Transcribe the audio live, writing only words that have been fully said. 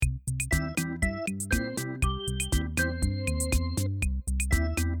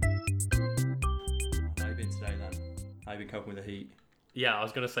How have you been coping with the heat? Yeah, I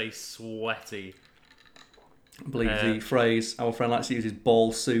was going to say sweaty. I believe the phrase our friend likes to use is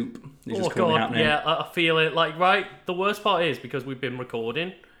ball soup. It's just currently happening. Yeah, I feel it. Like, right, the worst part is because we've been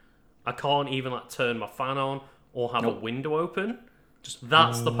recording, I can't even like turn my fan on or have a window open.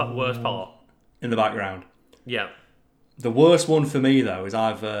 That's the worst part. In the background. Yeah. The worst one for me though is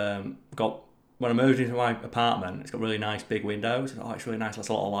I've got, when I moved into my apartment, it's got really nice big windows. Oh, it's really nice, lets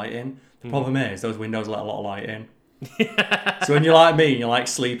a lot of light in. The problem is those windows let a lot of light in. So when you're like me, you're like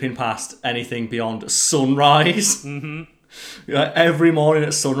sleeping past anything beyond sunrise. Like every morning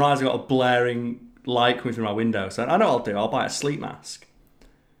at sunrise, I've got a blaring light coming through my window. So I know what I'll do. I'll buy a sleep mask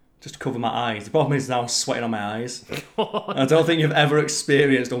just to cover my eyes. The problem is now I'm sweating on my eyes. I don't think you've ever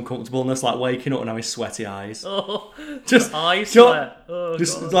experienced uncomfortableness like waking up and having sweaty eyes. Just eye sweat. God.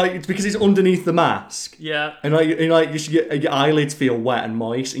 Like it's because it's underneath the mask. Yeah. And your eyelids feel wet and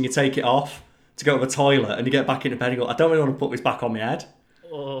moist, and you take it off to go to the toilet, and you get back into bed and go, I don't really want to put this back on my head.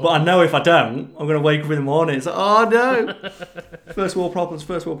 But I know if I don't, I'm going to wake up in the morning. It's like, oh no! First world problems.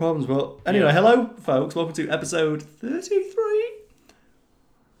 But anyway, hello, folks. Welcome to episode 33.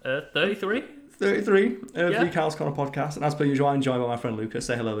 33? 33 of the Carl's Corner podcast. And as per usual, I'm joined by my friend Lucas.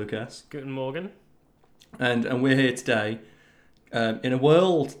 Say hello, Lucas. Guten Morgen. And we're here today in a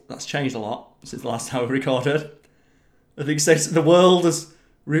world that's changed a lot since the last time we recorded. I think the world has...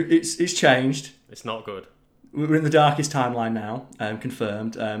 It's changed. It's not good. We're in the darkest timeline now,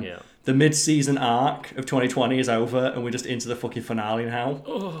 confirmed. The mid-season arc of 2020 is over, and we're just into the fucking finale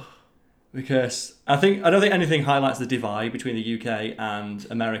now. Because I don't think anything highlights the divide between the UK and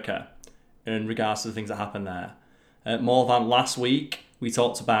America in regards to the things that happen there. More than last week, we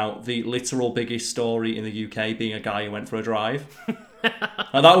talked about the literal biggest story in the UK being a guy who went for a drive.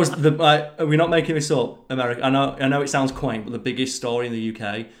 And that was we're not making this up, America. I know it sounds quaint, but the biggest story in the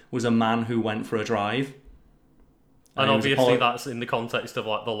UK was a man who went for a drive. And obviously that's in the context of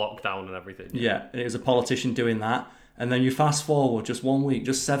like the lockdown and everything. Yeah, and it was a politician doing that. And then you fast forward just 1 week,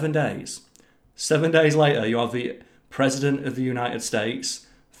 just 7 days. 7 days later, you have the President of the United States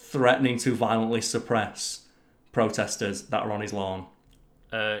threatening to violently suppress protesters that are on his lawn.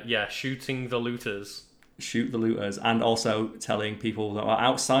 Shooting the looters. Shoot the looters, and also telling people that are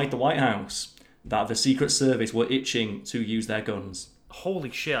outside the White House that the Secret Service were itching to use their guns. Holy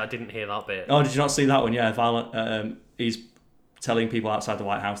shit, I didn't hear that bit. Oh, did you not see that one? Yeah, he's telling people outside the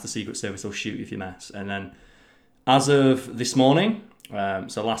White House the Secret Service will shoot if you mess. And then, as of this morning,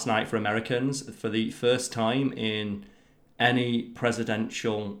 so last night for Americans, for the first time in any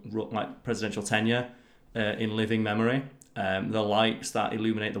presidential tenure in living memory, the lights that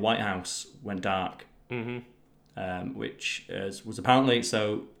illuminate the White House went dark. Which was apparently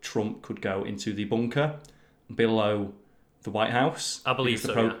so Trump could go into the bunker below the White House. I believe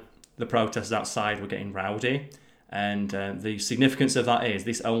so. The protesters outside were getting rowdy, and the significance of that is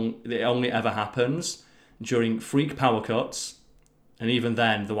it only ever happens during freak power cuts, and even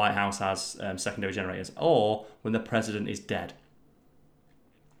then the White House has secondary generators, or when the president is dead.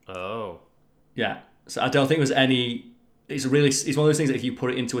 Oh. Yeah. So I don't think there's any. It's one of those things that if you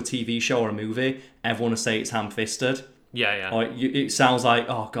put it into a TV show or a movie, everyone will say it's ham-fisted. Yeah. Or it sounds like,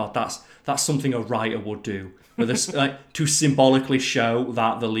 oh god, that's something a writer would do. To symbolically show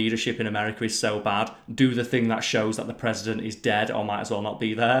that the leadership in America is so bad, do the thing that shows that the president is dead or might as well not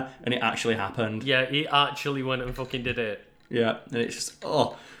be there, and it actually happened. Yeah, he actually went and fucking did it. Yeah, and it's just,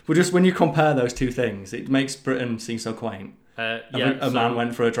 but just when you compare those two things, it makes Britain seem so quaint. A man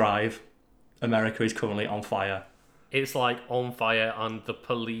went for a drive. America is currently on fire. It's like on fire, and the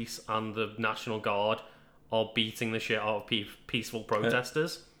police and the National Guard are beating the shit out of peaceful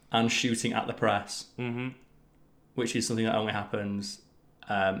protesters. And shooting at the press. Which is something that only happens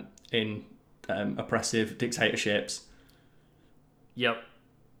in oppressive dictatorships. Yep.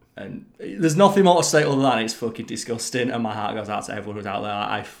 And there's nothing more to say other than it's fucking disgusting, and my heart goes out to everyone who's out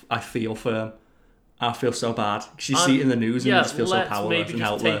there. I feel for them. I feel so bad. Because you see it in the news and you just feel so powerless and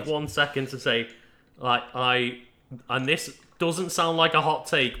helpless. Maybe just take 1 second to say, and this doesn't sound like a hot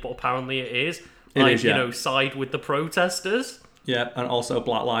take, but apparently it is. Side with the protesters. Yeah, and also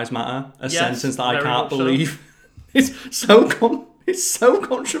Black Lives Matter, sentence that I can't believe. It's so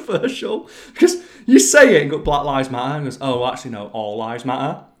controversial because you say it and go Black Lives Matter and goes, oh, actually no, all lives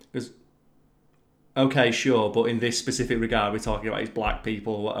matter. Because okay, sure, but in this specific regard, we're talking about black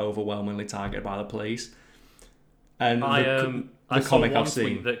people who were overwhelmingly targeted by the police. And I saw one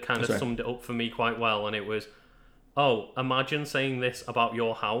tweet that kind of summed it up for me quite well, and it was, imagine saying this about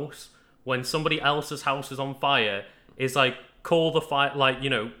your house when somebody else's house is on fire. It's like, call the fire,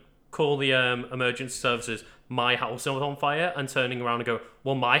 call the emergency services, my house is on fire, and turning around and go,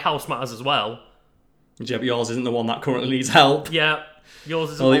 well, my house matters as well. Yeah, but yours isn't the one that currently needs help. Yeah,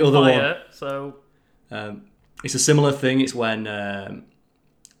 yours is on fire, so... It's a similar thing. It's when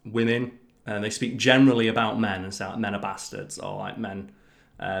women, they speak generally about men and say like, men are bastards, or like men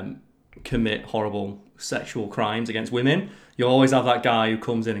commit horrible sexual crimes against women. You always have that guy who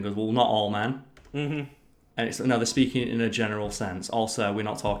comes in and goes, well, not all men. Mm-hmm. And it's no, they're speaking in a general sense. Also, we're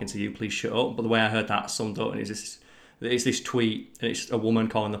not talking to you, please shut up. But the way I heard that summed up is this tweet, and it's a woman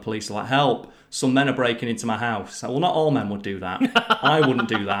calling the police like, help, some men are breaking into my house. Like, well, not all men would do that. I wouldn't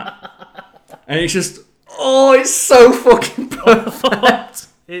do that. And it's just, it's so fucking perfect.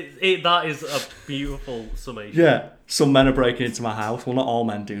 That is a beautiful summation. Yeah, some men are breaking into my house. Well, not all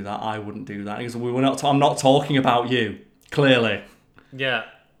men do that. I wouldn't do that. Because I'm not talking about you, clearly. Yeah.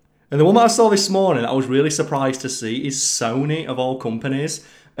 And the one that I saw this morning that I was really surprised to see is Sony, of all companies,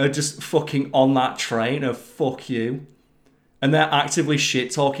 are just fucking on that train of fuck you. And they're actively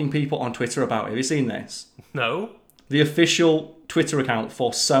shit-talking people on Twitter about it. Have you seen this? No. The official Twitter account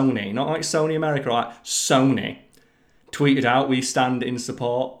for Sony, not like Sony America, like Sony, tweeted out, we stand in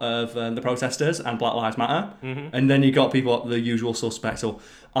support of the protesters and Black Lives Matter. Mm-hmm. And then you got people, the usual suspects, so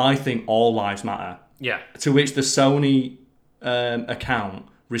I think all lives matter. Yeah. To which the Sony account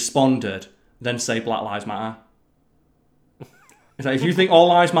responded, then say Black Lives Matter. It's like, if you think all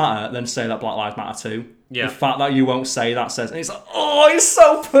lives matter, then say that Black Lives Matter too. Yeah. The fact that you won't say that says, and it's like, it's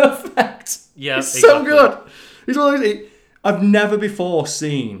so perfect. Yeah, it's exactly. so good. It's one of those, I've never before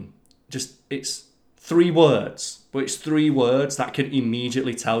seen it's 3 words, but it's 3 words that can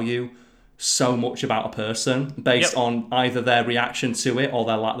immediately tell you so much about a person based on either their reaction to it or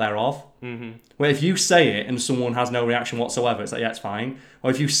their lack thereof. Mm-hmm. Where if you say it and someone has no reaction whatsoever, it's like, yeah, it's fine. Or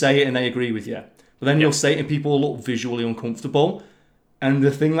if you say it and they agree with you. But then you'll say it and people will look visually uncomfortable. And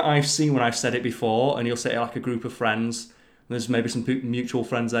the thing that I've seen when I've said it before, and you'll say it like a group of friends, and there's maybe some mutual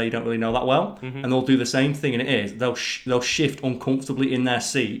friends there you don't really know that well, and they'll do the same thing, and it is, they'll shift uncomfortably in their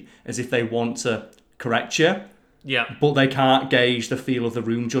seat as if they want to correct you. Yeah. But they can't gauge the feel of the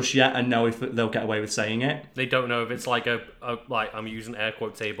room just yet and know if they'll get away with saying it. They don't know if it's like a like, I'm using air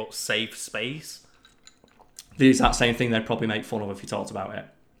quotes here, but safe space. The exact same thing they'd probably make fun of if you talked about it.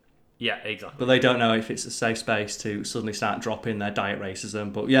 Yeah, exactly. But they don't know if it's a safe space to suddenly start dropping their diet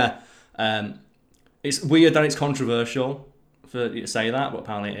racism. But yeah, it's weird that it's controversial for you to say that, but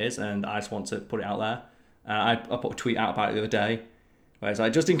apparently it is, and I just want to put it out there. I put a tweet out about it the other day, where it's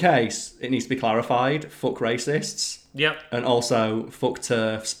like, just in case it needs to be clarified, fuck racists. Yep. And also fuck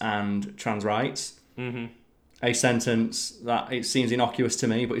TERFs and trans rights. Mm-hmm. A sentence that it seems innocuous to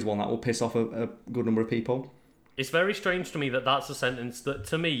me, but is one that will piss off a good number of people. It's very strange to me that that's a sentence that,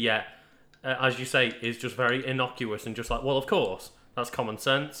 to me, as you say, is just very innocuous and just like, well, of course, that's common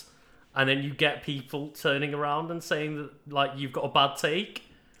sense. And then you get people turning around and saying that, like, you've got a bad take.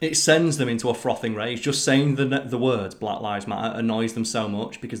 It sends them into a frothing rage. Just saying the words Black Lives Matter annoys them so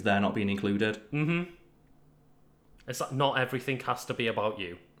much because they're not being included. Mm-hmm. It's like, not everything has to be about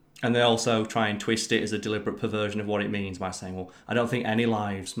you. And they also try and twist it as a deliberate perversion of what it means by saying, well, I don't think any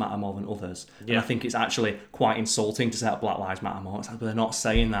lives matter more than others. Yeah. And I think it's actually quite insulting to say that Black Lives matter more. It's like, but they're not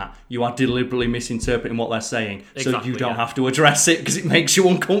saying that. You are deliberately misinterpreting what they're saying. Exactly, so you don't have to address it because it makes you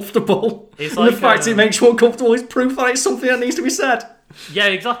uncomfortable. It's and like, the fact it makes you uncomfortable is proof that it's something that needs to be said. Yeah,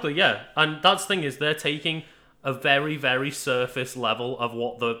 exactly, yeah. And that's the thing is they're taking a very, very surface level of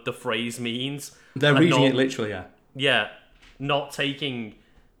what the phrase means. They're reading it literally, yeah. Yeah, not taking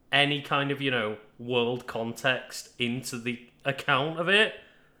any kind of, world context into the account of it.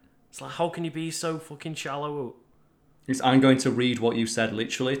 It's like, how can you be so fucking shallow? I'm going to read what you said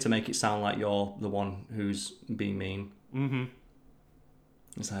literally to make it sound like you're the one who's being mean. Mm-hmm.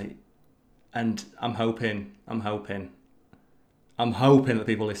 It's like, and I'm hoping that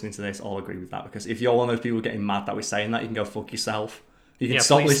people listening to this all agree with that, because if you're one of those people getting mad that we're saying that, you can go fuck yourself. You can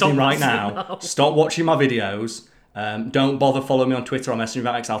stop listening right now. Stop watching my videos. Don't bother following me on Twitter or messaging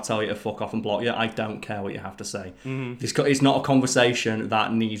back, because I'll tell you to fuck off and block you. I don't care what you have to say. Mm-hmm. It's not a conversation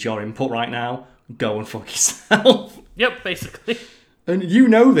that needs your input right now. Go and fuck yourself. Yep, basically. And you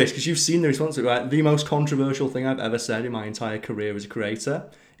know this because you've seen the response to it, right? The most controversial thing I've ever said in my entire career as a creator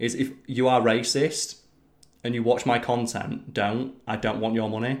is, if you are racist and you watch my content, I don't want your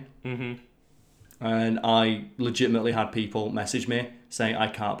money. Mm-hmm. And I legitimately had people message me saying, I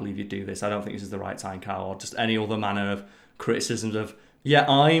can't believe you do this. I don't think this is the right time, Carl. Or just any other manner of criticisms of, yeah,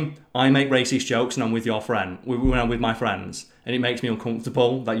 I make racist jokes and I'm with your friend, when I'm with my friends. And it makes me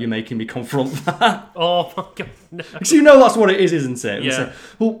uncomfortable that you're making me confront that. Oh my God, no. Because you know that's what it is, isn't it? Yeah. Say,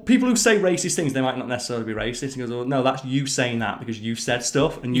 well, people who say racist things, they might not necessarily be racist. And goes, well, no, that's you saying that because you said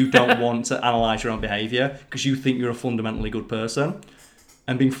stuff and you don't want to analyse your own behaviour because you think you're a fundamentally good person.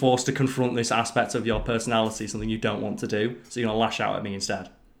 and being forced to confront this aspect of your personality, something you don't want to do. So you're going to lash out at me instead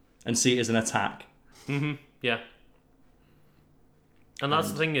and see it as an attack. Mm-hmm. Yeah. And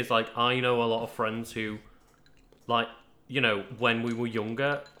that's the thing is, like, I know a lot of friends who, like, you know, when we were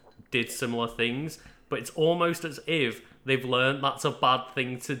younger, did similar things, but it's almost as if they've learned that's a bad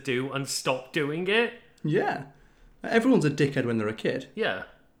thing to do and stopped doing it. Yeah. Everyone's a dickhead when they're a kid. Yeah.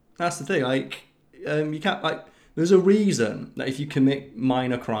 That's the thing. Like, you can't, like, there's a reason that if you commit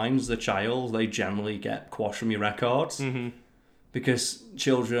minor crimes as a child, they generally get quashed from your records. Mm-hmm. Because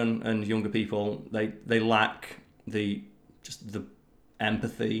children and younger people, they lack the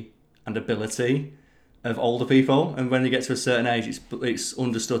empathy and ability of older people, and when they get to a certain age, it's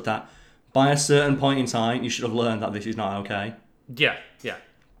understood that by a certain point in time, you should have learned that this is not okay. Yeah, yeah.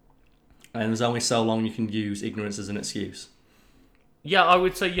 And there's only so long you can use ignorance as an excuse. Yeah, I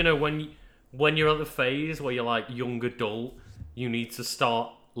would say, you know, when you're at the phase where you're like young adult, you need to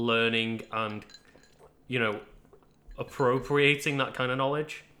start learning and, you know, appropriating that kind of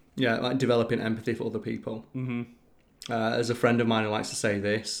knowledge. Yeah, like developing empathy for other people. Mm-hmm. There's a friend of mine who likes to say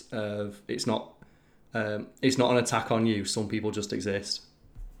this: it's not an attack on you. Some people just exist.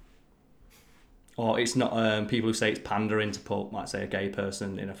 Or it's not people who say it's pandering to put, like, say, a gay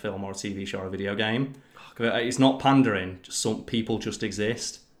person in a film or a TV show or a video game. It's not pandering. Some people just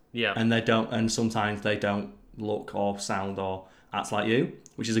exist. Yeah. And and sometimes they don't look or sound or act like you,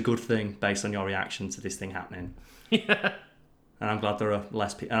 which is a good thing based on your reaction to this thing happening. Yeah. And I'm glad there are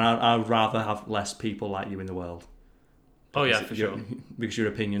less people. And I'd rather have less people like you in the world. Oh, yeah, for sure. Because your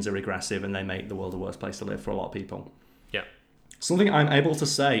opinions are regressive and they make the world a worse place to live for a lot of people. Yeah. Something I'm able to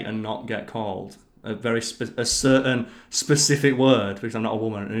say and not get called a certain specific word because I'm not a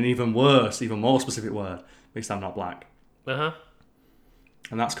woman, and an even worse, even more specific word because I'm not black. Uh-huh.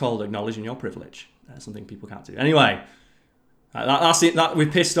 And that's called acknowledging your privilege. That's something people can't do. Anyway, that's it. That we've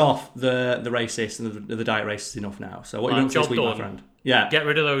pissed off the racists and the diet racists enough now. So what you want this week, my friend? Yeah. Get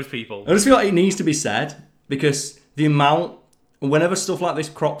rid of those people. I just feel like it needs to be said because the amount, whenever stuff like this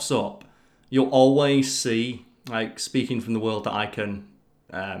crops up, you'll always see, like, speaking from the world that I can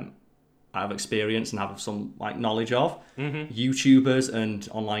have experience and have some, like, knowledge of, mm-hmm. YouTubers and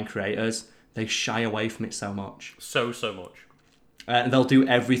online creators, they shy away from it so much. So much. And they'll do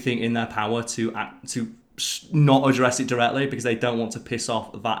everything in their power to not address it directly because they don't want to piss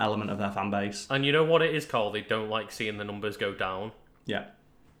off that element of their fan base. And you know what it is called? They don't like seeing the numbers go down. Yeah.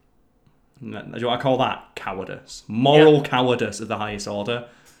 I call that cowardice. Moral cowardice of the highest order.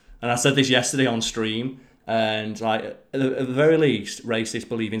 And I said this yesterday on stream, and, like, at the very least, racists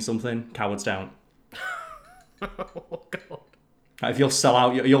believe in something, cowards don't. Oh, God. Like, if you'll sell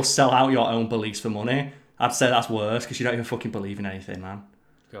out your own beliefs for money, I'd say that's worse because you don't even fucking believe in anything, man.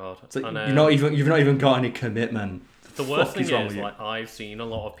 God. Like, you've not even got any commitment. The worst thing is, like, I've seen a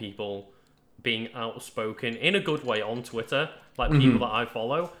lot of people being outspoken in a good way on Twitter, like people that I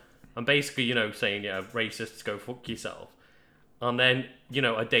follow, and basically, you know, saying, yeah, racists, go fuck yourself. And then, you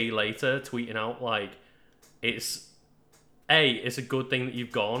know, a day later, tweeting out, like, it's a good thing that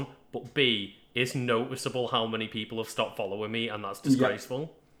you've gone, but B, it's noticeable how many people have stopped following me, and that's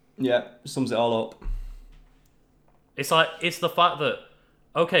disgraceful. Yeah, sums it all up. It's like, it's the fact that,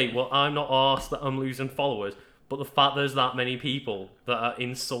 okay, well, I'm not arsed that I'm losing followers, but the fact there's that many people that are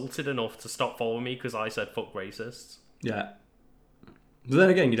insulted enough to stop following me because I said fuck racists. Yeah. But then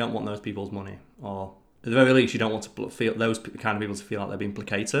again, you don't want those people's money, or at the very least, you don't want to feel those kind of people to feel like they're being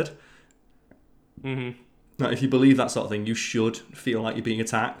placated. Mm-hmm. Now, if you believe that sort of thing, you should feel like you're being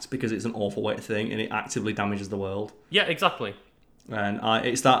attacked because it's an awful way to think and it actively damages the world. Yeah, exactly. And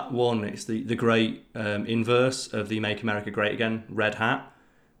it's that one. It's the great inverse of the "Make America Great Again" red hat.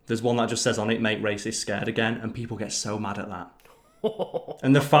 There's one that just says on it, "Make racists scared again," and people get so mad at that.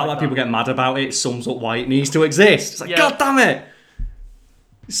 And the fact that people get mad about it sums up why it needs to exist. It's like, God damn it!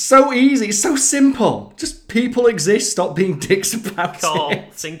 It's so easy. It's so simple. Just people exist. Stop being dicks about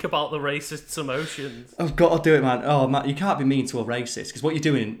it. Think about the racist's emotions. I've got to do it, man. Oh, man, you can't be mean to a racist because what you're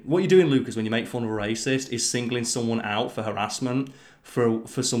doing, Lucas, when you make fun of a racist, is singling someone out for harassment for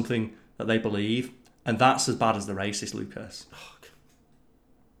something that they believe, and that's as bad as the racist, Lucas.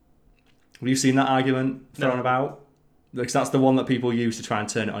 Have you seen that argument thrown about? Because that's the one that people use to try and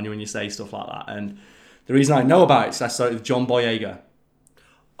turn it on you when you say stuff like that. And the reason I know about it is I saw it with John Boyega.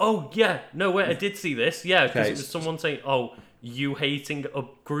 Oh, yeah. No, wait, I did see this. Yeah, because it was someone saying, oh, you hating a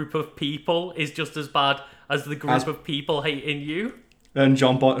group of people is just as bad as the group of people hating you. And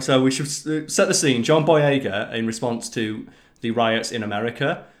so we should set the scene. John Boyega, in response to the riots in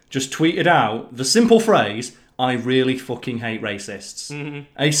America, just tweeted out the simple phrase, "I really fucking hate racists."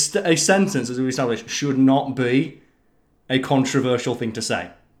 Mm-hmm. A sentence, as we established, should not be a controversial thing to say.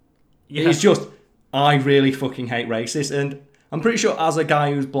 Yeah. It's just, I really fucking hate racists, and I'm pretty sure as a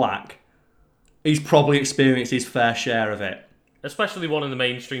guy who's black, he's probably experienced his fair share of it. Especially one in the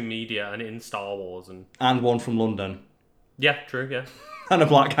mainstream media and in Star Wars. And one from London. Yeah, true, yeah. And a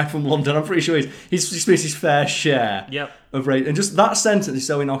black guy from London. I'm pretty sure he's experienced his fair share of rage. And just that sentence is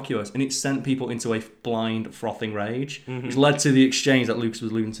so innocuous, and it sent people into a blind, frothing rage, which led to the exchange that Lucas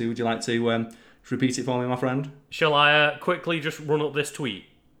was alluding to. Would you like to repeat it for me, my friend? Shall I quickly just run up this tweet?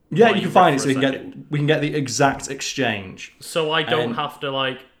 Yeah, you can find it so we can get the exact exchange. So I don't have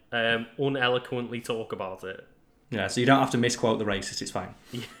to, uneloquently talk about it. Yeah, so you don't have to misquote the racist, it's fine.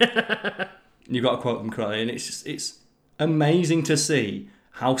 You've got to quote them correctly, and it's amazing to see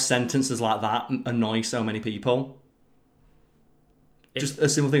how sentences like that annoy so many people. Just a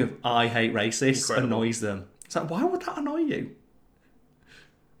simple thing of, I hate racists, annoys them. It's like, why would that annoy you?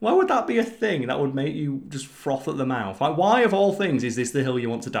 Why would that be a thing that would make you just froth at the mouth? Like, why of all things is this the hill you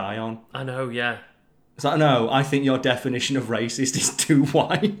want to die on? I know, yeah. It's like, no, I think your definition of racist is too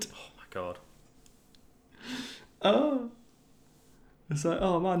wide. Oh my god. Oh. It's like,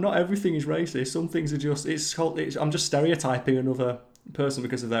 oh man, not everything is racist. Some things are just, I'm just stereotyping another person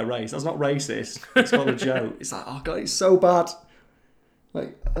because of their race. That's not racist. It's called a joke. It's like, oh god, it's so bad.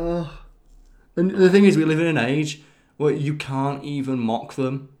 Like, and the thing is, we live in an age where you can't even mock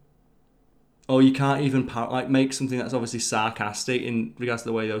them. Or you can't even make something that's obviously sarcastic in regards to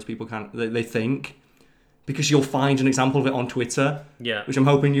the way those people they think. Because you'll find an example of it on Twitter. Yeah. Which I'm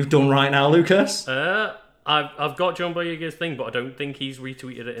hoping you've done right now, Lucas. I've got John Boyega's thing, but I don't think he's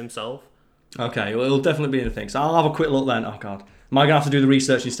retweeted it himself. Okay, well, it'll definitely be in the thing. So I'll have a quick look then. Oh, God. Am I going to have to do the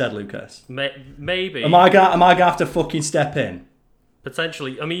research instead, Lucas? Maybe. Am I going to have to fucking step in?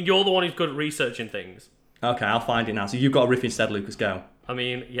 Potentially. I mean, you're the one who's good at researching things. Okay, I'll find it now. So you've got a riff instead, Lucas. Go. I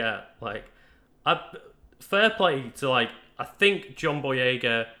mean, yeah, fair play to, I think John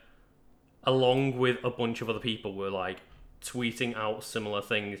Boyega, along with a bunch of other people, were, tweeting out similar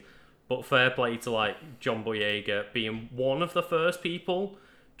things. But fair play to, John Boyega being one of the first people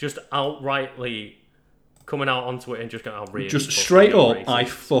just outrightly coming out onto it and just going, oh, really? Just straight up, racist. I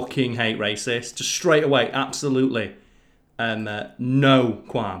fucking hate racists. Just straight away, absolutely. No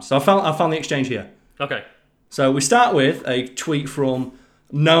qualms. So I found the exchange here. Okay. So we start with a tweet from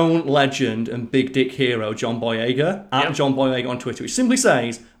known legend and big dick hero John Boyega, at John Boyega on Twitter, which simply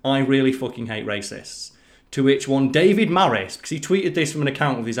says, I really fucking hate racists. To which one David Maris, because he tweeted this from an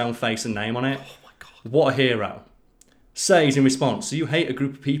account with his own face and name on it. Oh my god. What a hero. Says in response, so you hate a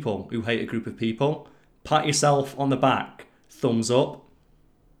group of people who hate a group of people? Pat yourself on the back. Thumbs up.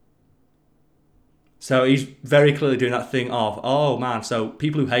 So he's very clearly doing that thing of, oh man, so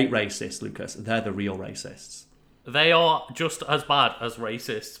people who hate racists, Lucas, they're the real racists. They are just as bad as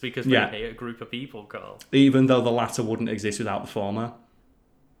racists because they hate a group of people, Carl. Even though the latter wouldn't exist without the former.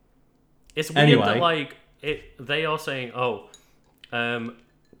 It's weird that, they are saying,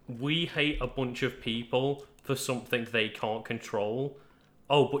 we hate a bunch of people for something they can't control.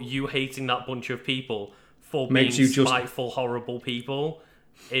 Oh, but you hating that bunch of people for being spiteful, horrible people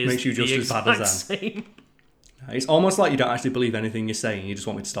makes you just as bad as them. Same. It's almost like you don't actually believe anything you're saying. You just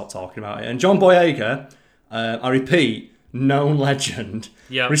want me to stop talking about it. And John Boyega, I repeat, known legend,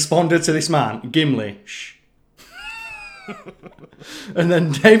 responded to this man, Gimli, shh. And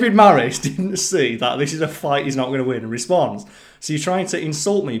then David Maris didn't see that this is a fight he's not going to win and responds, so you're trying to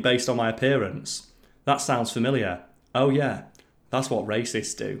insult me based on my appearance? That sounds familiar. Oh yeah, that's what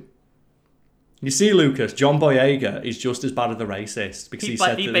racists do. You see, Lucas, John Boyega is just as bad as the racist because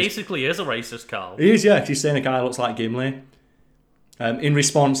he basically is a racist, Carl. He is, yeah, because he's saying a guy looks like Gimli. In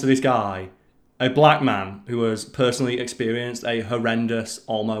response to this guy, a black man who has personally experienced a horrendous,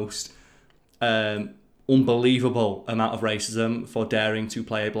 almost unbelievable amount of racism for daring to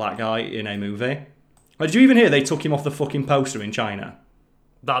play a black guy in a movie. Did you even hear they took him off the fucking poster in China?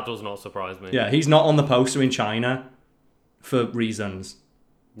 That does not surprise me. Yeah, he's not on the poster in China for reasons.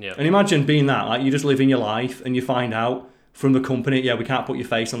 Yeah. And imagine being that, you just living your life and you find out from the company, we can't put your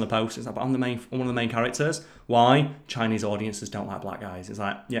face on the poster. It's like, but I'm one of the main characters. Why? Chinese audiences don't like black guys. It's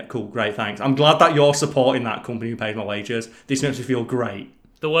like, yeah, cool, great, thanks. I'm glad that you're supporting that company who pays my wages. This makes me feel great.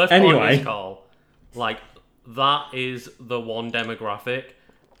 The worst part is, Carl, that is the one demographic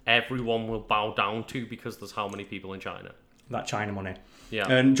everyone will bow down to because there's how many people in China. That China money. Yeah.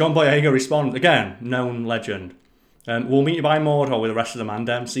 And John Boyega responds, again, known legend. We'll meet you by Mordor with the rest of the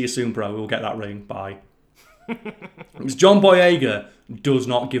Mandem. See you soon, bro. We'll get that ring. Bye. Because John Boyega does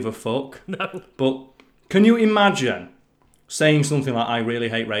not give a fuck. No. But can you imagine saying something like, I really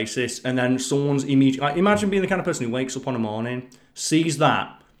hate racists, and then someone's immediately... imagine being the kind of person who wakes up on a morning, sees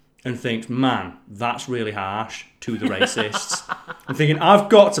that, and think, man, that's really harsh to the racists. I'm thinking, I've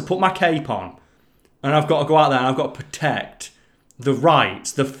got to put my cape on and I've got to go out there and I've got to protect the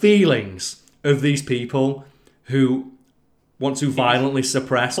rights, the feelings of these people who want to violently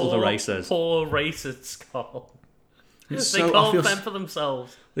suppress other races. Poor racists, Carl. They can't fend for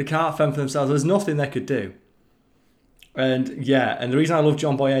themselves. They can't fend for themselves. There's nothing they could do. And yeah, and the reason I love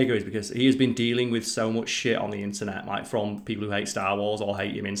John Boyega is because he has been dealing with so much shit on the internet, like from people who hate Star Wars or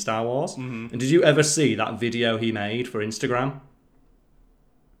hate him in Star Wars. Mm-hmm. And did you ever see that video he made for Instagram?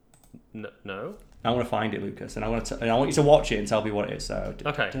 No. I want to find it, Lucas, and I want you to watch it and tell me what it is. So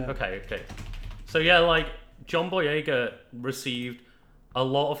Okay. So yeah, like John Boyega received a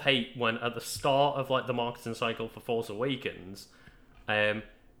lot of hate when at the start of like the marketing cycle for Force Awakens,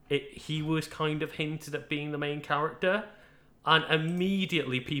 he was kind of hinted at being the main character, and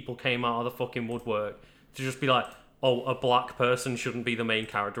immediately people came out of the fucking woodwork to just be like, oh, a black person shouldn't be the main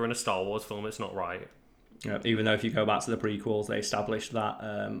character in a Star Wars film, it's not right. Yeah, even though if you go back to the prequels, they established that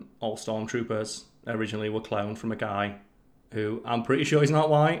all stormtroopers originally were cloned from a guy who I'm pretty sure he's not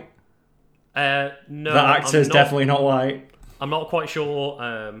white. No, that actor is definitely not white. I'm not quite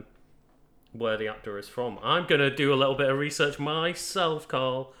sure where the actor is from. I'm going to do a little bit of research myself,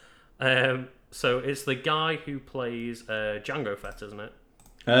 Carl. So it's the guy who plays Jango Fett, isn't it?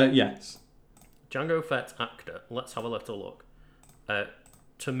 Yes. Jango Fett's actor. Let's have a little look.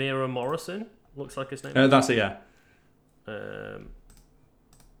 Tamira Morrison looks like his name. That's it, yeah.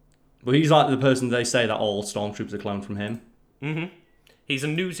 Well, he's like the person they say that all stormtroopers are cloned from him. Mm-hmm. He's a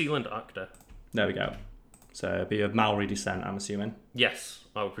New Zealand actor. There we go. So it'd be of Maori descent, I'm assuming. Yes,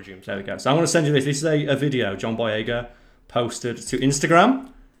 I would presume so. There we go. So I'm going to send you this. This is a video John Boyega posted to Instagram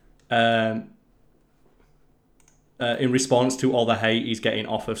in response to all the hate he's getting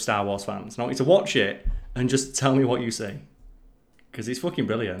off of Star Wars fans. And I want you to watch it and just tell me what you see. Because it's fucking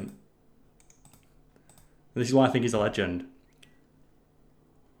brilliant. This is why I think he's a legend.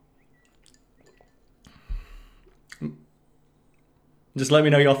 Just let me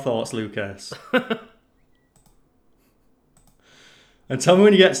know your thoughts, Lucas. And tell me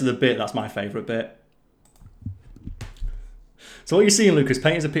when you get to the bit that's my favourite bit. So what you're seeing, Lucas,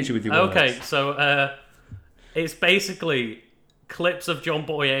 paint us a picture with your words. Okay, so it's basically clips of John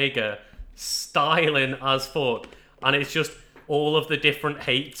Boyega styling as fuck, and it's just all of the different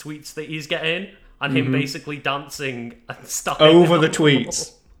hate tweets that he's getting, and him basically dancing and styling over the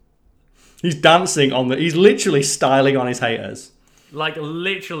tweets. He's dancing on he's literally styling on his haters. Like,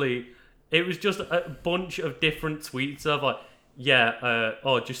 literally, it was just a bunch of different tweets of, like, yeah,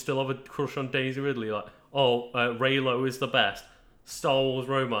 do you still have a crush on Daisy Ridley? Like, Reylo is the best. Star Wars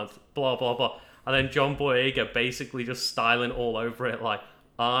romance, blah, blah, blah. And then John Boyega basically just styling all over it, like,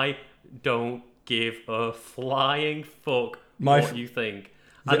 I don't give a flying fuck what you think.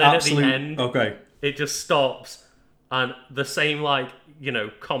 And then at the end, it just stops, and the same, like,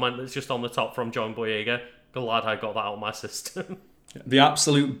 comment that's just on the top from John Boyega, glad I got that out of my system. The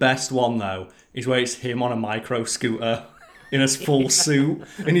absolute best one, though, is where it's him on a micro scooter in a full suit,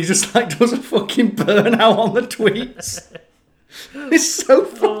 and he just, like, does a fucking burnout on the tweets. It's so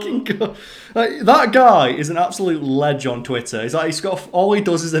fucking good. Like, that guy is an absolute ledge on Twitter. All he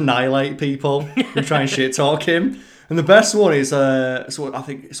does is annihilate people who try and shit talk him. And the best one is, I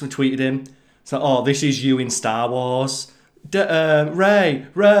think someone tweeted him. It's like, this is you in Star Wars. Ray,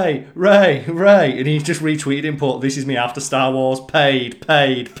 and he just retweeted him, put, this is me after Star Wars, paid.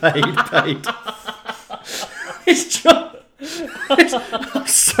 It's just, I'm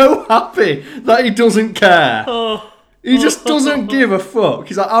so happy that he doesn't care. He just doesn't give a fuck.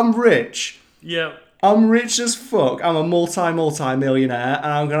 He's like, I'm rich. Yeah. I'm rich as fuck. I'm a multi-millionaire, and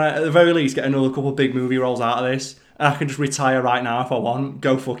I'm gonna, at the very least, get another couple of big movie roles out of this, and I can just retire right now if I want.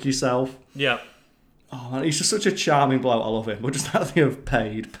 Go fuck yourself. Yeah. Oh man, he's just such a charming bloke. I love him. But just that thing of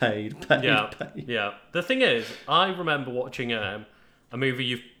paid. Yeah. The thing is, I remember watching a movie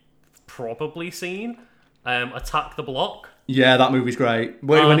you've probably seen, Attack the Block. Yeah, that movie's great.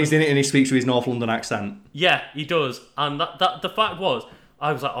 When he's in it and he speaks with his North London accent. Yeah, he does. And that the fact was,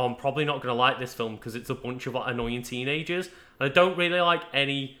 I was like, I'm probably not going to like this film because it's a bunch of, like, annoying teenagers. And I don't really like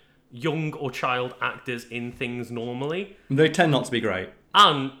any young or child actors in things normally. They tend not to be great.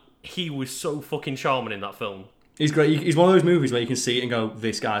 And he was so fucking charming in that film. He's great. He's one of those movies where you can see it and go,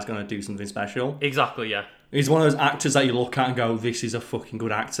 this guy's going to do something special. Exactly, yeah. He's one of those actors that you look at and go, this is a fucking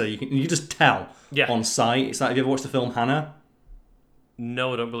good actor. You just tell on sight. It's like, have you ever watched the film Hannah?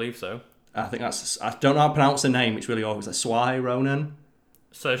 No, I don't believe so. I don't know how to pronounce her name. It's really awkward. It's like Saoirse Ronan,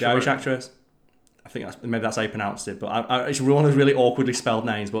 the Irish actress. I think maybe that's how you pronounce it. But it's one of those really awkwardly spelled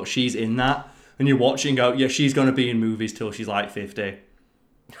names. But she's in that. And you watch it and go, yeah, she's going to be in movies till she's like 50.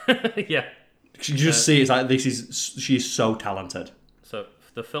 Yeah. You just see it's like she's so talented. So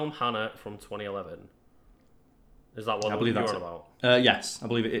the film Hannah from 2011. Is that what I believe you're that's on about? Yes, I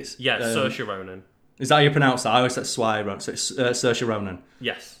believe it is. Yeah, Saoirse Ronan. Is that how you pronounce that? I always say Ronan. So it's Saoirse Ronan.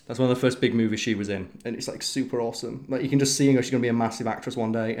 Yes. That's one of the first big movies she was in, and it's like super awesome. Like you can just see her; she's gonna be a massive actress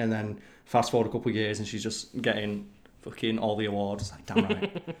one day, and then fast forward a couple of years, and she's just getting fucking all the awards. Like damn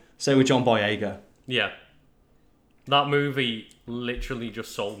right. Same with John Boyega. Yeah. That movie literally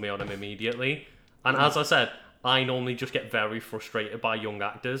just sold me on him immediately. And as I said, I normally just get very frustrated by young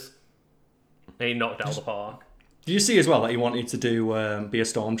actors. He knocked it out of the park. Did you see as well that he wanted to do be a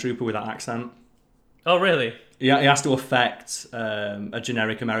stormtrooper with that accent? Oh, really? Yeah, he has to affect a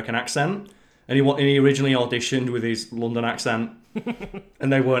generic American accent. And he originally auditioned with his London accent.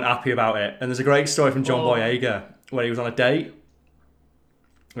 And they weren't happy about it. And there's a great story from John Boyega where he was on a date.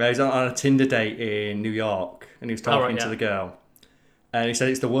 He was on a Tinder date in New York. And he was talking to the girl. And he said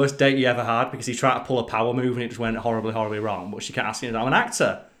it's the worst date he ever had because he tried to pull a power move and it just went horribly, horribly wrong. But she kept asking him, I'm an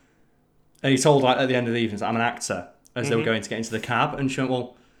actor. And he told her at the end of the evening, I'm an actor, as they were going to get into the cab. And she went,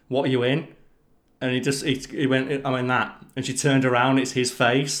 well, what are you in? And he went, I'm in that. And she turned around, it's his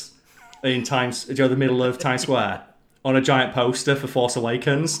face in the middle of Times Square on a giant poster for Force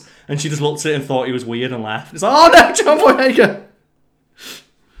Awakens. And she just looked at it and thought he was weird and left. It's like, oh no, John Boyega!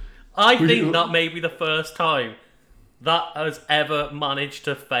 I think that may be the first time that has ever managed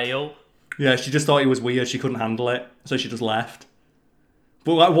to fail. Yeah, she just thought he was weird. She couldn't handle it, so she just left.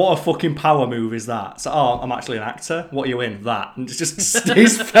 But like, what a fucking power move is that? So, I'm actually an actor. What are you in? That. And it's just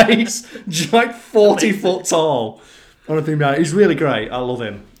his face, like 40 foot tall. Honestly, he's really great. I love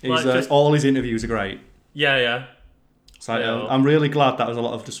him. All his interviews are great. Yeah. So I'm really glad that there's a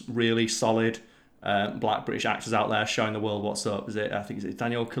lot of just really solid black British actors out there showing the world what's up. I think it's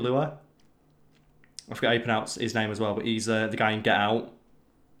Daniel Kaluuya. I forget how you pronounce his name as well, but he's the guy in Get Out.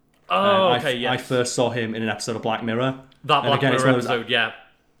 Oh, okay, yes. I first saw him in an episode of Black Mirror. That Black Mirror episode, yeah.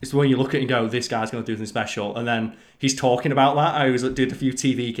 It's when you look at it and go, this guy's going to do something special. And then he's talking about that. I did a few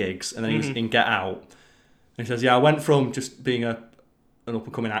TV gigs, and then he was in Get Out. And he says, I went from just being an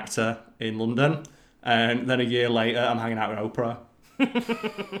up-and-coming actor in London, and then a year later, I'm hanging out with Oprah.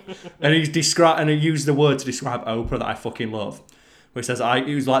 And he used the word to describe Oprah that I fucking love. Where he says,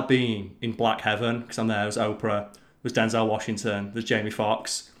 it was like being in Black Heaven, because I'm there, there's Oprah, there's Denzel Washington, there's Jamie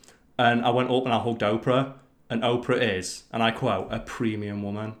Foxx. And I went up and I hugged Oprah, and Oprah is, and I quote, a premium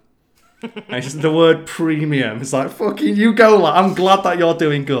woman. And it's just the word premium. It's like, fucking you go, lad. I'm glad that you're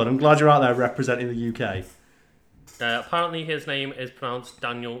doing good. I'm glad you're out there representing the UK. Apparently his name is pronounced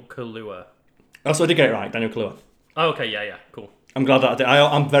Daniel Kaluuya. Oh, so I did get it right, Daniel Kaluuya. Oh, okay, yeah, cool. I'm glad that I did.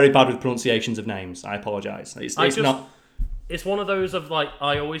 I'm very bad with pronunciations of names. I apologise. It's one of those of like,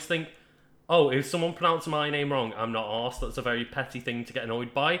 I always think, if someone pronounces my name wrong, I'm not arsed. That's a very petty thing to get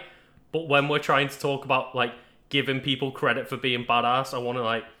annoyed by. But when we're trying to talk about like giving people credit for being badass, I want to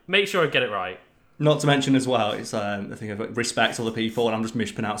like make sure I get it right. Not to mention as well, it's the thing of respect other people, and I'm just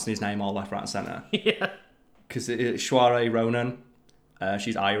mispronouncing his name all left, right, and centre. Yeah. Because it's Saoirse Ronan.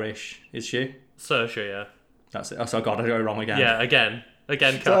 She's Irish, is she? Saoirse, yeah. That's it. Oh, so God, I got it wrong again. Yeah, again.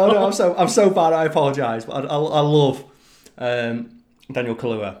 No, I'm so bad. I apologise, but I love Daniel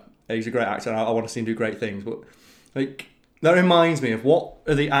Kaluuya. He's a great actor. I want to see him do great things, but like that reminds me of what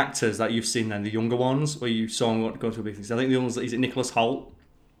are the actors that you've seen then, the younger ones, where you saw him go to big things. I think the ones is it Nicholas Hoult?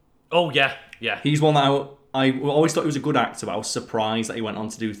 Oh yeah. He's one that I always thought he was a good actor, but I was surprised that he went on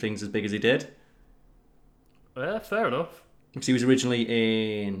to do things as big as he did. Fair enough. Because he was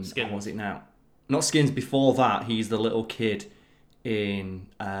originally in Skins. What was it now? Not Skins. Before that, he's the little kid in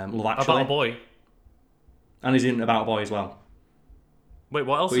Love Actually. About a Boy. And he's in About a Boy as well. Wait,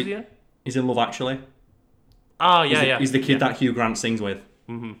 what else is he in? He's in Love Actually. Oh, yeah. He's the kid that Hugh Grant sings with.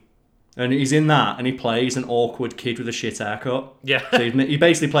 Mm-hmm. And he's in that, and he plays an awkward kid with a shit haircut. Yeah. So he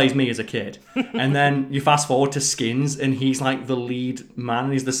basically plays me as a kid. And then you fast forward to Skins, and he's like the lead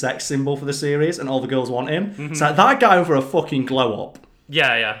man, he's the sex symbol for the series, and all the girls want him. Mm-hmm. It's like, that guy over a fucking glow-up.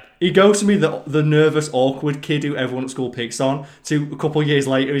 Yeah. He goes to be the nervous, awkward kid who everyone at school picks on, to a couple of years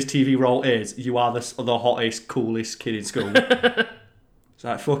later, his TV role is, you are the hottest, coolest kid in school. It's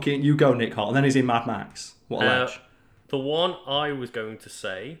like, fucking, you go, Nick Hoult. And then he's in Mad Max. What a ledge. The one I was going to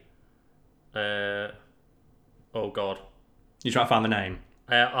say... oh God. You try to find the name?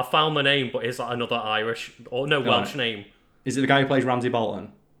 I found the name, but it's like another Irish... Welsh name. Is it the guy who plays Ramsay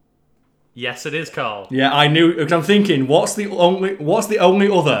Bolton? Yes, it is, Carl. Yeah, I knew, because I'm thinking, what's the only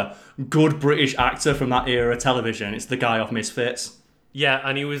other good British actor from that era of television? It's the guy off Misfits. Yeah,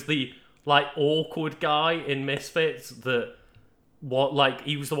 and he was the like awkward guy in Misfits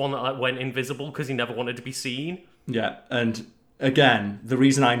he was the one that like went invisible because he never wanted to be seen. Yeah, and again, the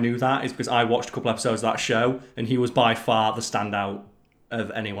reason I knew that is because I watched a couple episodes of that show, and he was by far the standout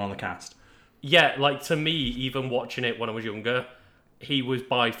of anyone on the cast. Yeah, like, to me, even watching it when I was younger, he was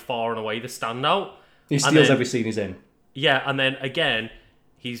by far and away the standout. He steals every scene he's in. Yeah, and then, again,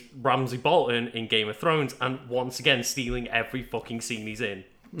 he's Ramsay Bolton in Game of Thrones, and once again, stealing every fucking scene he's in.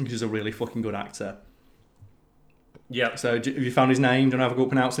 He's a really fucking good actor. Yeah. So, have you found his name? Do you have a go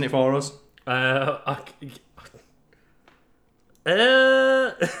pronouncing it for us?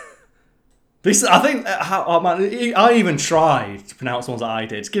 This, I think, I even tried to pronounce the ones that I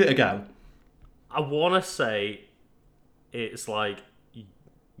did. Just give it a go. I want to say it's like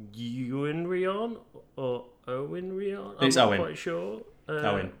Ewan Rion or Owen Rion. It's Owen. I'm not quite sure.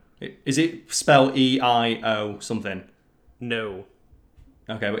 Owen. Is it spelled E-I-O something? No.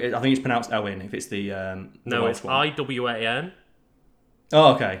 Okay, but I think it's pronounced Owen if it's the no, it's I-W-A-N.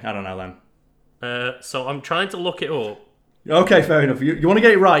 Oh, okay. I don't know then. So I'm trying to look it up. Okay, fair enough. You want to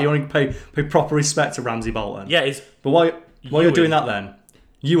get it right. You want to pay proper respect to Ramsay Bolton. Yeah, it's... But while you're doing that then...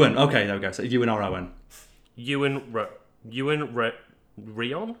 Ewan. Okay, there we go. So Ewan or Owen? Ewan Rion?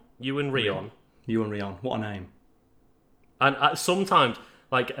 Ewan Rion. Ewan Rion. What a name. And sometimes,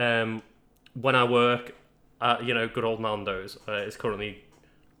 like, when I work at, good old Nando's, it's currently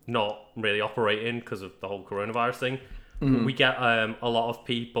not really operating because of the whole coronavirus thing. Mm-hmm. We get a lot of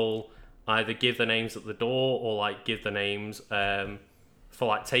people either give their names at the door or, like, give their names for,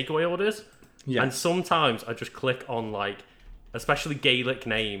 like, takeaway orders. Yeah. And sometimes I just click on, like, especially Gaelic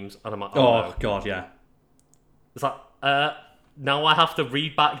names, and I'm like, oh God, yeah. It's like, now I have to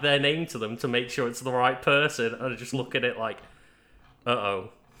read back their name to them to make sure it's the right person, and I just look at it like,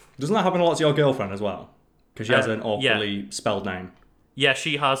 uh-oh. Doesn't that happen a lot to your girlfriend as well? Because she has an awfully spelled name. Yeah,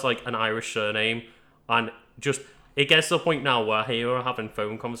 she has, like, an Irish surname, and just, it gets to the point now where I hear her having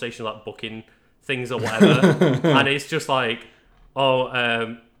phone conversations, like booking things or whatever, and it's just like,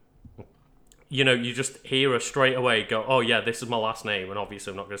 you just hear her straight away go, oh yeah, this is my last name, and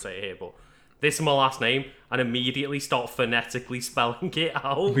obviously I'm not going to say it here, but this is my last name, and immediately start phonetically spelling it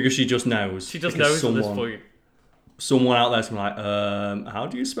out. Because she just knows. She just knows at this point. Someone out there's going to be like, how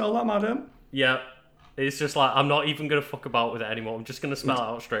do you spell that, madam? Yeah, it's just like, I'm not even going to fuck about with it anymore. I'm just going to spell it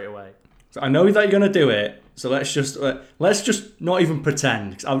out straight away. So I know that you're going to do it, so let's just not even pretend,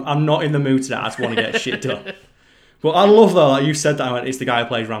 because I'm not in the mood today. I just want to get shit done. But I love, though, like you said that it's the guy who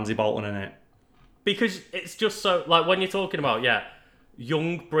plays Ramsay Bolton in it. Because it's just so, like, when you're talking about,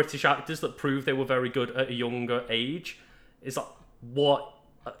 young British actors that prove they were very good at a younger age, it's like, what,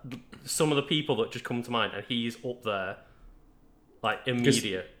 some of the people that just come to mind, and he's up there, like,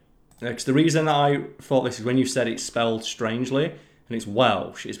 immediate. Because the reason that I thought this is when you said it's spelled strangely, and it's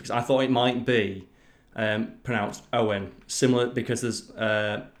Welsh, is because I thought it might be pronounced Owen, similar, because there's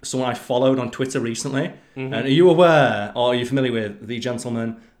someone I followed on Twitter recently, and are you aware, or are you familiar with the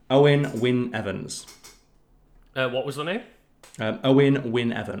gentleman Owen Wyn Evans? What was the name? Owen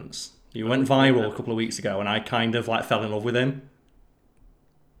Wyn Evans. He went viral a couple of weeks ago, and I kind of like fell in love with him.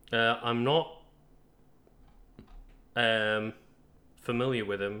 I'm not familiar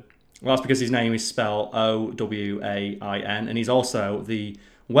with him. Well, that's because his name is spelled Owain, and he's also the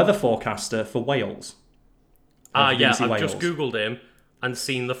weather forecaster for Wales. I've just Googled him and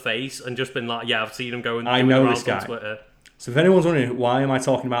seen the face, and just been like, I've seen him going. I know this guy. On Twitter. So if anyone's wondering why am I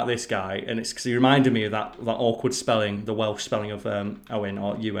talking about this guy, and it's because he reminded me of that awkward spelling, the Welsh spelling of Owen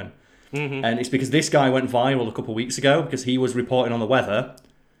or Ewan. Mm-hmm. And it's because this guy went viral a couple of weeks ago because he was reporting on the weather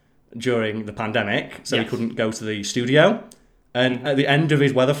during the pandemic, so he couldn't go to the studio. And at the end of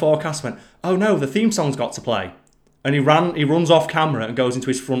his weather forecast went, oh no, the theme song's got to play. And he runs off camera and goes into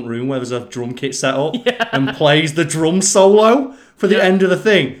his front room where there's a drum kit set up and plays the drum solo for the end of the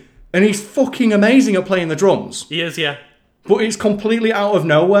thing. And he's fucking amazing at playing the drums. He is, yeah. But it's completely out of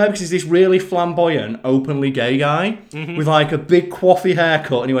nowhere because he's this really flamboyant, openly gay guy with like a big coiffy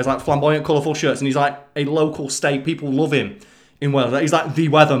haircut, and he wears like flamboyant, colourful shirts, and he's like a local state. People love him in Wales. He's like the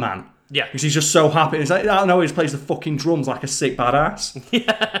weatherman. Yeah. Because he's just so happy. It's like, I don't know, he just plays the fucking drums like a sick badass.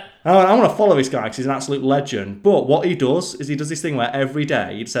 Yeah. I want to follow this guy because he's an absolute legend. But what he does is he does this thing where every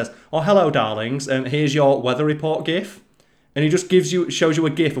day he says, oh, hello, darlings, and here's your weather report gif. And he just shows you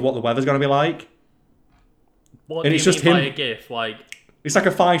a gif of what the weather's going to be like. What do you mean by a gif? Like, it's like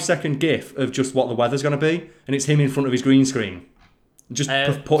a 5-second gif of just what the weather's going to be, and it's him in front of his green screen. Just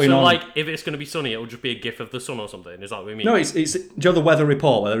putting on... So, like, if it's going to be sunny, it'll just be a gif of the sun or something? Is that what we mean? No, it's do you know the weather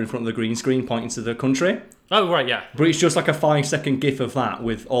report where they're in front of the green screen pointing to the country? Oh, right, yeah. But it's just like a 5-second gif of that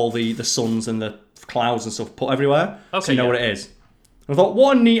with all the suns and the clouds and stuff put everywhere, so you know what it is. And I thought,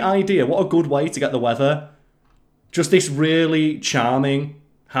 what a neat idea. What a good way to get the weather. Just this really charming,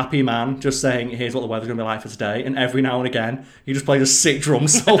 happy man just saying, here's what the weather's going to be like for today. And every now and again, he just plays a sick drum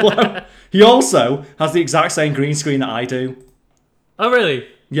solo. He also has the exact same green screen that I do. Oh, really?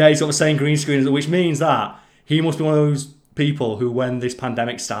 Yeah, he's got the same green screen, which means that he must be one of those people who, when this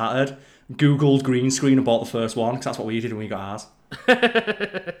pandemic started, Googled green screen and bought the first one, because that's what we did when we got ours.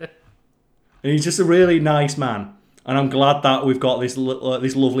 And he's just a really nice man. And I'm glad that we've got this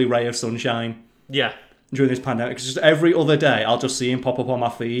lovely ray of sunshine. Yeah. During this pandemic. Because just every other day, I'll just see him pop up on my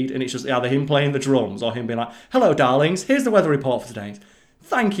feed, and it's just either him playing the drums or him being like, hello, darlings, here's the weather report for today.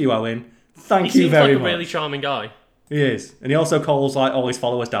 Thank you, Owen. Thank you very much. He seems like a really charming guy. He is. And he also calls like all his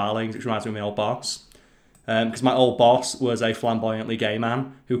followers darlings, which reminds me of my old boss. Because my old boss was a flamboyantly gay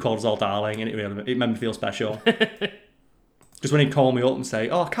man who called us all darling, and it made me feel special. Because when he'd call me up and say,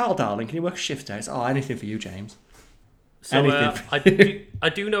 oh, Carl, darling, can you work a shift today? It's, oh, anything for you, James. So I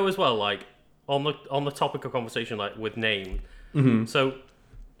do know as well, like, on the topic of conversation, like, with name. Mm-hmm. So,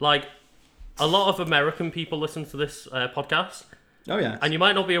 like, a lot of American people listen to this podcast. Oh, yeah. And you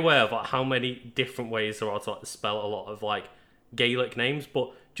might not be aware of like, how many different ways there are to like, spell a lot of, like, Gaelic names.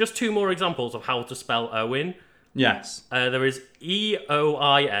 But just 2 more examples of how to spell Owen. Yes. There is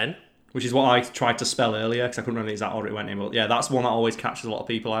Eoin. Which is what I tried to spell earlier, because I couldn't remember the exact order it went in. But yeah, that's one that always catches a lot of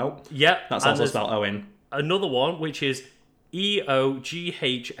people out. Yeah. That's also spelled Owen. Another one, which is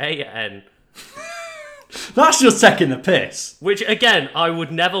Eoghan. That's just taking the piss. Which, again, I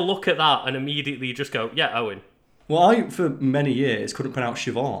would never look at that and immediately just go, yeah, Owen. Well, I, for many years, couldn't pronounce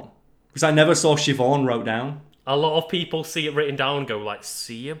Siobhan. Because I never saw Siobhan wrote down. A lot of people see it written down and go, like,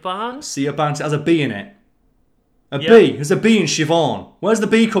 Siobhan? Siobhan, it has a B in it. B. There's a B in Siobhan. Where's the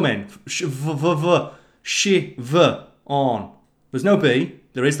B come in? Shiv-on. There's no B.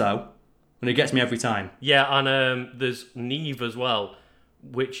 There is, though. And it gets me every time. Yeah, and there's Neve as well,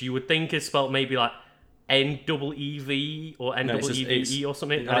 which you would think is spelled maybe like N-E-E-V or N-E-E-V-E or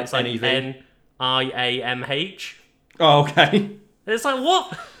something. And it's like N-I-A-M-H. Oh, okay. It's like,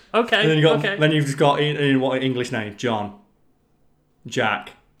 what? Okay, then you've just got in what English name? John.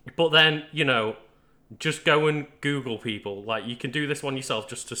 Jack. But then, you know, just go and Google people. Like, you can do this one yourself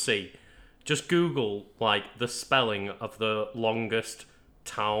just to see. Just Google, like, the spelling of the longest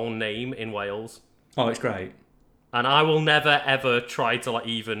town name in Wales. Oh, it's great. And I will never, ever try to, like,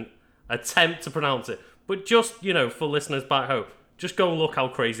 even attempt to pronounce it. But just, you know, for listeners back home, just go look how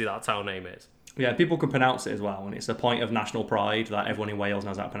crazy that town name is. Yeah, people can pronounce it as well, and it's a point of national pride that everyone in Wales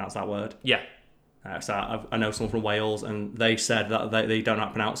knows how to pronounce that word. Yeah. So I know someone from Wales, and they said that they don't know how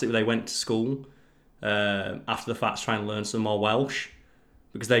to pronounce it, but they went to school after the fact to try and learn some more Welsh,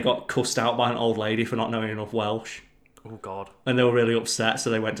 because they got cussed out by an old lady for not knowing enough Welsh. Oh, God. And they were really upset, so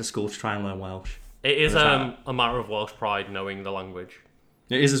they went to school to try and learn Welsh. It is a matter of Welsh pride knowing the language.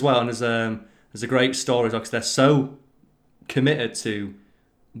 It is as well, and there's a great story because they're so committed to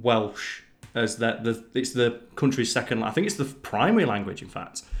Welsh as that it's the country's second. I think it's the primary language, in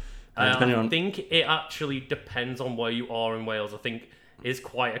fact. I think it actually depends on where you are in Wales. I think it's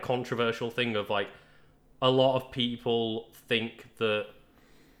quite a controversial thing of like a lot of people think that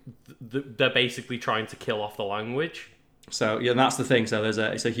they're basically trying to kill off the language. So yeah, that's the thing. So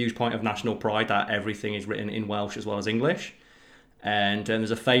it's a huge point of national pride that everything is written in Welsh as well as English. And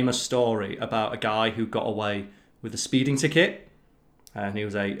there's a famous story about a guy who got away with a speeding ticket, and he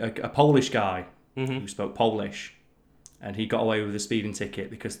was a Polish guy who spoke Polish, and he got away with a speeding ticket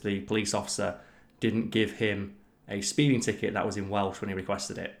because the police officer didn't give him a speeding ticket that was in Welsh when he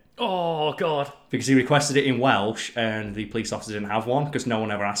requested it. Oh, God. Because he requested it in Welsh, and the police officer didn't have one because no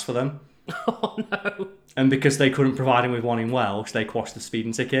one ever asked for them. Oh, no. And because they couldn't provide him with one in Welsh, they quashed the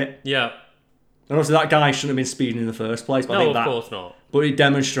speeding ticket. Yeah. And obviously that guy shouldn't have been speeding in the first place. But no, of course not. But it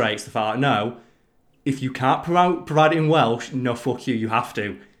demonstrates the fact, no, if you can't provide it in Welsh, no, fuck you, you have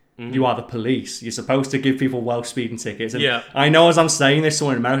to. Mm-hmm. You are the police. You're supposed to give people Welsh speeding tickets. And yeah. I know as I'm saying this,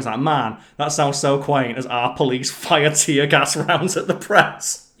 someone in America's like, man, that sounds so quaint as our police fire tear gas rounds at the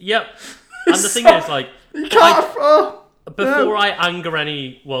press. Yep. And the thing is, like, you can't. Before I anger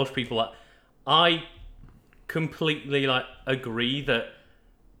any Welsh people, I completely agree that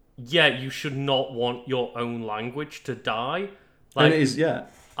you should not want your own language to die. And it is, yeah.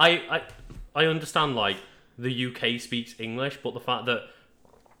 I understand the UK speaks English, but the fact that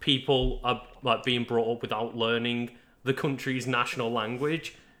people are being brought up without learning the country's national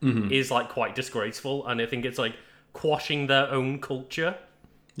language is quite disgraceful, and I think it's quashing their own culture.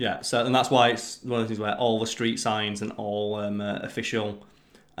 Yeah, so and that's why it's one of the things where all the street signs and all official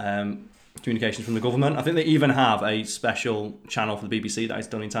communications from the government. I think they even have a special channel for the BBC that is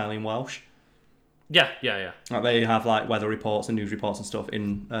done entirely in Welsh. Yeah. They have weather reports and news reports and stuff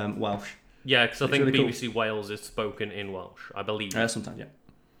in Welsh. Yeah, because I think really BBC cool. Wales is spoken in Welsh, I believe. Sometimes, yeah.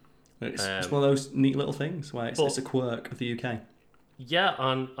 It's one of those neat little things where it's a quirk of the UK. Yeah,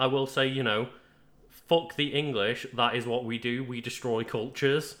 and I will say, fuck the English. That is what we do. We destroy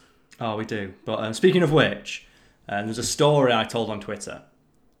cultures. Oh, we do. But speaking of which, there's a story I told on Twitter,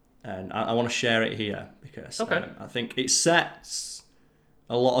 and I want to share it here because I think it sets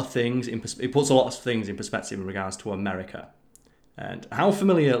a lot of things it puts a lot of things in perspective in regards to America. And how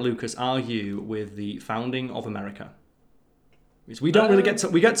familiar, Lucas, are you with the founding of America? Because we don't really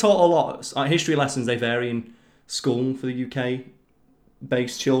we get taught a lot. History lessons, they vary in school for the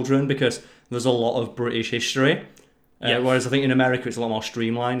UK-based children because there's a lot of British history. Whereas I think in America it's a lot more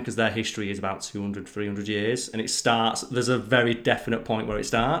streamlined because their history is about 200, 300 years. And there's a very definite point where it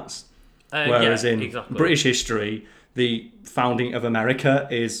starts. Whereas in British history, the founding of America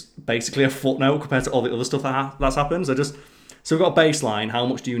is basically a footnote compared to all the other stuff that's happened. So we've got a baseline. How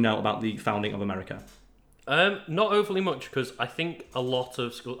much do you know about the founding of America? Not overly much, because I think a lot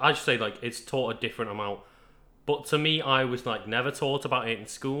of schools, I should say, it's taught a different amount. But to me, I was never taught about it in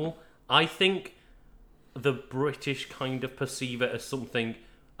school. I think the British kind of perceive it as something.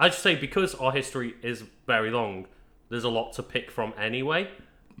 I should say, because our history is very long, there's a lot to pick from anyway.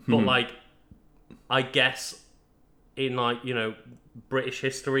 But I guess in British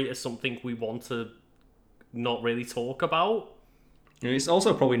history is something we want to not really talk about. It's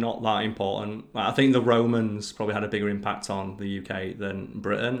also probably not that important. I think the Romans probably had a bigger impact on the UK than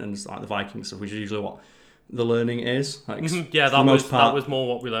Britain, and the Vikings stuff, which is usually what the learning is. Yeah, that was more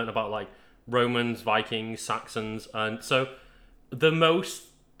what we learned about Romans, Vikings, Saxons, and so the most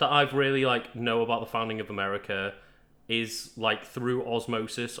that I've really know about the founding of America is through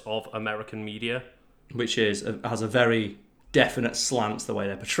osmosis of American media, which has a very definite slant to the way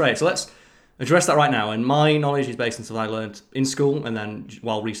they're portrayed. So let's address that right now. And my knowledge is based on stuff I learned in school and then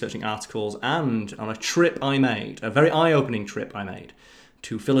while researching articles and on a trip I made, a very eye-opening trip I made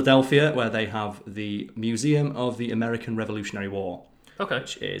to Philadelphia, where they have the Museum of the American Revolutionary War. Okay.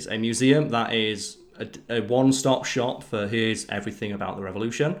 Which is a museum that is a one-stop shop for here's everything about the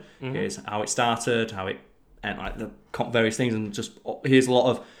revolution. Here's how it started, how it and the various things, and just here's a lot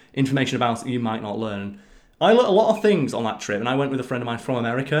of information about it you might not learn. I learned a lot of things on that trip, and I went with a friend of mine from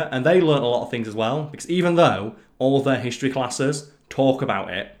America, and they learned a lot of things as well, because even though all of their history classes talk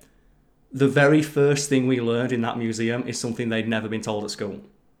about it, the very first thing we learned in that museum is something they'd never been told at school.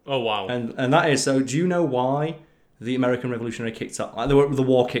 Oh, wow. And that is, so do you know why the American Revolutionary kicked off, the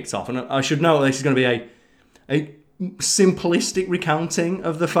war kicked off? And I should know this is going to be a simplistic recounting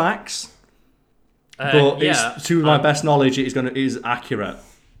of the facts, but to my best knowledge, it is accurate.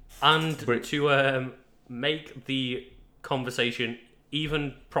 And to make the conversation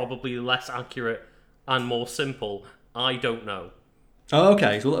even probably less accurate and more simple, I don't know. Oh,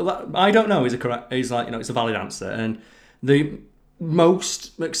 okay. So I don't know is it's a valid answer, and the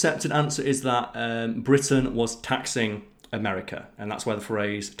most accepted answer is that Britain was taxing America, and that's where the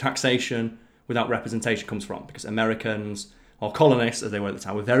phrase taxation without representation comes from, because Americans, or colonists as they were at the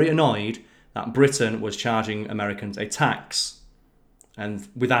time, were very annoyed that Britain was charging Americans a tax and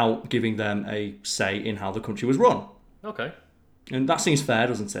without giving them a say in how the country was run. Okay. And that seems fair,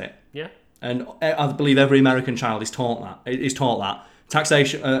 doesn't it? Yeah. And I believe every American child is taught that.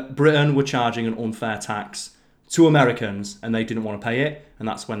 Taxation, Britain were charging an unfair tax to Americans, and they didn't want to pay it. And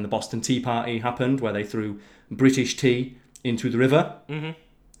that's when the Boston Tea Party happened, where they threw British tea into the river. Mm-hmm.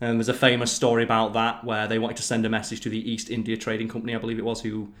 And there's a famous story about that, where they wanted to send a message to the East India Trading Company, I believe it was,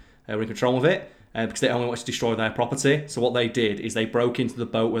 who were in control of it, because they only wanted to destroy their property. So what they did is they broke into the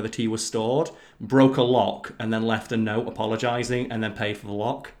boat where the tea was stored, broke a lock, and then left a note apologising, and then paid for the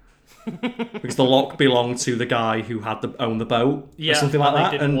lock. Because the lock belonged to the guy who had owned the boat, or something like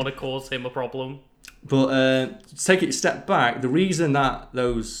that. They didn't want to cause him a problem. But to take it a step back, the reason that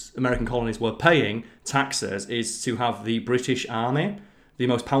those American colonies were paying taxes is to have the British Army, the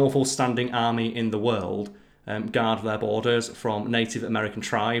most powerful standing army in the world, guard their borders from Native American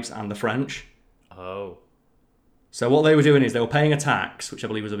tribes and the French. Oh. So what they were doing is they were paying a tax, which I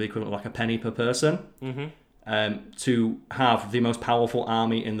believe was the equivalent of a penny per person, to have the most powerful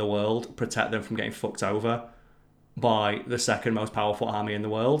army in the world protect them from getting fucked over by the second most powerful army in the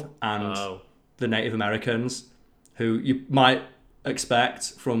world, and the Native Americans, who you might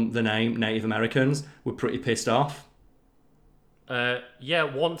expect from the name Native Americans, were pretty pissed off.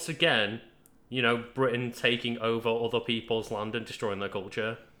 Once again, Britain taking over other people's land and destroying their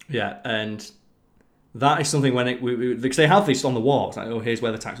culture. Yeah, and that is something because they have this on the wall. It's like, here's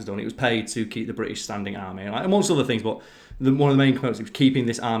where the tax was done. It was paid to keep the British standing army, amongst other things. But one of the main components was keeping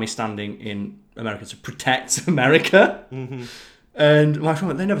this army standing in America to protect America. Mm-hmm. And my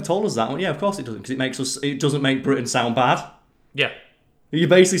friend, they never told us that. Well, yeah, of course it doesn't, because it doesn't make Britain sound bad. Yeah. You're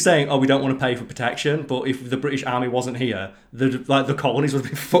basically saying, oh, we don't want to pay for protection, but if the British Army wasn't here, the colonies would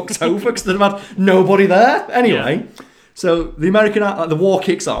have been fucked over because they'd have had nobody there. Anyway, so the war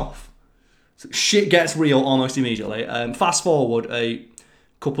kicks off. So shit gets real almost immediately. Fast forward a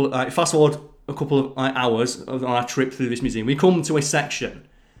couple of hours on our trip through this museum. We come to a section,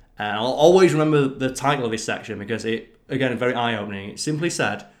 and I'll always remember the title of this section because it, again, very eye-opening. It simply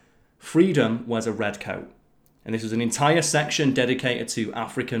said, "Freedom wears a red coat." And this was an entire section dedicated to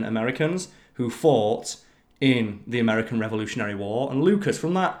African Americans who fought in the American Revolutionary War. And Lucas,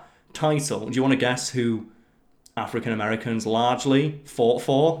 from that title, do you want to guess who African Americans largely fought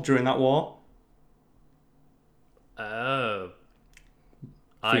for during that war?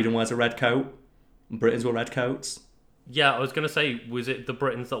 Freedom wears a red coat. Britons wore red coats. Yeah, I was going to say, was it the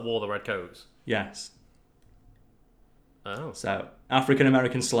Britons that wore the red coats? Yes. Oh. So, African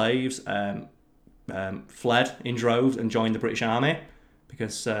American slaves fled in droves and joined the British Army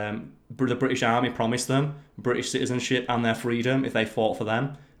because the British Army promised them British citizenship and their freedom if they fought for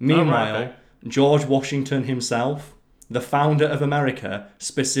them. Meanwhile, George Washington himself, the founder of America,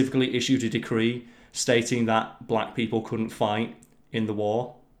 specifically issued a decree stating that black people couldn't fight in the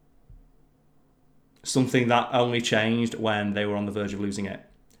war. Something that only changed when they were on the verge of losing it.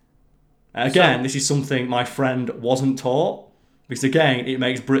 Again, this is something my friend wasn't taught because, again, it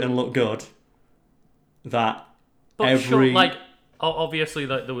makes Britain look good. Obviously, like,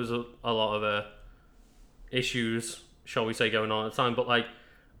 there was a lot of issues, shall we say, going on at the time, but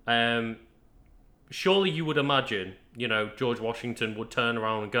surely you would imagine, George Washington would turn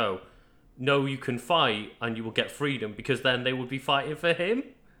around and go, no, you can fight and you will get freedom, because then they would be fighting for him?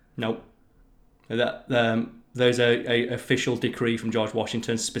 Nope. There's a official decree from George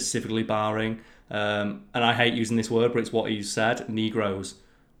Washington specifically barring, and I hate using this word, but it's what he said, Negroes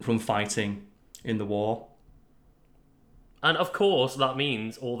from fighting in the war. And of course, that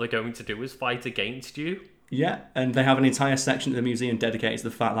means all they're going to do is fight against you. Yeah, and they have an entire section of the museum dedicated to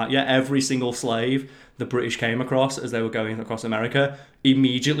the fact that, every single slave the British came across as they were going across America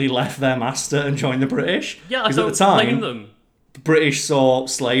immediately left their master and joined the British. Yeah, I don't blame them. The British saw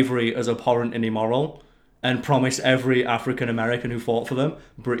slavery as abhorrent and immoral and promised every African American who fought for them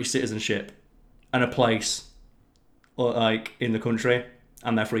British citizenship and a place in the country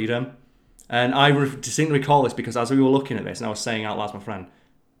and their freedom. And I distinctly recall this because as we were looking at this, and I was saying out loud to my friend,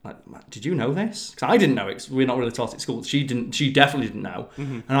 did you know this? Because I didn't know it. We're not really taught it at school. She definitely didn't know.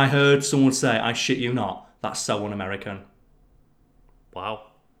 Mm-hmm. And I heard someone say, I shit you not, that's so un-American. Wow.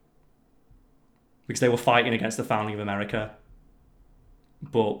 Because they were fighting against the founding of America.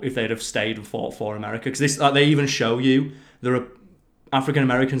 But if they'd have stayed and fought for America, because they even show you there are African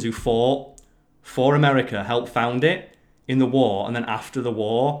Americans who fought for America, helped found it in the war, and then after the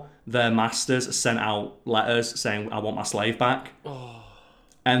war, their masters sent out letters saying, I want my slave back. Oh.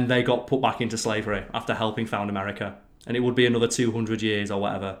 And they got put back into slavery after helping found America. And it would be another 200 years or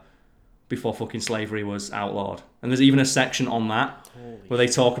whatever before fucking slavery was outlawed. And there's even a section on that where they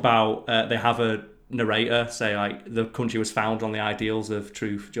talk about, they have a narrator say, the country was founded on the ideals of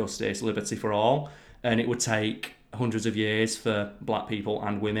truth, justice, liberty for all. And it would take hundreds of years for black people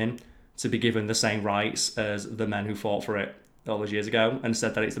and women to be given the same rights as the men who fought for it all those years ago, and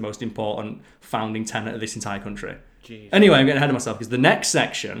said that it's the most important founding tenet of this entire country. Jeez. Anyway, I'm getting ahead of myself because the next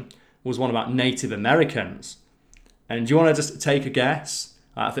section was one about Native Americans. And do you want to just take a guess?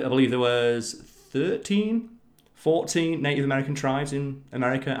 I believe there was 14 Native American tribes in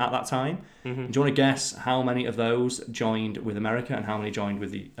America at that time. Mm-hmm. Do you want to guess how many of those joined with America and how many joined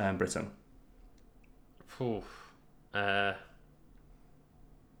with Britain?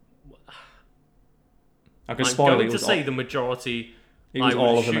 I can spoil it. I'm going to say the majority. It was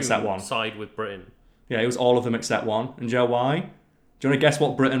all of them except one. Side with Britain. Yeah, it was all of them except one. And do you know why? Do you want to guess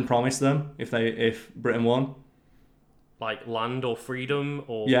what Britain promised them if Britain won? Like land or freedom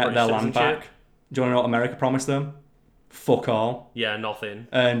or their British land back. Do you want to know what America promised them? Fuck all. Yeah, nothing.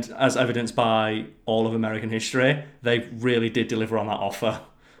 And as evidenced by all of American history, they really did deliver on that offer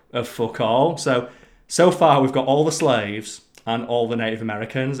of fuck all. So far we've got all the slaves and all the Native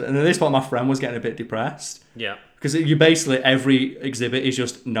Americans. And at this point, my friend was getting a bit depressed. Yeah. Because you basically, every exhibit is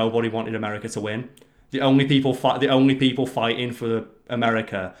just nobody wanted America to win. The only people fighting for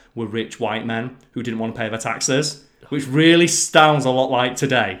America were rich white men who didn't want to pay their taxes, which really sounds a lot like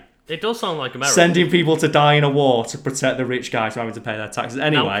today. It does sound like America. Sending people to die in a war to protect the rich guys from having to pay their taxes.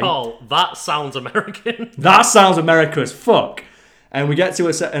 Anyway. Now, Carl, that sounds American. That sounds America as fuck. And we get to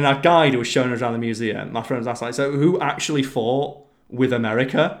and our guide who was showing us around the museum, my friend was asked, so who actually fought with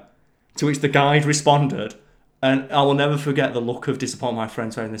America? To which the guide responded, and I will never forget the look of disappointment my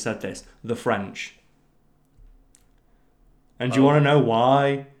friends had when they said this, the French. And do you want to know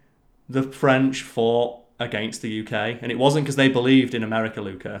why the French fought against the UK? And it wasn't because they believed in America,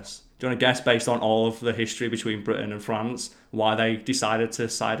 Lucas. Do you want to guess, based on all of the history between Britain and France, why they decided to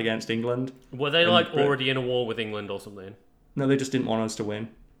side against England? Were they already in a war with England or something? No, they just didn't want us to win.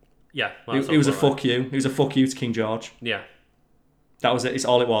 Yeah. It was a fuck you. It was a fuck you to King George. Yeah. That was it. It's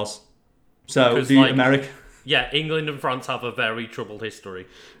all it was. So Yeah, England and France have a very troubled history.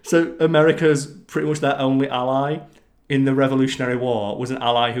 So America's pretty much their only ally in the Revolutionary War was an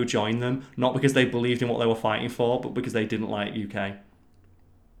ally who joined them, not because they believed in what they were fighting for, but because they didn't like UK.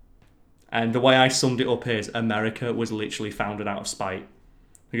 And the way I summed it up is America was literally founded out of spite.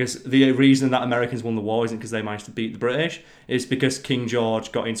 Because the reason that Americans won the war isn't because they managed to beat the British, it's because King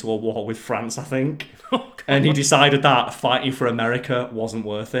George got into a war with France, I think. And he decided that fighting for America wasn't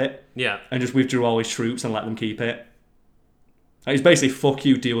worth it. Yeah. And just withdrew all his troops and let them keep it. It's basically, fuck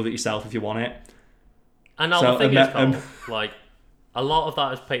you, deal with it yourself if you want it. And now the thing is, Carl, a lot of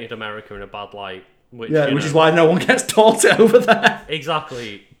that has painted America in a bad light. Which is why no one gets taught it over there.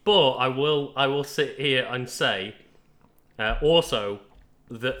 Exactly. But I will sit here and say, also,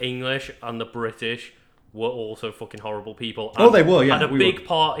 the English and the British were also fucking horrible people. Oh, they were, yeah. Had a big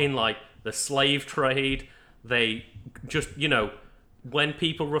part in, the slave trade. They just, when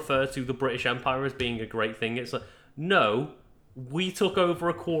people refer to the British Empire as being a great thing, it's like, no, we took over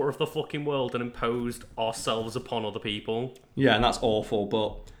a quarter of the fucking world and imposed ourselves upon other people. Yeah, and that's awful,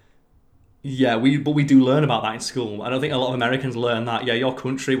 but... Yeah, we do learn about that in school. I don't think a lot of Americans learn that. Yeah, your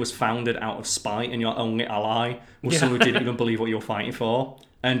country was founded out of spite and your only ally was someone who didn't even believe what you were fighting for.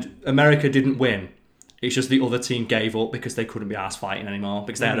 And America didn't win. It's just the other team gave up because they couldn't be arsed fighting anymore,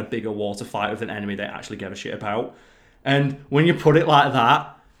 because they had a bigger war to fight with an enemy they actually gave a shit about. And when you put it like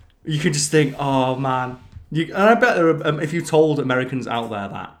that, you can just think, oh man. And I bet if you told Americans out there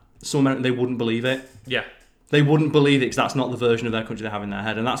that, they wouldn't believe it. Yeah. They wouldn't believe it because that's not the version of their country they have in their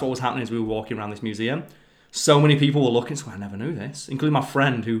head. And that's what was happening as we were walking around this museum. So many people were looking, so I never knew this, including my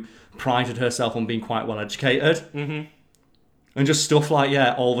friend who prided herself on being quite well educated. Mm-hmm. And just stuff like,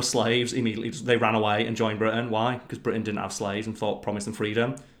 all the slaves immediately, they ran away and joined Britain. Why? Because Britain didn't have slaves and promised them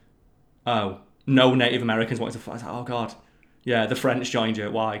freedom. Oh, no Native Americans wanted to fight. Oh, God. Yeah, the French joined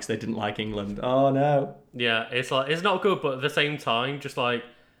you. Why? Because they didn't like England. Oh, no. Yeah, it's not good, but at the same time, just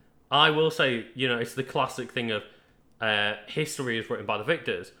I will say, it's the classic thing of history is written by the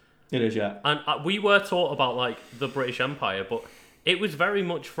victors. It is, yeah. And we were taught about, the British Empire, but it was very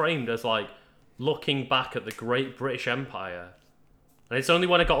much framed as, looking back at the great British Empire. And it's only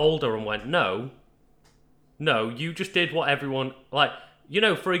when I got older and went, no, you just did what everyone...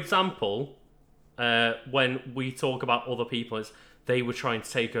 for example, when we talk about other people, it's they were trying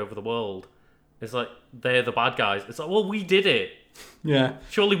to take over the world. It's they're the bad guys. It's well, we did it. Yeah.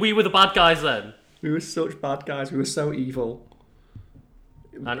 Surely we were the bad guys then. We were such bad guys. We were so evil.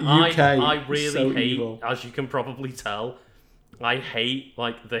 And I really so hate, evil. As you can probably tell, I hate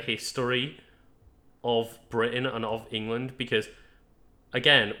the history of Britain and of England because,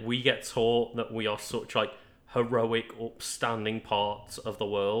 again, we get taught that we are such heroic, upstanding parts of the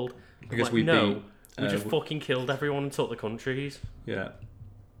world. Because we just fucking killed everyone and took the countries. Yeah.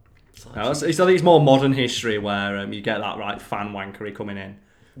 I think it's more modern history where you get that fan wankery coming in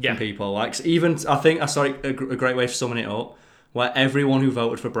from people. I think I saw a great way of summing it up, where everyone who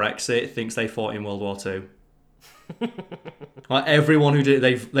voted for Brexit thinks they fought in World War II. Everyone who did,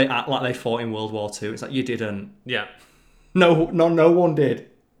 they act like they fought in World War II. It's you didn't. Yeah. No one did.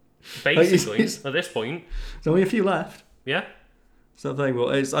 Basically, at this point, there's only a few left. Yeah. So the thing,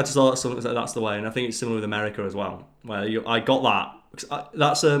 I just thought that's the way, and I think it's similar with America as well, where I got that.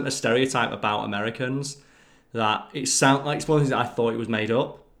 That's a stereotype about Americans that it's one of the things that I thought it was made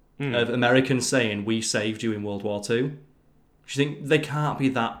up of Americans saying we saved you in World War II. You think they can't be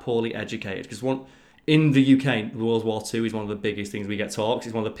that poorly educated because in the UK, World War II is one of the biggest things we get taught. 'Cause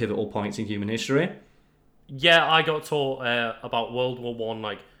it's one of the pivotal points in human history. Yeah, I got taught about World War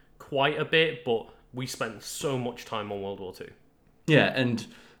One quite a bit, but we spent so much time on World War II. Yeah, and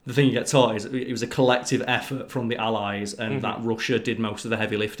the thing you get taught is it was a collective effort from the Allies and that Russia did most of the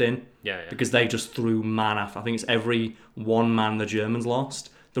heavy lifting. Yeah. Because they just threw man after. I think it's every one man the Germans lost,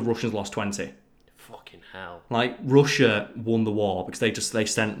 the Russians lost 20. Fucking hell. Russia won the war because they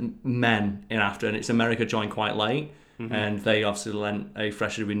sent men in after, and it's America joined quite late, and they obviously lent a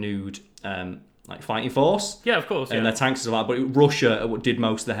freshly renewed fighting force. Yeah, of course. And their tanks and all that, but Russia did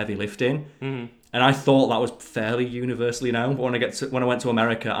most of the heavy lifting. Mm-hmm. And I thought that was fairly universally known. But when I went to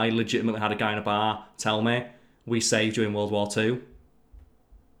America, I legitimately had a guy in a bar tell me, we saved you in World War II. Wow.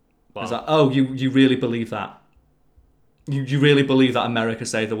 I was like, oh, you really believe that? You really believe that America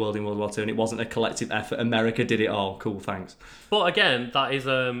saved the world in World War II and it wasn't a collective effort? America did it all. Cool, thanks. But again, that is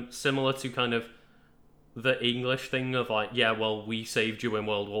similar to kind of the English thing of like, yeah, well, we saved you in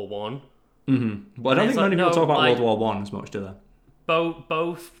World War One. Mm-hmm. But I don't think many people talk about World War One as much, do they?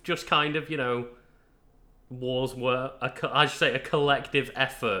 Both just kind of, wars were, I should say, a collective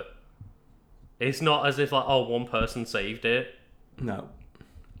effort. It's not as if like, oh, one person saved it. No.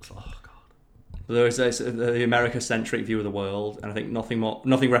 Oh god. There is the America-centric view of the world, and I think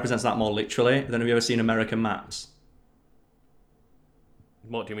nothing represents that more literally. Then have you ever seen American maps?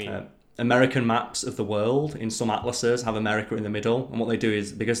 What do you mean? American maps of the world in some atlases have America in the middle, and what they do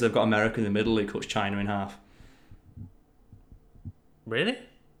is because they've got America in the middle, it cuts China in half. Really?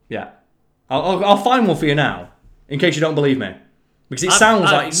 Yeah. I'll find one for you now, in case you don't believe me. Because it sounds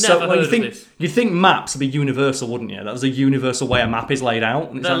like it's so. Well, you think maps would be universal, wouldn't you? That was a universal way a map is laid out.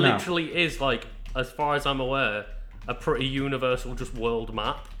 And it's there literally is, like, as far as I'm aware, a pretty universal just world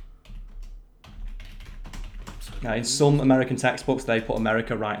map. Yeah, in some American textbooks, they put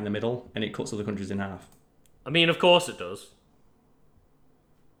America right in the middle, and it cuts other countries in half. I mean, of course it does.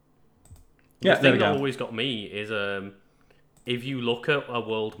 Yeah, the thing that always got me is, if you look at a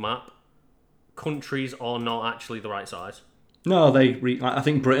world map, countries are not actually the right size. No, I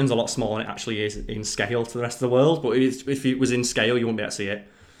think Britain's a lot smaller than it actually is in scale to the rest of the world. But if it was in scale, you wouldn't be able to see it.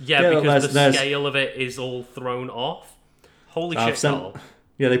 Yeah, because the scale of it is all thrown off. Holy shit, Carl.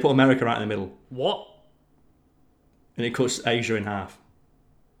 Yeah, they put America right in the middle. What? And it cuts Asia in half.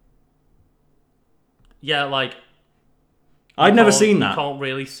 Yeah, like... I'd never seen that. You can't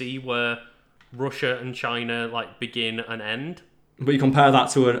really see where Russia and China like begin and end. But you compare that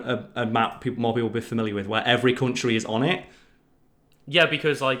to a map more people will be familiar with, where every country is on it. Yeah,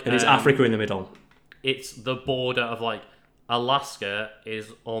 because like... And it's Africa in the middle. It's the border of like... Alaska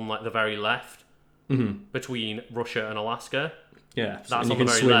is on like the very left between Russia and Alaska. Yeah. That's on the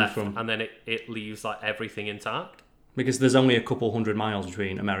very left. And then it leaves like everything intact. Because there's only a couple 100 miles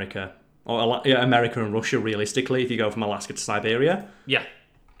between America... America and Russia, realistically, if you go from Alaska to Siberia. Yeah.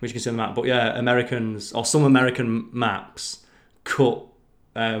 Which you can see on the map. But yeah, Americans... Or some American maps cut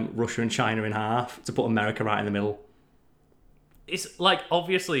Russia and China in half to put America right in the middle. It's like,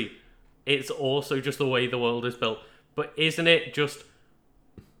 obviously, it's also just the way the world is built. But isn't it just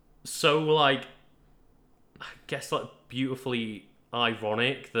so, like, I guess, like, beautifully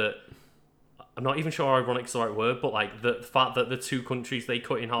ironic that... I'm not even sure ironic is the right word, but, like, the fact that the two countries they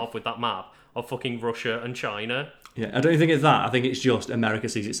cut in half with that map are fucking Russia and China. Yeah, I don't think it's that. I think it's just America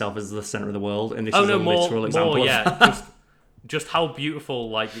sees itself as the centre of the world, and this is a literal example of that. just how beautiful,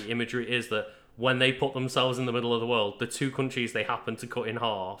 like, the imagery is that when they put themselves in the middle of the world, the two countries they happen to cut in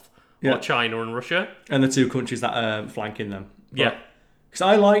half are China and Russia. And the two countries that are flanking them. Yeah. Because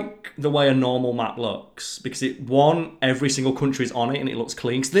I like the way a normal map looks, because every single country's on it and it looks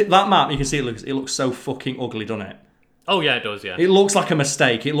clean. Because that map, you can see it looks so fucking ugly, doesn't it? Oh yeah, it does, yeah. It looks like a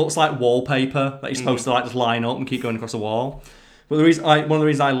mistake. It looks like wallpaper that you're supposed to like just line up and keep going across a wall. But one of the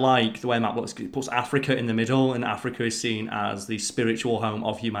reasons I like the way a map looks, it puts Africa in the middle, and Africa is seen as the spiritual home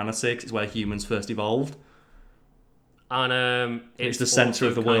of humanity, because it's where humans first evolved. And it's the centre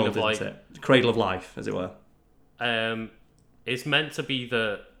of the world, isn't it? The cradle of life, as it were. It's meant to be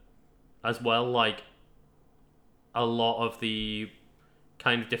as well, like, a lot of the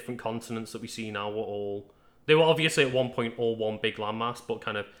kind of different continents that we see now they were obviously at one point all one big landmass, but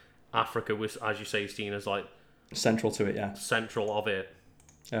kind of Africa was, as you say, seen as like central to it, yeah. Central of it.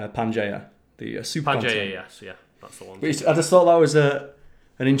 Pangaea, the supercontinent. Pangaea, yes, yeah, that's the one. I just thought that was an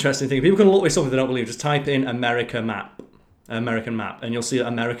interesting thing. People can look this up if they don't believe. Just type in American map, and you'll see that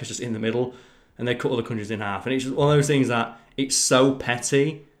America's just in the middle, and they cut other countries in half. And it's just one of those things that it's so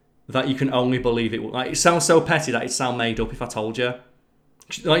petty that you can only believe it. Like, it sounds so petty that it sound made up if I told you.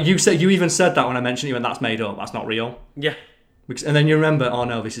 Like you even said that when I mentioned it, and that's made up. That's not real. Yeah. And then you remember, oh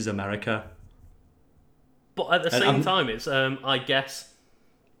no, this is America. But at the same time, it's I guess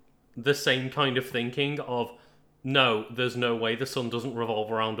the same kind of thinking of no, there's no way the sun doesn't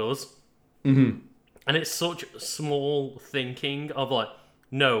revolve around us. Mm-hmm. And it's such small thinking of like,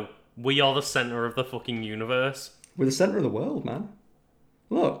 no, we are the centre of the fucking universe. We're the centre of the world, man.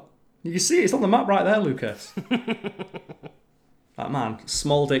 Look, you can see it. It's on the map right there, Lucas. That man,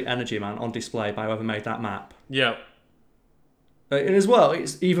 small dick energy, man, on display by whoever made that map. Yeah. And as well,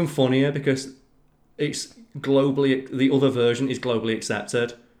 it's even funnier because it's globally, the other version is globally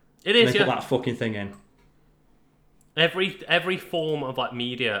accepted. It is, and they put that fucking thing in. Every form of like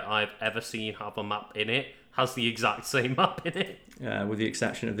media I've ever seen have a map in it has the exact same map in it. Yeah, with the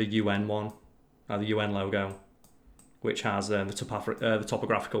exception of the UN one, the UN logo, which has the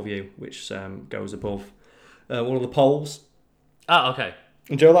topographical view, which goes above one of the poles. Ah, okay.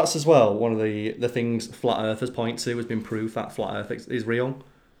 And Joe, that's as well one of the things flat earthers point to has been proof that flat Earth is real.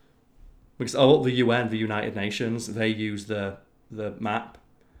 Because the UN, the United Nations, they use the map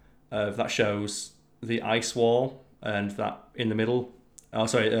that shows the ice wall and that in the middle. Oh,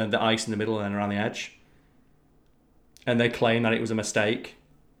 sorry, the ice in the middle and around the edge. And they claim that it was a mistake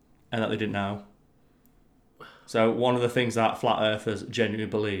and that they didn't know. So one of the things that flat earthers genuinely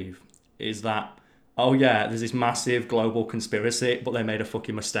believe is that, oh yeah, there's this massive global conspiracy, but they made a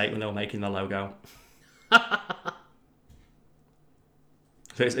fucking mistake when they were making the logo.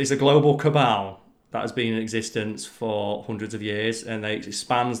 So it's a global cabal that has been in existence for hundreds of years, and it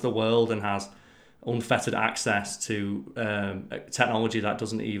spans the world and has unfettered access to technology that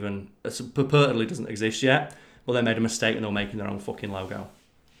purportedly doesn't exist yet. Well, they made a mistake when they were making their own fucking logo.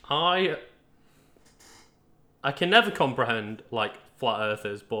 I can never comprehend flat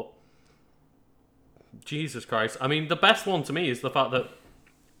earthers, but Jesus Christ! I mean, the best one to me is the fact that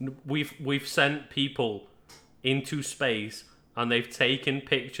we've sent people into space and they've taken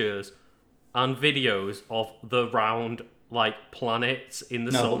pictures and videos of the round planets in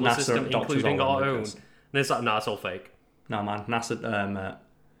the solar system, including our own. And it's it's all fake. No, man, NASA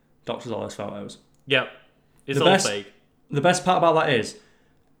doctors all those photos. Yep, it's all fake. The best part about that is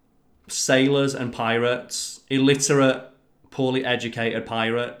sailors and pirates, illiterate, poorly educated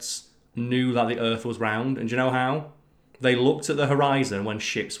pirates, knew that the Earth was round. And do you know how? They looked at the horizon when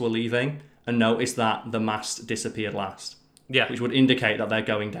ships were leaving and noticed that the mast disappeared last. Yeah. Which would indicate that they're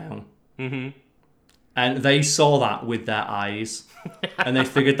going down. Mm-hmm. And they saw that with their eyes. And they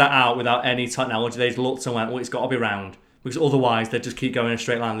figured that out without any technology. They looked and went, well, it's got to be round. Because otherwise, they'd just keep going in a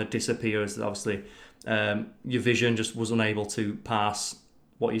straight line that disappears. Obviously, your vision just was unable to pass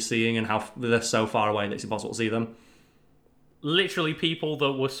what you're seeing and how they're so far away that it's impossible to see them. Literally people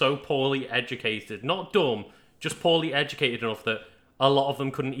that were so poorly educated, not dumb, just poorly educated enough that a lot of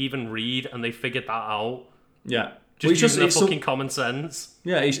them couldn't even read, and they figured that out. Yeah. Just using their fucking common sense.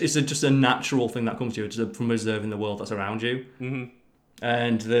 Yeah, it's just a natural thing that comes to you from observing the world that's around you. Mm-hmm.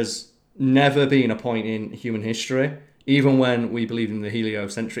 And there's never been a point in human history, even when we believe in the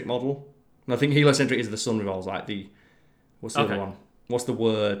heliocentric model. And I think heliocentric is the sun revolves, what's the other one? What's the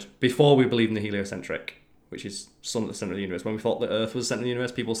word? Before we believed in the heliocentric, which is sun at the centre of the universe. When we thought the Earth was the centre of the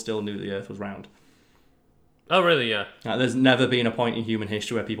universe, people still knew the Earth was round. Oh, really? Yeah. There's never been a point in human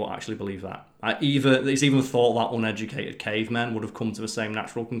history where people actually believe that. It's even thought that uneducated cavemen would have come to the same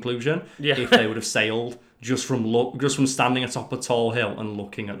natural conclusion if they would have sailed just from standing atop a tall hill and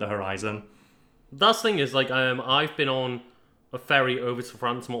looking at the horizon. That's the thing is, I've been on a ferry over to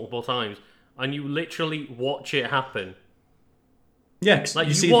France multiple times, and you literally watch it happen. Yeah,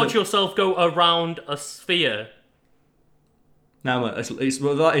 you watch yourself go around a sphere. No, that's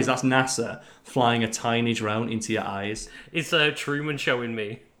NASA flying a tiny drone into your eyes. It's Truman showing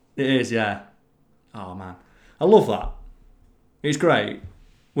me. It is, yeah. Oh man, I love that. It's great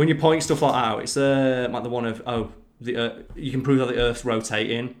when you point stuff like that out. It's like the one of you can prove that the Earth's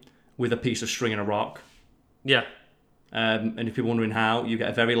rotating with a piece of string and a rock. Yeah. And if you're wondering how, you get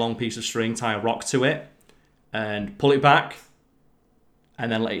a very long piece of string, tie a rock to it, and pull it back.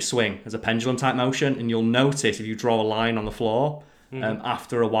 And then let it swing as a pendulum type motion, and you'll notice if you draw a line on the floor,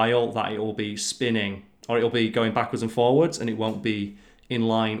 after a while that it will be spinning, or it'll be going backwards and forwards, and it won't be in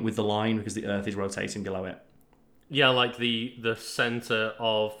line with the line because the Earth is rotating below it. Yeah, the center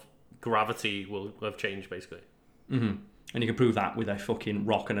of gravity will have changed basically. Mm-hmm. And you can prove that with a fucking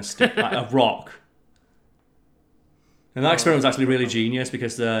rock and a stick, like a rock. And that experiment was actually really genius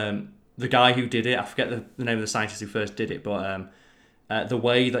because the guy who did it, I forget the name of the scientist who first did it, but the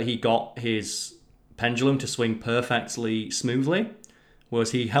way that he got his pendulum to swing perfectly smoothly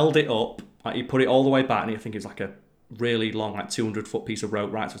was he held it up, he put it all the way back, and I think it was a really long, 200-foot piece of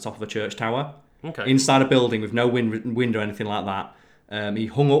rope right to the top of a church tower. Okay. Inside a building with no wind or anything like that. He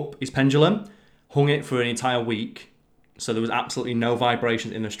hung up his pendulum, hung it for an entire week, so there was absolutely no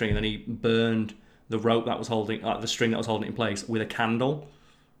vibrations in the string, and then he burned the rope that was holding, the string that was holding it in place with a candle.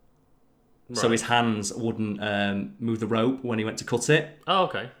 Right. So his hands wouldn't move the rope when he went to cut it. Oh,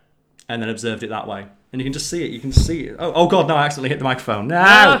 okay. And then observed it that way. And you can just see it. You can see it. Oh God, no, I accidentally hit the microphone.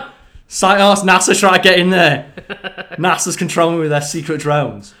 No! NASA trying to get in there. NASA's controlling me with their secret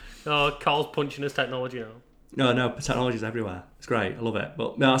drones. Oh, Carl's punching his technology now. No, technology's everywhere. It's great. I love it.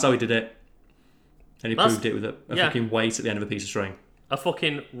 But no, that's how he did it. And he proved it with a fucking weight at the end of a piece of string. A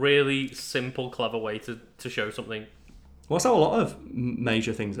fucking really simple, clever way to show something. Well, that's how a lot of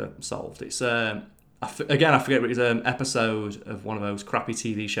major things are solved. It's I forget, it was an episode of one of those crappy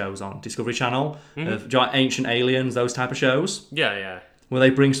TV shows on Discovery Channel of ancient aliens, those type of shows. Yeah. where they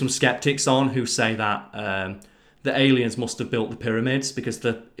bring some skeptics on who say that the aliens must have built the pyramids because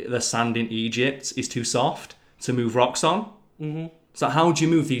the sand in Egypt is too soft to move rocks on. Mm-hmm. So how do you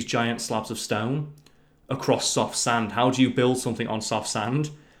move these giant slabs of stone across soft sand? How do you build something on soft sand?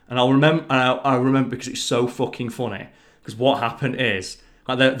 And I remember because it's so fucking funny. Because what happened is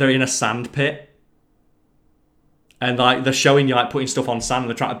like they're in a sand pit, and like they're showing you like putting stuff on sand, and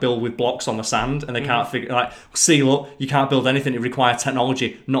they're trying to build with blocks on the sand, and they can't figure like, see, look, you can't build anything. It requires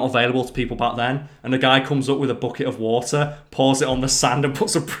technology not available to people back then. And the guy comes up with a bucket of water, pours it on the sand, and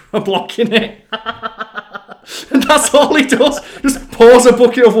puts a block in it. And that's all he does. Just pours a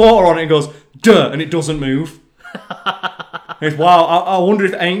bucket of water on it and goes, duh, and it doesn't move. Wow, I wonder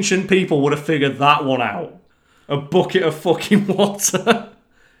if ancient people would have figured that one out. A bucket of fucking water.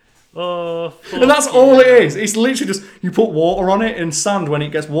 Oh, and that's all it is. It's literally just, you put water on it, and sand, when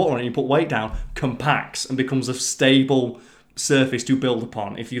it gets water on it, you put weight down, compacts and becomes a stable surface to build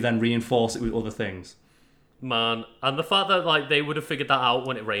upon if you then reinforce it with other things. Man, and the fact that like they would have figured that out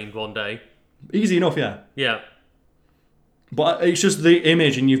when it rained one day. Easy enough, yeah. Yeah. But it's just the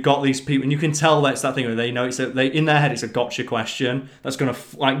image, and you've got these people, and you can tell that's that thing where they know in their head it's a gotcha question that's going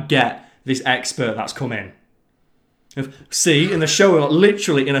to get this expert that's come in. See, in the show,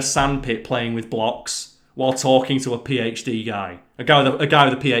 literally in a sandpit playing with blocks while talking to a PhD guy, a guy with a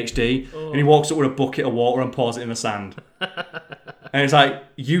PhD, and he walks up with a bucket of water and pours it in the sand. And it's like,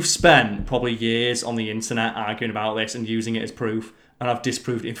 you've spent probably years on the internet arguing about this and using it as proof, and I've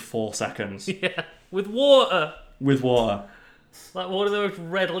disproved it in 4 seconds. Yeah, with water. With water. Like one of the most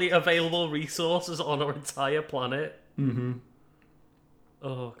readily available resources on our entire planet. Mm-hmm.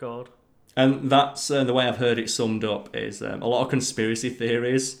 Oh, God. And that's the way I've heard it summed up is a lot of conspiracy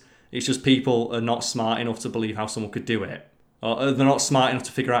theories. It's just people are not smart enough to believe how someone could do it. Or they're not smart enough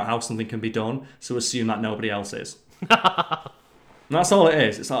to figure out how something can be done, so assume that nobody else is. And that's all it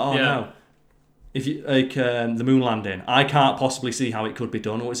is. It's like, no. If you like the moon landing, I can't possibly see how it could be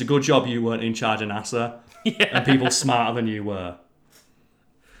done. Well, it's a good job you weren't in charge of NASA, and people smarter than you were.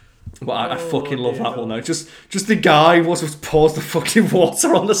 But I fucking love that one though. Just the guy just pours the fucking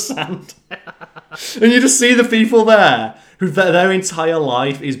water on the sand, and you just see the people there who their entire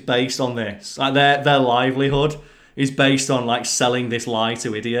life is based on this. Like their livelihood is based on like selling this lie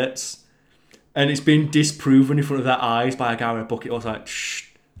to idiots. And it's been disproven in front of their eyes by a guy with a bucket. I was like, shh.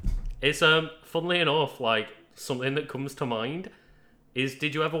 It's funnily enough, like something that comes to mind is,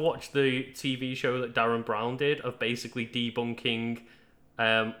 did you ever watch the TV show that Darren Brown did of basically debunking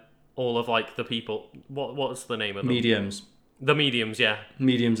all of like the people? What's the name of them? Mediums. The mediums, yeah.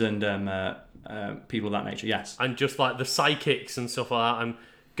 Mediums and people of that nature, yes. And just like the psychics and stuff like that, and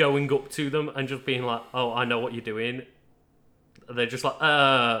going up to them and just being like, "Oh, I know what you're doing." They're just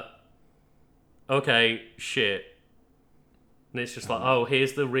like, okay, shit. And it's just like, oh,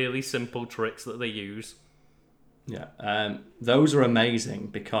 here's the really simple tricks that they use. Yeah, those are amazing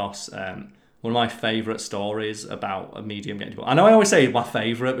because one of my favourite stories about a medium getting people. I know I always say my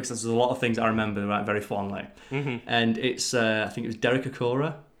favourite because there's a lot of things I remember very fondly. Mm-hmm. And it's, I think it was Derek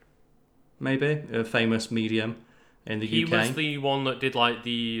Acorah, maybe, a famous medium in the UK. He was the one that did like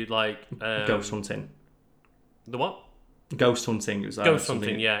the ghost hunting. The what? Ghost hunting. It was, ghost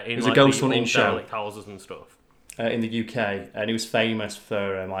hunting, yeah. It was like a ghost hunting show. Houses and stuff. In the UK, and he was famous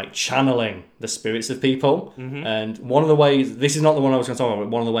for like channeling the spirits of people. Mm-hmm. And one of the ways, this is not the one I was going to talk about, but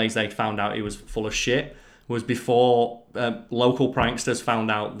one of the ways they found out he was full of shit was before local pranksters found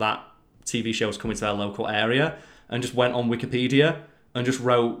out that TV show was coming to their local area, and just went on Wikipedia and just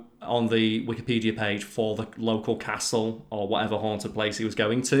wrote on the Wikipedia page for the local castle or whatever haunted place he was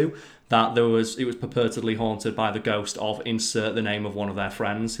going to that it was purportedly haunted by the ghost of insert the name of one of their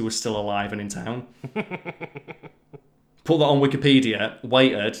friends who was still alive and in town. Put that on Wikipedia,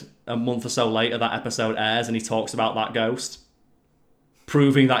 waited a month or so later, that episode airs and he talks about that ghost,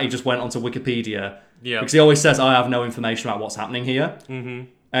 proving that he just went onto Wikipedia. Yeah. Because he always says, I have no information about what's happening here. Mm-hmm.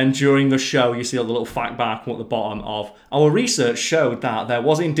 And during the show, you see the little fact bar come at the bottom of, our research showed that there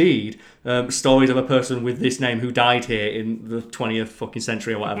was indeed stories of a person with this name who died here in the 20th fucking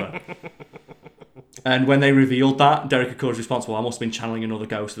century or whatever. And when they revealed that, Derek Acorah's responsible, I must have been channeling another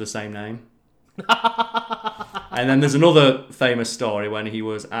ghost of the same name. And then there's another famous story when he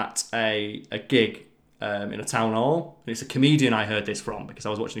was at a gig in a town hall. And it's a comedian I heard this from because I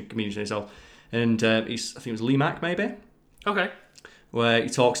was watching a comedian himself. And I think it was Lee Mack, maybe? Okay. Where he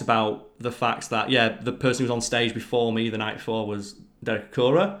talks about the fact that, the person who was on stage before me the night before was Derek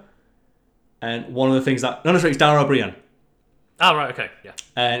Acorah. And one of the things that... No, sorry, it's Darren O'Brien. Oh, right, okay, yeah.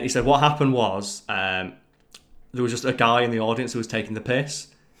 And he said what happened was there was just a guy in the audience who was taking the piss.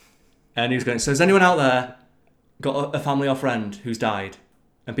 And he was going, so has anyone out there got a family or friend who's died?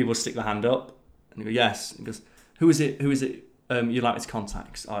 And people stick their hand up. And he goes, yes. He goes, who is it you'd like me to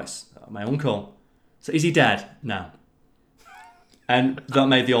contact? Oh, it's my uncle. So is he dead? No. And that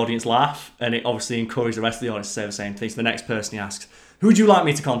made the audience laugh, and it obviously encouraged the rest of the audience to say the same thing. So the next person he asks, who would you like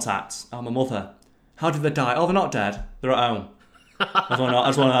me to contact? Oh, my mother. How did they die? Oh, they're not dead. They're at home.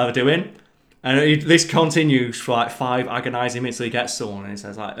 That's what they're doing. And this continues for like 5 agonising minutes till he gets someone, and he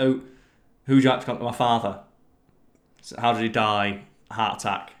says like, oh, who would you like to contact? My father. So how did he die? Heart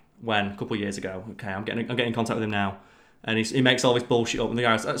attack. When? A couple of years ago. Okay, I'm getting in contact with him now. And he makes all this bullshit up, and the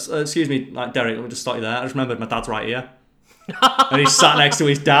guy goes, excuse me, like, Derek, let me just stop you there. I just remembered my dad's right here. And he's sat next to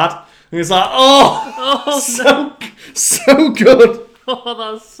his dad, and he's like, so good.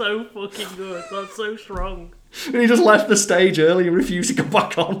 Oh, that's so fucking good. That's so strong. And he just left the stage early and refused to come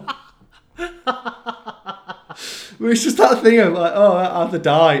back on. It's just that thing of like, oh, how'd they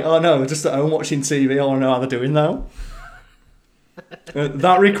die? Oh no, they're just at home watching TV. I want to know how they're doing though.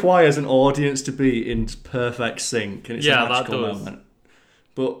 That requires an audience to be in perfect sync, and it's a magical moment.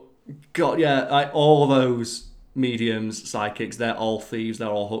 But God, yeah, like all those mediums, psychics, they're all thieves, they're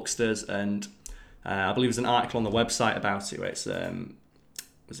all hucksters, and I believe there's an article on the website about it where it's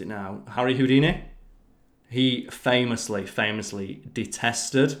was it now Harry Houdini? He famously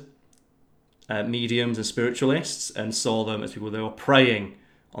detested mediums and spiritualists and saw them as people that were preying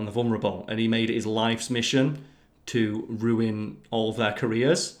on the vulnerable, and he made it his life's mission to ruin all of their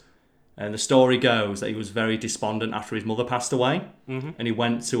careers. And the story goes that he was very despondent after his mother passed away, and he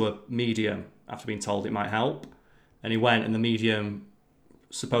went to a medium after being told it might help. And he went, and the medium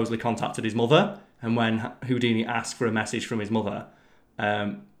supposedly contacted his mother. And when Houdini asked for a message from his mother,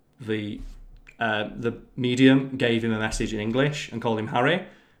 the medium gave him a message in English and called him Harry,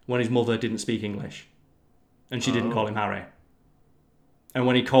 when his mother didn't speak English. And she didn't call him Harry. And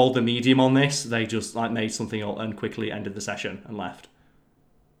when he called the medium on this, they just like made something up and quickly ended the session and left.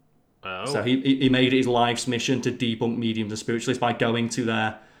 Oh. So he made it his life's mission to debunk mediums and spiritualists by going to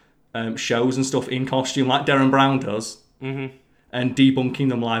their shows and stuff in costume like Derren Brown does, and debunking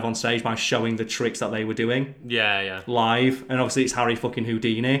them live on stage by showing the tricks that they were doing. Yeah. Live. And obviously it's Harry fucking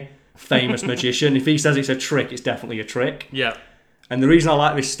Houdini, famous magician. If he says it's a trick, it's definitely a trick. Yeah. And the reason I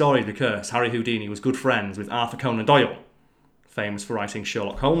like this story is because Harry Houdini was good friends with Arthur Conan Doyle, famous for writing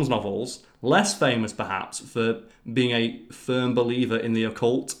Sherlock Holmes novels, less famous perhaps for being a firm believer in the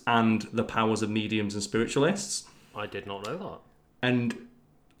occult and the powers of mediums and spiritualists. I did not know that. And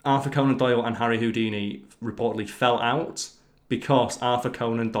Arthur Conan Doyle and Harry Houdini reportedly fell out because Arthur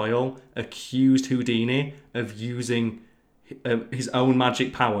Conan Doyle accused Houdini of using his own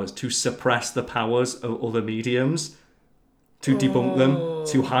magic powers to suppress the powers of other mediums, to debunk them,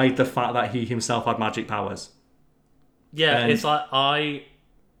 to hide the fact that he himself had magic powers. Yeah, it's like I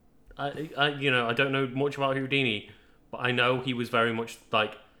don't know much about Houdini, but I know he was very much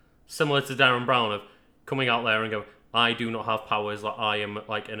like similar to Derren Brown of coming out there and go, I do not have powers, like I am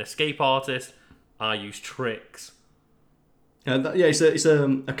like an escape artist, I use tricks. It's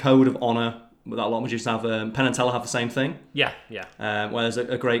a code of honour that a lot of magicians have. Penn and Teller have the same thing. Yeah. Where there's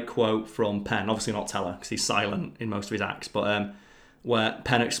a great quote from Penn, obviously not Teller because he's silent in most of his acts, but where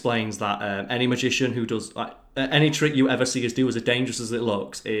Penn explains that any magician who does any trick you ever see us do, as dangerous as it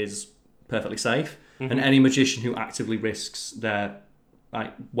looks, is perfectly safe, and any magician who actively risks their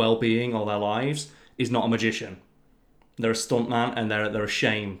well-being or their lives is not a magician. They're a stuntman, and they're a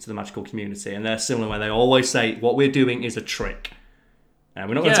shame to the magical community. And they're similar where they always say, what we're doing is a trick. And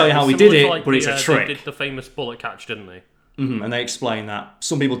we're not going to tell you how we did it, but it's a trick. They did the famous bullet catch, didn't they? And they explain that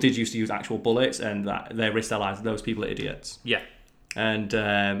some people did used to use actual bullets, and that they risked their lives. Those people are idiots. Yeah. And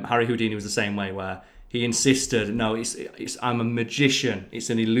Harry Houdini was the same way, where he insisted, no, it's I'm a magician.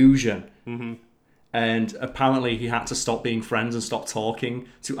 It's an illusion. And apparently he had to stop being friends and stop talking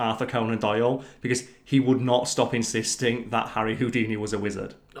to Arthur Conan Doyle because he would not stop insisting that Harry Houdini was a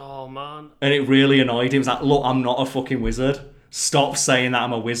wizard. Oh, man. And it really annoyed him. He was like, look, I'm not a fucking wizard. Stop saying that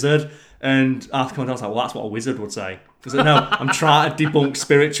I'm a wizard. And Arthur Conan Doyle was like, well, that's what a wizard would say. He was like, no, I'm trying to debunk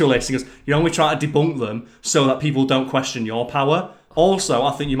spiritualists. He goes, you only try to debunk them so that people don't question your power. Also,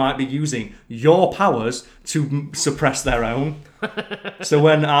 I think you might be using your powers to suppress their own. So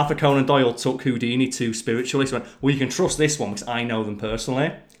when Arthur Conan Doyle took Houdini to spiritualists, he went, well, you can trust this one because I know them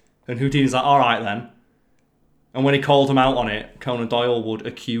personally. And Houdini's like, all right then. And when he called him out on it, Conan Doyle would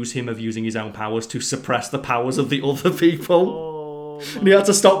accuse him of using his own powers to suppress the powers of the other people. And he had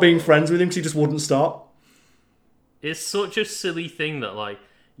to stop being friends with him because he just wouldn't stop. It's such a silly thing that,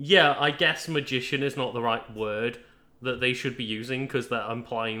 yeah, I guess magician is not the right word that they should be using because they're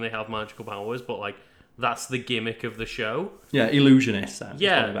implying they have magical powers, but that's the gimmick of the show. Yeah, illusionist.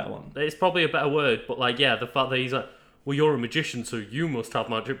 Yeah, it's probably a better one. It's probably a better word, but the fact that he's like, well, you're a magician, so you must have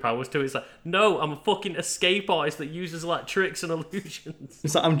magic powers too. It's like, no, I'm a fucking escape artist that uses like tricks and illusions.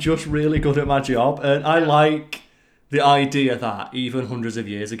 It's like, I'm just really good at my job. And I like the idea that even hundreds of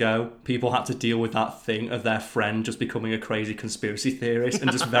years ago, people had to deal with that thing of their friend just becoming a crazy conspiracy theorist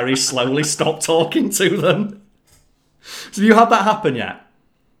and just very slowly stop talking to them. So have you had that happen yet?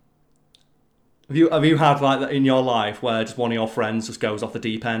 Have you had like that in your life where just one of your friends just goes off the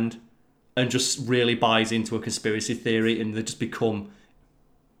deep end and just really buys into a conspiracy theory and they just become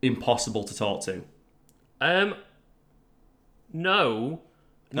impossible to talk to? No,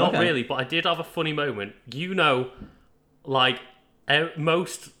 not really, but I did have a funny moment. You know, like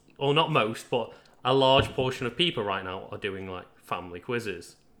most, or not most, but a large portion of people right now are doing like family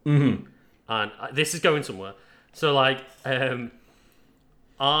quizzes. Mm-hmm. And this is going somewhere. So like,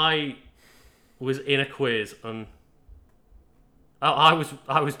 I was in a quiz and I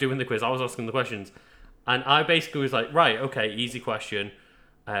was doing the quiz. I was asking the questions, and I basically was like, right, okay, easy question.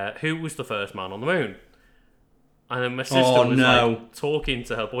 Who was the first man on the moon? And then my sister was like talking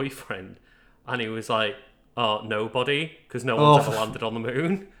to her boyfriend, and he was like, oh, nobody, because no one's ever landed on the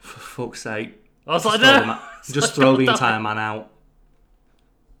moon. For fuck's sake! I was like, no, just throw the entire man out.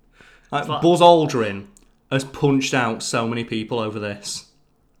 Like, Buzz Aldrin has punched out so many people over this.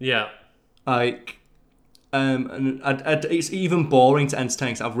 Yeah. Like, and it's even boring to entertain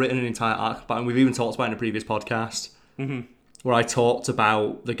because I've written an entire article about it, and we've even talked about it in a previous podcast where I talked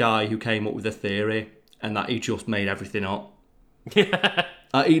about the guy who came up with the theory and that he just made everything up. Yeah.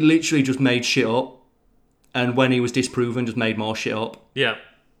 He literally just made shit up, and when he was disproven, just made more shit up. Yeah.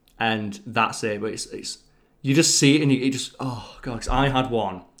 And that's it. But it's you just see it and you just, oh god, because I had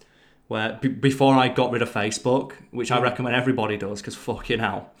one where before I got rid of Facebook, which I recommend everybody does because fucking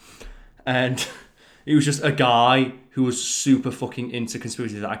hell, and it was just a guy who was super fucking into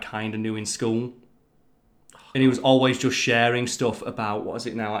conspiracy that I kind of knew in school. And he was always just sharing stuff about, what is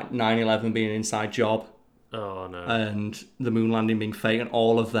it now, like 9/11 being an inside job. Oh, no. And the moon landing being fake and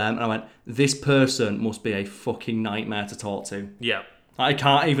all of them. And I went, this person must be a fucking nightmare to talk to. Yeah. I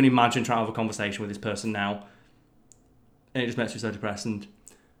can't even imagine trying to have a conversation with this person now. And it just makes me so depressed. And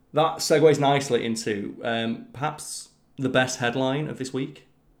that segues nicely into perhaps the best headline of this week.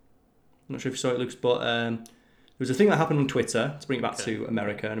 I'm not sure if you saw it, Lucas, but there was a thing that happened on Twitter, to bring it back to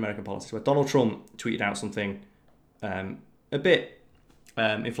America and American politics, where Donald Trump tweeted out something a bit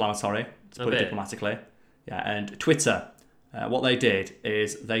inflammatory, to put it diplomatically. Yeah, and Twitter, what they did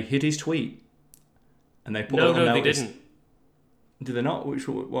is they hid his tweet, and they put it on notice. No, they didn't. Did they not?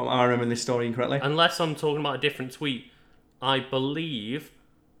 Am I remembering this story incorrectly? Unless I'm talking about a different tweet, I believe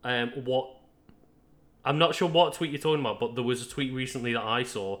I'm not sure what tweet you're talking about, but there was a tweet recently that I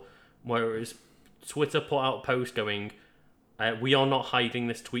saw where it was Twitter put out a post going, we are not hiding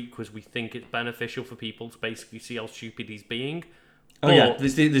this tweet because we think it's beneficial for people to basically see how stupid he's being.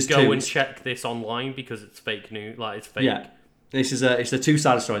 There's go and check this online because it's fake news, like it's fake. Yeah, it's a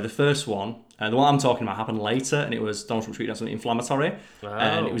two-sided story. The first one, the one I'm talking about, happened later, and it was Donald Trump tweeted out something inflammatory,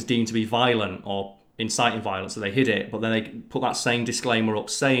 and it was deemed to be violent or inciting violence, so they hid it. But then they put that same disclaimer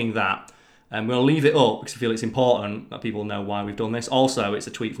up saying that we're going to leave it up because I feel it's important that people know why we've done this. Also, it's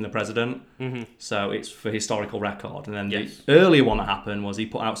a tweet from the president, so it's for historical record. And then the earlier one that happened was he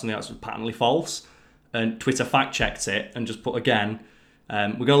put out something that was patently false, and Twitter fact-checked it and just put, again,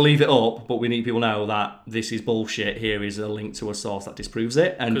 we're going to leave it up, but we need people to know that this is bullshit. Here is a link to a source that disproves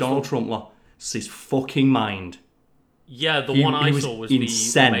it. And Donald Trump lost his fucking mind. Yeah, the one I saw was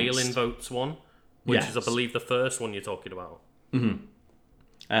the mail-in votes one, which is, I believe, the first one you're talking about. Mm-hmm.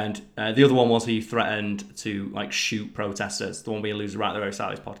 And the other one was he threatened to shoot protesters. The one we alluded to right at the very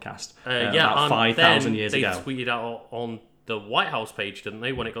start of this podcast. About 5,000 years ago. They tweeted out on the White House page, didn't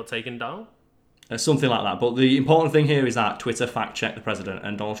they, when it got taken down? Something like that. But the important thing here is that Twitter fact-checked the president,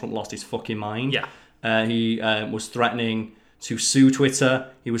 and Donald Trump lost his fucking mind. Yeah. He was threatening to sue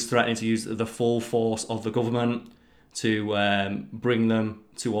Twitter. He was threatening to use the full force of the government to bring them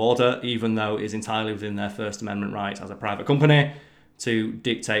to order, even though it is entirely within their First Amendment rights as a private company to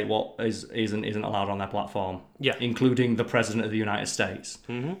dictate what isn't allowed on their platform, including the President of the United States.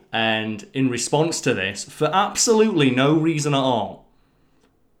 Mm-hmm. And in response to this, for absolutely no reason at all,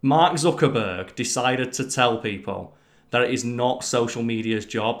 Mark Zuckerberg decided to tell people that it is not social media's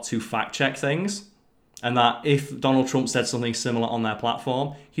job to fact-check things, and that if Donald Trump said something similar on their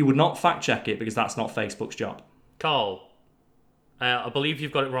platform, he would not fact-check it because that's not Facebook's job. Carl, I believe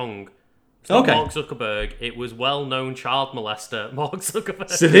you've got it wrong. It's not Mark Zuckerberg. It was well-known child molester Mark Zuckerberg.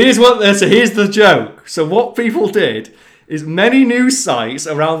 So here's the joke. So what people did is many news sites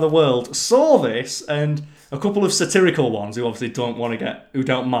around the world saw this, and a couple of satirical ones who obviously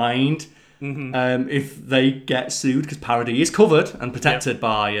don't mind if they get sued, because parody is covered and protected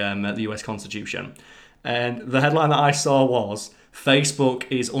by the US Constitution. And the headline that I saw was, Facebook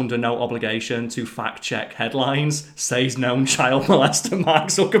is under no obligation to fact-check headlines, says known child molester Mark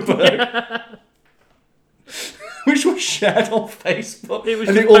Zuckerberg. Which was shared on Facebook. It was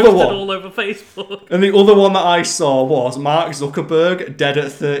just posted all over Facebook. And the other one that I saw was Mark Zuckerberg, dead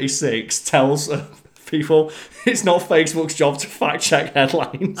at 36, tells people it's not Facebook's job to fact-check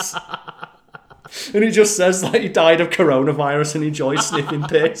headlines. And it just says he died of coronavirus and enjoys sniffing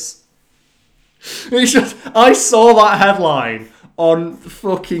piss. It's just, I saw that headline on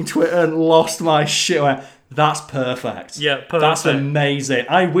fucking Twitter and lost my shit. That's perfect. Yeah, perfect. That's amazing.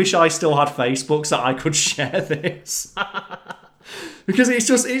 I wish I still had Facebook so I could share this. Because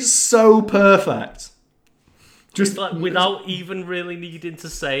it's so perfect. Just without even really needing to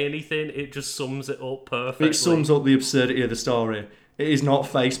say anything, it just sums it up perfectly. It sums up the absurdity of the story. It is not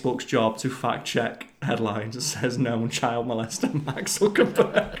Facebook's job to fact check headlines that says known child molester Mark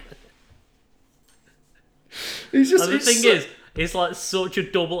Zuckerberg. It's like such a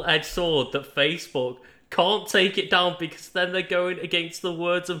double-edged sword that Facebook can't take it down because then they're going against the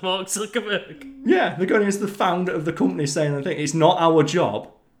words of Mark Zuckerberg. Yeah, they're going against the founder of the company saying the thing. It's not our job.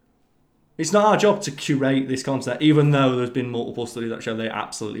 It's not our job to curate this content, even though there's been multiple studies that show they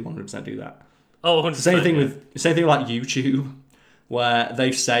absolutely 100% do that. Oh, 100%. It's the same thing with like YouTube, where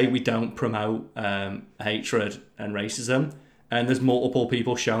they say we don't promote hatred and racism. And there's multiple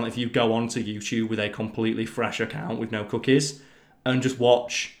people showing that if you go onto YouTube with a completely fresh account with no cookies and just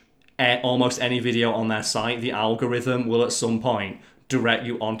watch almost any video on their site, the algorithm will at some point direct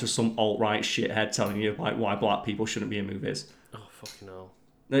you onto some alt-right shithead telling you why black people shouldn't be in movies. Oh, fucking hell.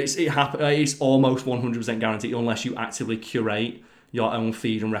 It's almost 100% guaranteed unless you actively curate your own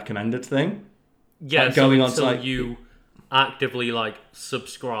feed and recommended thing. Yeah, until you actively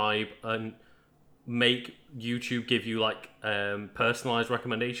subscribe and make YouTube give you personalized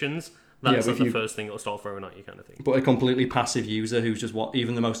recommendations. That's the first thing it'll start throwing at you, kind of thing. But a completely passive user who's just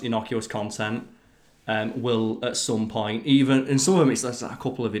even the most innocuous content will at some point, even in some of them, it's a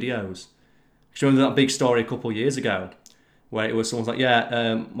couple of videos. Showing that big story a couple of years ago, where it was someone's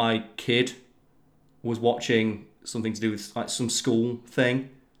my kid was watching something to do with some school thing,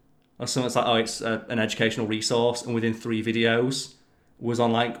 or something. It's an educational resource, and within 3 videos was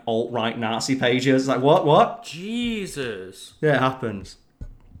on alt-right Nazi pages. It's what? Jesus. Yeah, it happens.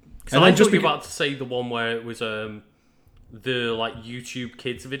 And I thought you were about to say the one where it was the YouTube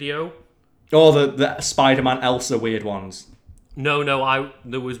Kids video. Oh, the Spider-Man Elsa weird ones. No,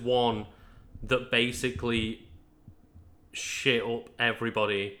 there was one that basically shit up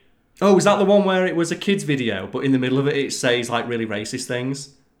everybody. Oh, was that the one where it was a kids video, but in the middle of it says really racist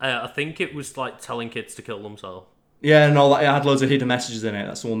things? I think it was telling kids to kill themselves. Yeah, and all that. It had loads of hidden messages in it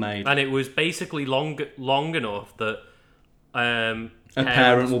that someone made. And it was basically long enough that a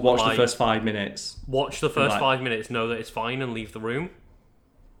parent will watch the first 5 minutes. Watch the first 5 minutes, know that it's fine, and leave the room.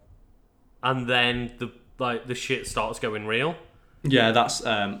 And then the shit starts going real. Yeah, that's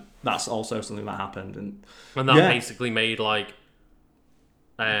also something that happened, and that basically made a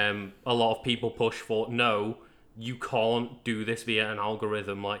lot of people push for no, you can't do this via an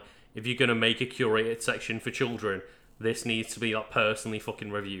algorithm. If you're gonna make a curated section for children, this needs to be personally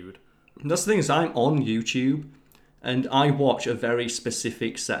fucking reviewed. That's the thing is, I'm on YouTube, and I watch a very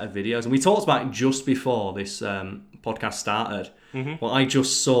specific set of videos. And we talked about it just before this podcast started. Mm-hmm. Well, I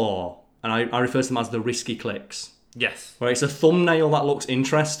just saw, and I refer to them as the risky clicks. Yes. Where it's a thumbnail that looks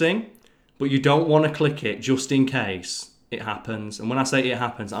interesting, but you don't want to click it just in case it happens. And when I say it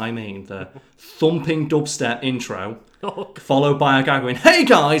happens, I mean the thumping dubstep intro, followed by a guy going, "Hey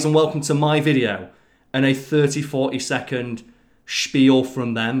guys, and welcome to my video," and a 30-40 second spiel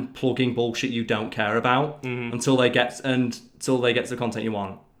from them plugging bullshit you don't care about until they get to the content you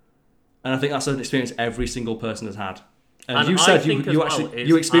want. And I think that's an experience every single person has had. And you said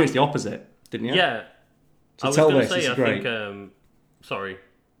you experienced the opposite, didn't you? Yeah. So I was going to say, I think. Sorry.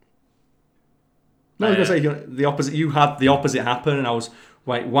 No, I was going to say the opposite. You had the opposite happen, and I was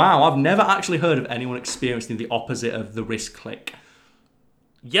wow! I've never actually heard of anyone experiencing the opposite of the risk click.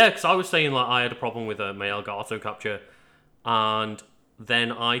 Yeah, because I was saying I had a problem with my Elgato capture, and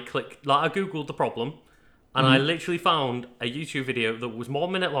then I clicked. I googled the problem, and I literally found a YouTube video that was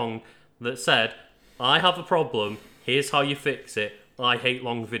 1 minute long that said, "I have a problem. Here's how you fix it. I hate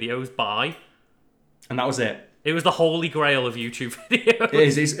long videos. Bye." And that was it. It was the holy grail of YouTube videos.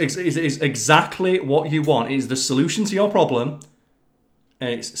 It is exactly what you want. It is the solution to your problem. And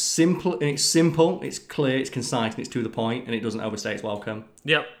it's simple, it's clear, it's concise, and it's to the point, and it doesn't overstay its welcome.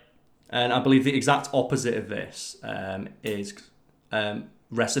 Yep. And I believe the exact opposite of this is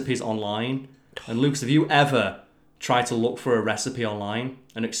recipes online. And Lucas, have you ever tried to look for a recipe online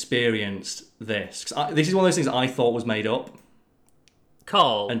and experienced this? 'Cause this is one of those things I thought was made up.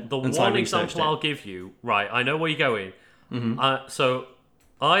 Carl, the one example I'll give you, right, I know where you're going. Mm-hmm. So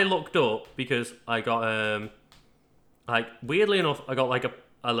I looked up because I got, weirdly enough, I got like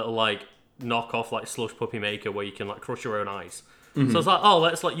a little like knockoff like slush puppy maker where you can like crush your own ice. Mm-hmm. So I was like, oh,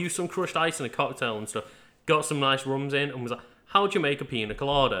 let's like use some crushed ice in a cocktail and stuff. Got some nice rums in and was like, how do you make a pina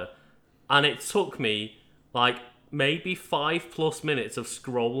colada? And it took me like maybe 5+ minutes of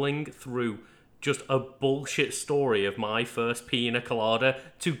scrolling through just a bullshit story of my first pina colada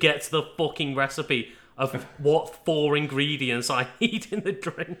to get to the fucking recipe of what 4 ingredients I need in the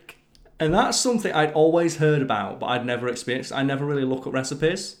drink. And that's something I'd always heard about, but I'd never experienced. I never really look at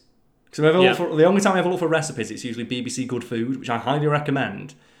recipes. Because the only time I ever look for recipes, it's usually BBC Good Food, which I highly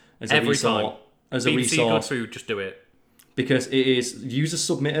recommend as a resource. BBC Good Food, just do it. Because it is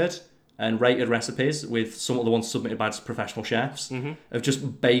user-submitted and rated recipes with some of the ones submitted by just professional chefs of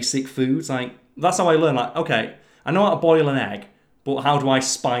just basic foods. Like, that's how I learn. Like, okay, I know how to boil an egg, but how do I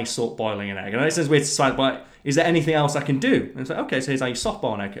spice up boiling an egg? And it sounds weird to spice, but is there anything else I can do? And it's like, okay, so here's how you soft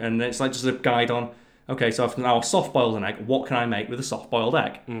boil an egg. And it's like just a guide on, okay, so if now I've soft boiled an egg, what can I make with a soft boiled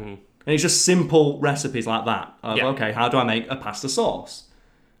egg? Mm-hmm. And it's just simple recipes like that. Okay, how do I make a pasta sauce?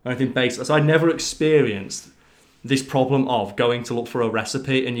 Anything basic. So I never experienced this problem of going to look for a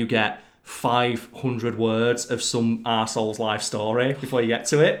recipe and you get 500 words of some arsehole's life story before you get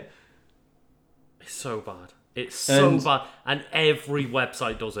to it. It's so bad. It's so bad. And every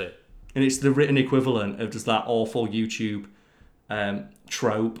website does it. And it's the written equivalent of just that awful YouTube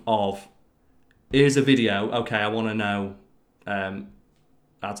trope of, here's a video, okay, I want to know,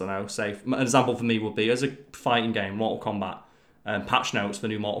 I don't know, say, an example for me would be, as a fighting game, Mortal Kombat, patch notes for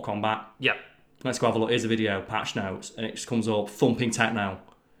new Mortal Kombat. Yep. Let's go have a look. Here's a video, patch notes, and it just comes up, thumping techno.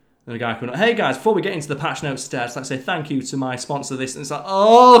 And the guy coming up, hey guys, before we get into the patch notes today, I'd just like to say thank you to my sponsor this. And it's like,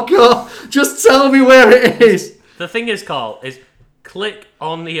 oh god, just tell me where it is. The thing is, Carl, is click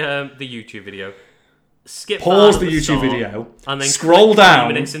on the YouTube video, pause the YouTube video, and then scroll down 5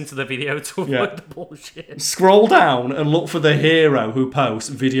 minutes into the video to avoid the bullshit. Scroll down and look for the hero who posts,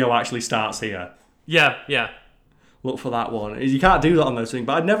 video actually starts here. Yeah. Look for that one. You can't do that on those things,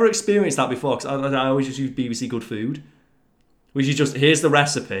 but I'd never experienced that before because I always just use BBC Good Food, which is just, here's the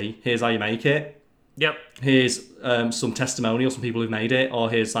recipe, here's how you make it. Yep. Here's some testimonials from people who've made it,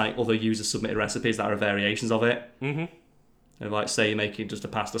 or here's like other user submitted recipes that are variations of it. Mm-hmm. And like, say you're making just a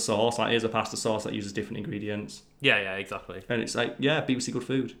pasta sauce, like here's a pasta sauce that uses different ingredients. Yeah, exactly. And it's like, BBC Good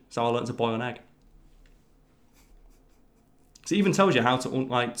Food. That's how I learned to boil an egg. So it even tells you how to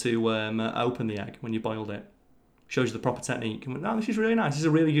open the egg when you boiled it. Shows you the proper technique. And this is really nice. This is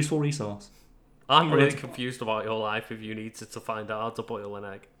a really useful resource. I'm really confused about your life if you need to find out how to boil an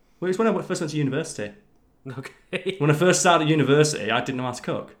egg. Well, it's when I first went to university. Okay. When I first started university, I didn't know how to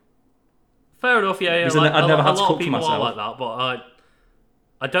cook. Fair enough, yeah. Like, I'd never had to cook for myself. A lot of people are like that,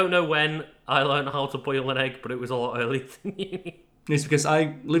 but I don't know when I learned how to boil an egg, but it was a lot earlier than uni. It's because I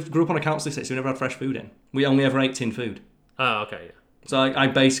grew up on a council estate, so we never had fresh food in. We only ever ate tin food. Oh, okay, yeah. So I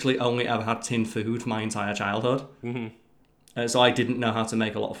basically only ever had tin food for my entire childhood. Mm-hmm. So I didn't know how to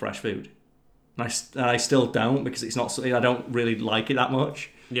make a lot of fresh food. And I still don't, because it's not something I don't really like it that much.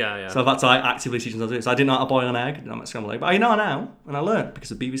 Yeah. So I've had to actively teach them how to do it. So I didn't know how to boil an egg, I didn't know how to scramble an egg, but I know now, and I learned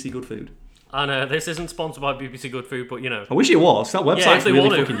because of BBC Good Food. And this isn't sponsored by BBC Good Food, but you know. I wish it was. That website's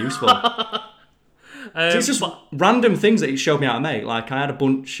really fucking useful. So it's just random things that it showed me how to make. Like I had a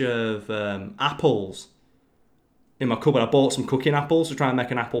bunch of apples in my cupboard. I bought some cooking apples to try and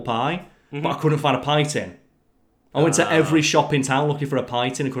make an apple pie, but I couldn't find a pie tin. I went to every shop in town looking for a pie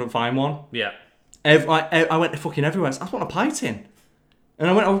tin and couldn't find one. Yeah. I went to fucking everywhere. I want a pie tin. And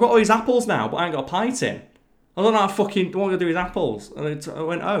I went, I've got all these apples now, but I ain't got a pie tin. I don't know what I'm going to do with apples. And I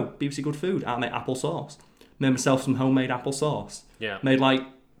went, BBC Good Food. I'll make apple sauce. Made myself some homemade apple sauce. Yeah. Made like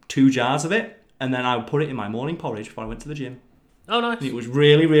 2 jars of it. And then I would put it in my morning porridge before I went to the gym. Oh, nice. And it was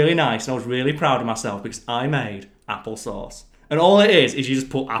really, really nice. And I was really proud of myself because I made apple sauce. And all it is you just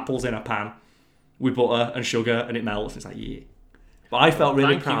put apples in a pan with butter and sugar and it melts. It's like, yeah. But I felt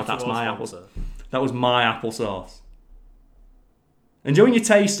really proud. That's my apple sauce. That was my apple sauce. And when you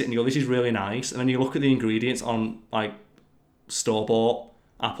taste it and you go, this is really nice, and then you look at the ingredients on like store-bought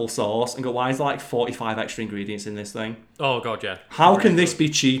apple sauce and go, why is there like 45 extra ingredients in this thing? Oh god, yeah. How can this be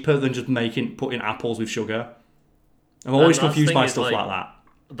cheaper than just putting apples with sugar? I'm always confused by stuff like that.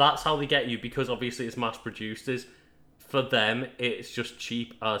 That's how they get you, because obviously it's mass-produced. For them, it's just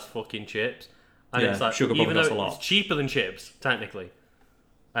cheap as fucking chips. And yeah, it's like, sugar even though a lot. It's cheaper than chips, technically.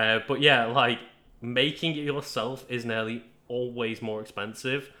 But yeah, like, making it yourself is nearly always more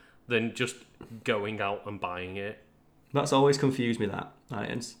expensive than just going out and buying it. That's always confused me, that.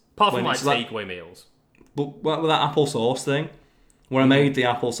 Apart from takeaway meals. But with that apple sauce thing, when I made the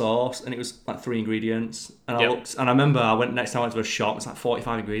apple sauce and it was like 3 ingredients, and I looked, and I remember next time I went to a shop, it's like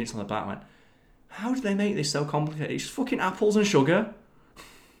 45 ingredients on the back. I went, how did they make this so complicated? It's just fucking apples and sugar.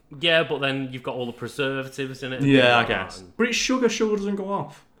 Yeah, but then you've got all the preservatives in it. Yeah, I guess. But it's sugar. Sugar doesn't go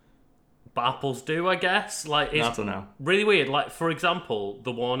off. But apples do, I guess. Like, it's I don't know. Really weird. Like, for example,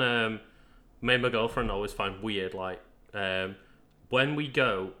 the one me and my girlfriend always find weird. Like, when we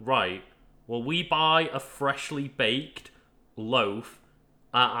go, right, well, we buy a freshly baked loaf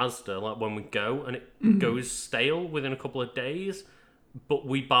at Asda, like, when we go, and it goes stale within a couple of days. But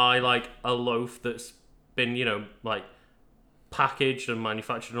we buy, like, a loaf that's been, like, packaged and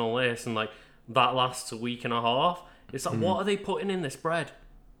manufactured and all this, and, like, that lasts a week and a half. It's like, what are they putting in this bread?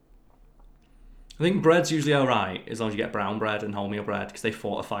 I think bread's usually alright as long as you get brown bread and wholemeal bread because they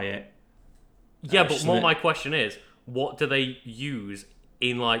fortify it. Yeah, but more my question is, what do they use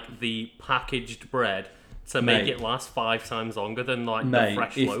in, like, the packaged bread to make it last 5 times longer than, like, the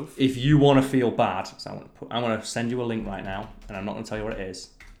fresh loaf? If you want to feel bad, so I'm going to send you a link right now, and I'm not going to tell you what it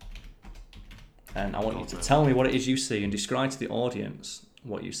is. And I want you to tell me what it is you see and describe to the audience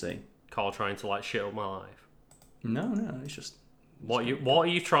what you see. Carl trying to, like, shit up my life. No, it's just... What are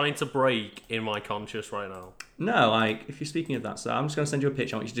you trying to break in my conscious right now? No, like, if you're speaking of that, so I'm just going to send you a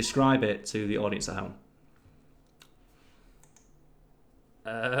picture. I want you to describe it to the audience at home.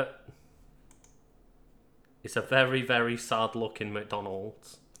 It's a very, very sad-looking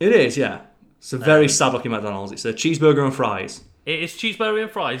McDonald's. It is, yeah. It's a very sad-looking McDonald's. It's a cheeseburger and fries. It is cheeseburger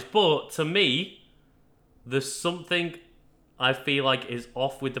and fries, but to me, there's something I feel like is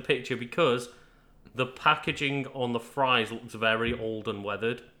off with the picture because the packaging on the fries looks very old and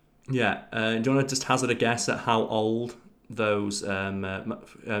weathered. Yeah. Do you want to just hazard a guess at how old those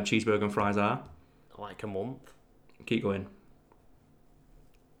cheeseburger and fries are? Like a month. Keep going.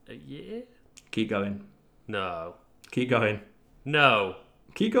 A year? Keep going. No. Keep going. No.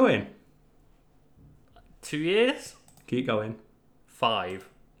 Keep going. 2 years? Keep going. 5.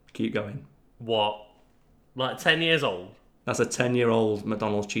 Keep going. What? Like 10 years old? That's a 10-year-old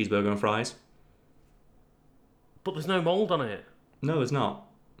McDonald's cheeseburger and fries. But there's no mould on it. No, there's not.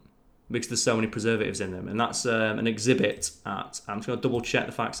 Because there's so many preservatives in them. And that's an exhibit at... I'm just going to double check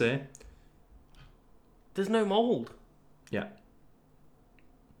the facts here. There's no mould. Yeah.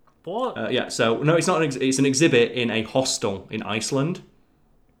 What? Yeah, so... No, it's not it's an exhibit in a hostel in Iceland.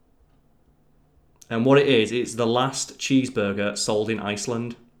 And what it is, it's the last cheeseburger sold in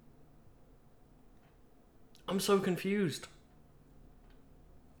Iceland. I'm so confused.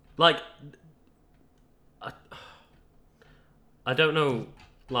 Like... I don't know,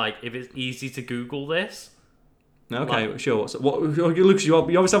 like, if it's easy to Google this. Okay, like, sure. So Lucas, you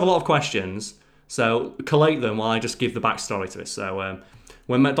obviously have a lot of questions, so collate them while I just give the backstory to this. So,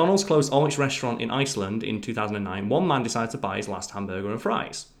 when McDonald's closed all its restaurant in Iceland in 2009, one man decided to buy his last hamburger and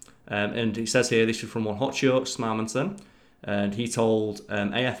fries. And he says here, this is from one Hotshot Smarmanson, and he told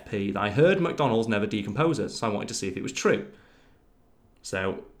AFP that I heard McDonald's never decomposes, so I wanted to see if it was true.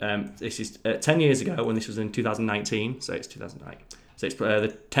 So this is 10 years ago, when this was in 2019, so it's 2009. So it's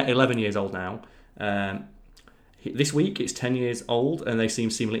 11 years old now. This week it's 10 years old, and they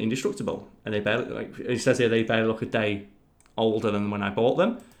seem seemingly indestructible. And they barely, like it says here, they barely look a day older than when I bought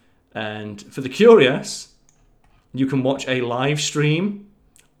them. And for the curious, you can watch a live stream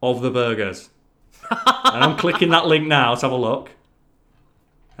of the burgers. And I'm clicking that link now to have a look.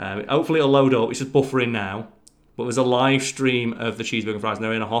 Hopefully it'll load up. It's just buffering now. But there's a live stream of the cheeseburger and fries, and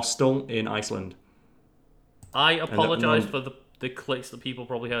they're in a hostel in Iceland. I apologise for the clicks that people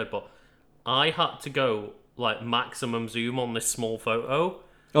probably heard, but I had to go like maximum zoom on this small photo.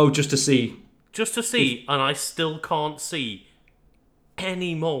 Oh, just to see. And I still can't see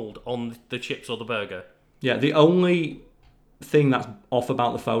any mould on the chips or the burger. Yeah, the only thing that's off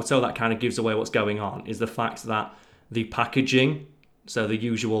about the photo that kind of gives away what's going on is the fact that the packaging... So the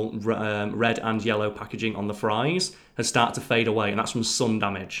usual red and yellow packaging on the fries has started to fade away, and that's from sun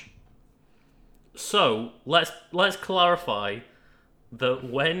damage. So let's clarify that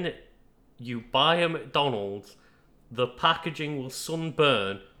when you buy a McDonald's, the packaging will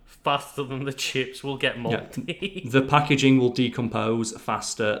sunburn faster than the chips will get moldy. Yeah, the packaging will decompose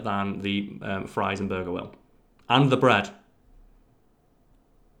faster than the fries and burger will, and the bread.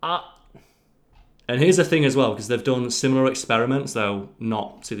 And here's the thing as well, because they've done similar experiments, though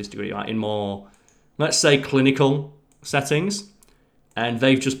not to this degree, like in more, let's say, clinical settings, and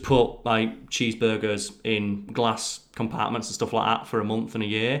they've just put like cheeseburgers in glass compartments and stuff like that for a month and a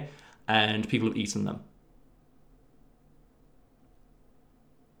year, and people have eaten them.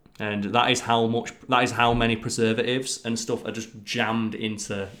 And that is how many preservatives and stuff are just jammed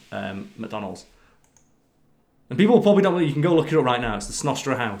into McDonald's. And people probably don't know. You can go look it up right now. It's the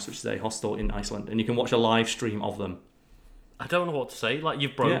Snostra House, which is a hostel in Iceland, and you can watch a live stream of them. I don't know what to say. Like,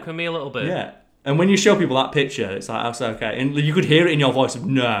 you've broken me a little bit. Yeah. And when you show people that picture, it's like, oh, okay. And you could hear it in your voice of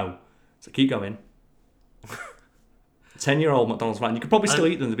no. So keep going. 10-year-old McDonald's fan. You could probably still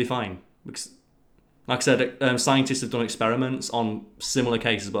eat them. They'd be fine. Because, like I said, scientists have done experiments on similar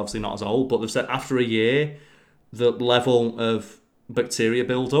cases, but obviously not as old. But they've said after a year, the level of bacteria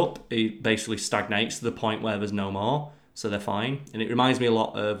build-up, it basically stagnates to the point where there's no more. So they're fine. And it reminds me a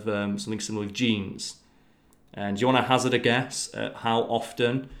lot of something similar with jeans. And do you want to hazard a guess at how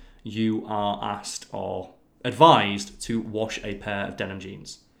often you are asked or advised to wash a pair of denim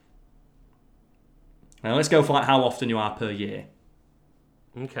jeans? Now let's go for like how often you are per year.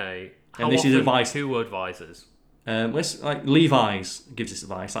 Okay. How and this often is advice. Who advises? Let's like Levi's gives this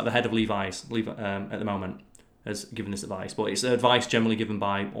advice. Like the head of Levi's at the moment has given this advice, but it's advice generally given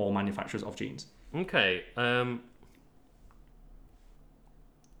by all manufacturers of jeans. Okay.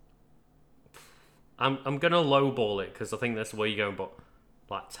 I'm gonna lowball it because I think that's the way you're going, but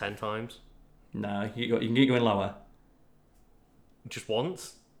like 10 times. No, you can keep going lower. Just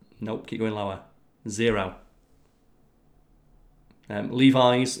once? Nope, keep going lower. 0.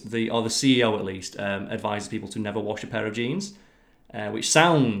 Levi's, the CEO at least, advises people to never wash a pair of jeans, which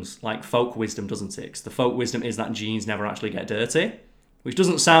sounds like folk wisdom, doesn't it? 'Cause the folk wisdom is that jeans never actually get dirty, which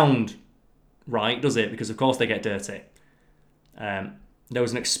doesn't sound right, does it? Because of course they get dirty. There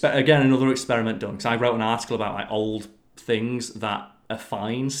was another experiment done, because I wrote an article about like old things that are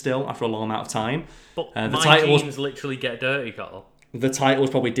fine still after a long amount of time. But my jeans literally get dirty, Carl. The title was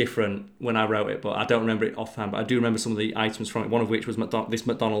probably different when I wrote it, but I don't remember it offhand. But I do remember some of the items from it. One of which was this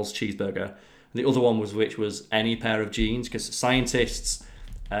McDonald's cheeseburger. And the other one was any pair of jeans, because scientists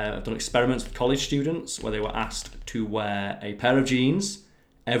have done experiments with college students where they were asked to wear a pair of jeans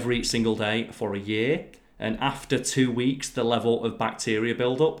every single day for a year. And after 2 weeks, the level of bacteria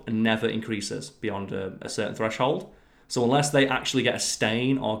buildup never increases beyond a certain threshold. So unless they actually get a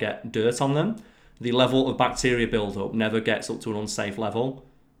stain or get dirt on them, the level of bacteria buildup never gets up to an unsafe level,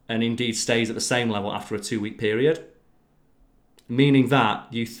 and indeed stays at the same level after a 2-week period. Meaning that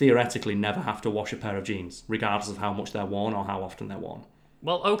you theoretically never have to wash a pair of jeans, regardless of how much they're worn or how often they're worn.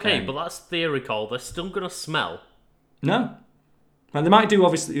 Well, okay, but that's theory, Cole. They're still going to smell. No. And they might do,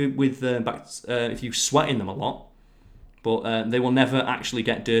 obviously, with if you sweat in them a lot, but they will never actually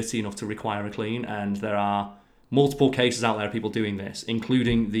get dirty enough to require a clean, and there are multiple cases out there of people doing this,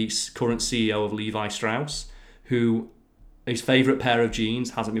 including the current CEO of Levi Strauss, who his favourite pair of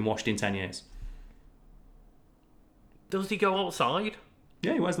jeans hasn't been washed in 10 years. Does he go outside?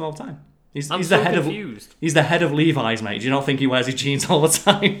 Yeah, he wears them all the time. He's so the head confused. He's the head of Levi's, mate. Do you not think he wears his jeans all the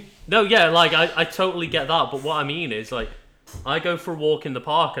time? No, yeah, like, I totally get that, but what I mean is, like, I go for a walk in the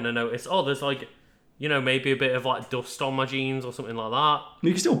park and I notice, there's like, maybe a bit of like dust on my jeans or something like that.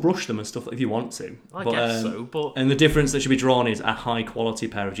 You can still brush them and stuff if you want to. I guess so, but... And the difference that should be drawn is a high quality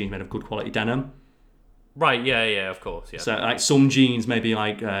pair of jeans made of good quality denim. Right, yeah, of course, yeah. So like some jeans, maybe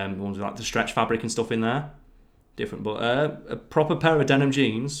like ones with like the stretch fabric and stuff in there, different. But a proper pair of denim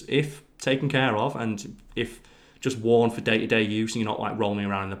jeans, if taken care of and if just worn for day-to-day use and you're not like rolling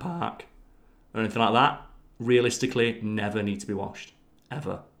around in the park or anything like that, realistically never need to be washed.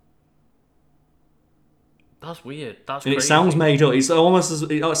 Ever. That's weird. That's and crazy. It sounds made up. It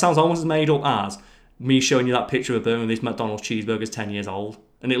sounds almost as made up as me showing you that picture of a burger. This McDonald's cheeseburger is 10 years old,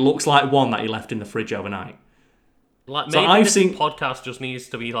 and it looks like one that he left in the fridge overnight. Like maybe this podcast just needs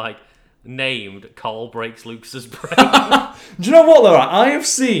to be like named "Carl Breaks Lucas's Brain." Do you know what though? I have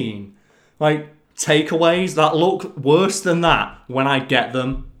seen like takeaways that look worse than that when I get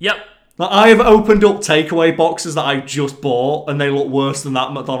them. Yep. Like, I have opened up takeaway boxes that I just bought, and they look worse than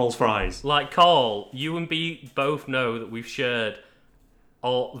that McDonald's fries. Like, Carl, you and B both know that we've shared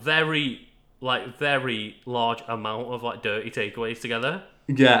a very large amount of, like, dirty takeaways together.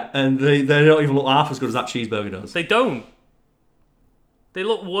 Yeah, and they don't even look half as good as that cheeseburger does. They don't. They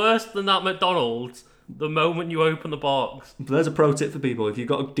look worse than that McDonald's the moment you open the box. But there's a pro tip for people. If you've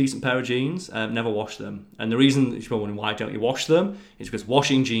got a decent pair of jeans, never wash them. And the reason you're wondering why don't you wash them is because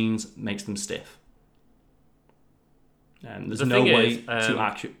washing jeans makes them stiff. There's no way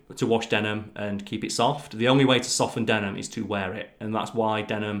to wash denim and keep it soft. The only way to soften denim is to wear it. And that's why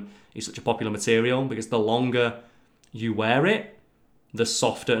denim is such a popular material, because the longer you wear it, the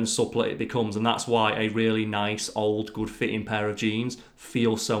softer and suppler it becomes. And that's why a really nice, old, good-fitting pair of jeans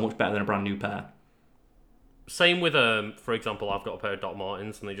feels so much better than a brand new pair. Same with, for example, I've got a pair of Doc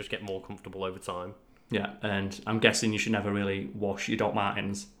Martens and they just get more comfortable over time. Yeah, and I'm guessing you should never really wash your Doc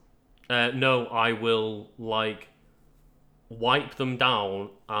Martens. No, I will like wipe them down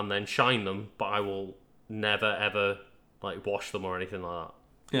and then shine them, but I will never ever like wash them or anything like that.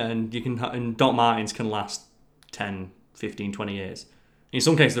 Yeah, and you can and Doc Martens can last 10, 15, 20 years. In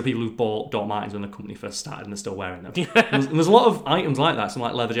some cases, there are people who've bought Doc Martens when the company first started and they're still wearing them. And there's a lot of items like that. Some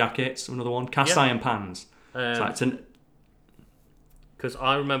like leather jackets, another one. Cast iron pans. Because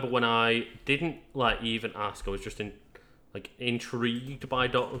I remember when I didn't like even ask, I was just intrigued by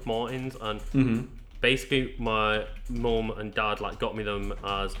Doc Martens, and basically my mum and dad like got me them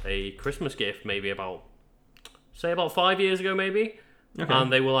as a Christmas gift, maybe about 5 years ago, maybe. Okay.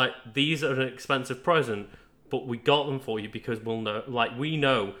 And they were like, these are an expensive present, but we got them for you because we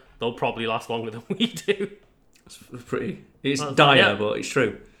know they'll probably last longer than we do. It's dire, but it's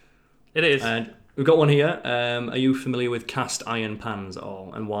true. It is. And we've got one here. Are you familiar with cast iron pans at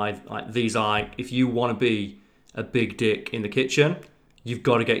all? And why these are, if you want to be a big dick in the kitchen, you've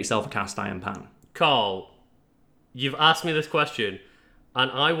got to get yourself a cast iron pan. Carl, you've asked me this question,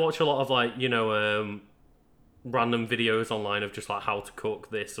 and I watch a lot of random videos online of just like how to cook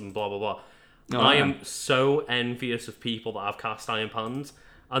this and blah blah blah. I am so envious of people that have cast iron pans,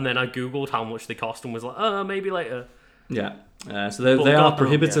 and then I googled how much they cost and was like, maybe later. Yeah, so they are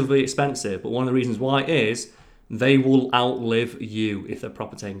prohibitively expensive, but one of the reasons why is they will outlive you if they're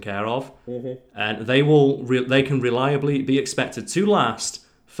proper taken care of, and they can reliably be expected to last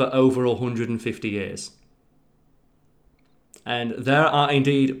for over 150 years. And there are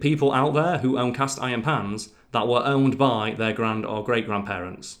indeed people out there who own cast iron pans that were owned by their grand or great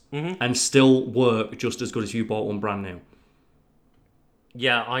grandparents and still work just as good as you bought one brand new.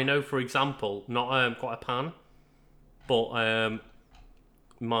 Yeah, I know. For example, not quite a pan, but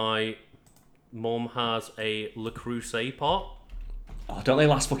my mum has a Le Creuset pot. Oh, don't they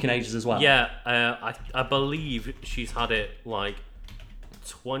last fucking ages as well? Yeah, I believe she's had it like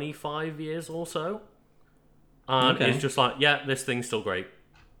 25 years or so, and it's just like, yeah, this thing's still great.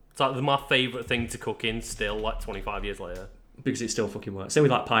 It's like my favourite thing to cook in still, like 25 years later. Because it still fucking works. Same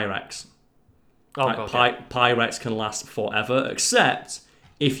with like Pyrex. Oh, like, God. Pyrex can last forever, except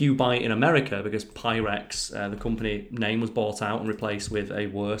if you buy it in America, because Pyrex, the company name, was bought out and replaced with a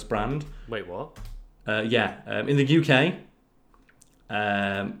worse brand. Wait, what? In the UK,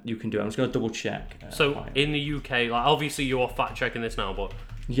 you can do it. I'm just going to double check. So Pyrex. In the UK, like obviously you are fact checking this now, but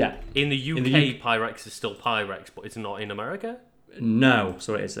yeah, in the UK, Pyrex is still Pyrex, but it's not in America. No,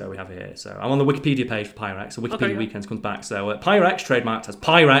 so it is. We have it here. So I'm on the Wikipedia page for Pyrex. So Wikipedia Weekends comes back. So Pyrex, trademarked as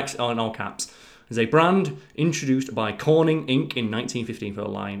Pyrex in all caps, is a brand introduced by Corning Inc. in 1915 for a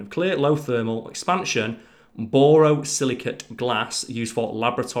line of clear, low thermal expansion borosilicate glass used for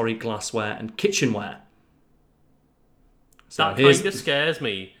laboratory glassware and kitchenware. So that kind of scares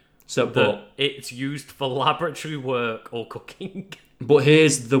me. But it's used for laboratory work or cooking. But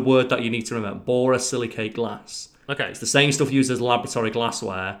here's the word that you need to remember: borosilicate glass. Okay. It's the same stuff used as laboratory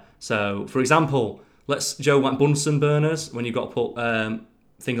glassware. So, for example, like Bunsen burners, when you've got to put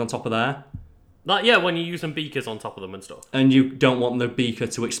things on top of there. When you're using beakers on top of them and stuff. And you don't want the beaker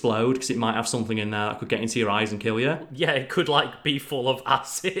to explode because it might have something in there that could get into your eyes and kill you. Yeah, it could be full of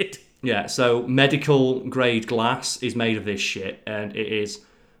acid. Yeah, so medical grade glass is made of this shit, and it is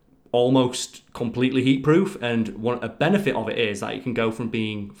almost completely heat proof. And a benefit of it is that it can go from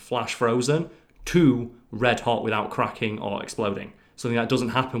being flash frozen to red hot without cracking or exploding. Something that doesn't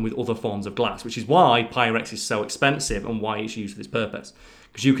happen with other forms of glass, which is why Pyrex is so expensive and why it's used for this purpose.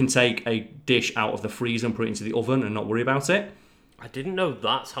 Because you can take a dish out of the freezer and put it into the oven and not worry about it. I didn't know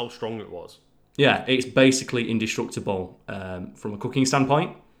that's how strong it was. Yeah, it's basically indestructible from a cooking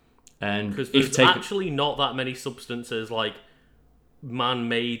standpoint. And because there's actually not that many substances like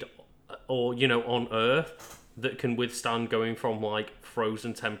man-made or on Earth that can withstand going from like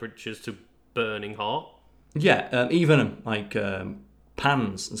frozen temperatures to burning hot. Yeah, even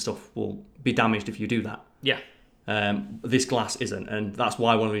pans and stuff will be damaged if you do that. Yeah. This glass isn't, and that's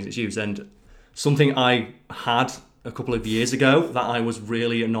why one of the reasons it's used. And something I had a couple of years ago that I was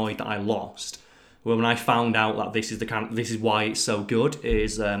really annoyed that I lost, when I found out that this is why it's so good,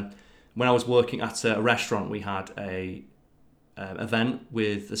 is when I was working at a restaurant, we had a event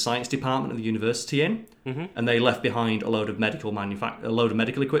with the science department of the university in, and they left behind a load of medical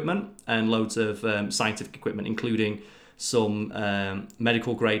equipment and loads of scientific equipment, including some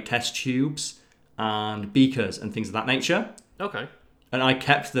medical grade test tubes and beakers and things of that nature. Okay. And I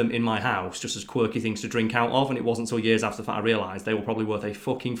kept them in my house just as quirky things to drink out of, and it wasn't until years after the fact I realised they were probably worth a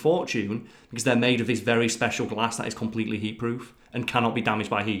fucking fortune because they're made of this very special glass that is completely heat proof and cannot be damaged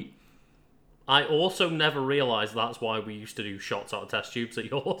by heat. I also never realised that's why we used to do shots out of test tubes at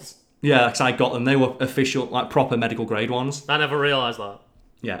yours. Yeah, because I got them. They were official, proper medical grade ones. I never realised that.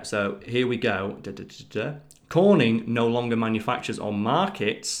 Yeah, so here we go. Corning no longer manufactures or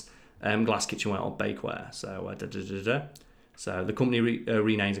markets glass kitchenware or bakeware. So, So the company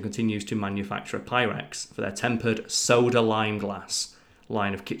renames and continues to manufacture Pyrex for their tempered soda lime glass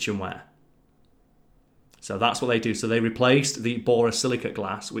line of kitchenware. So that's what they do. So they replaced the borosilicate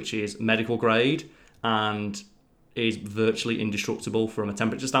glass, which is medical grade and is virtually indestructible from a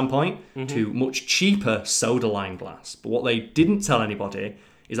temperature standpoint, to much cheaper soda lime glass. But what they didn't tell anybody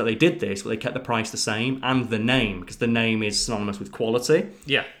is that they did this, but they kept the price the same and the name, because the name is synonymous with quality.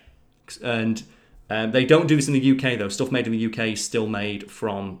 Yeah. And they don't do this in the UK, though. Stuff made in the UK is still made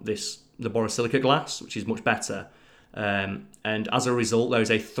from the borosilicate glass, which is much better. And as a result, there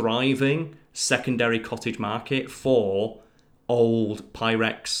is a thriving secondary cottage market for old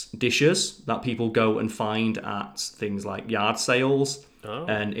Pyrex dishes that people go and find at things like yard sales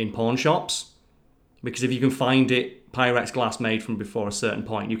and in pawn shops. Because if you can find it, Pyrex glass made from before a certain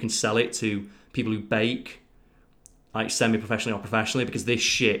point, you can sell it to people who bake, like semi-professionally or professionally, because this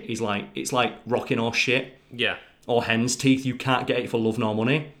shit is it's like rocking horse shit. Yeah. Or hen's teeth. You can't get it for love nor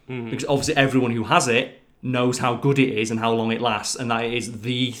money. Because obviously everyone who has it knows how good it is and how long it lasts, and that is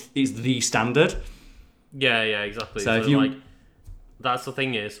the standard. Yeah, exactly. So if you... that's the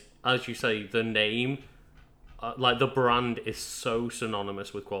thing is, as you say, the name, the brand is so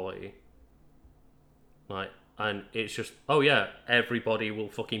synonymous with quality. And it's just, everybody will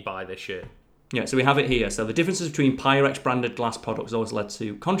fucking buy this shit. Yeah, so we have it here. So the differences between Pyrex branded glass products always led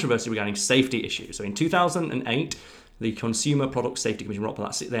to controversy regarding safety issues. So in 2008, the Consumer Product Safety Commission wrote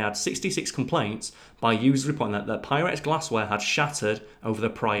that they had 66 complaints by users reporting that the Pyrex glassware had shattered over the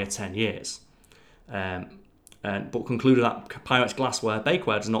prior 10 years. But concluded that Pyrex glassware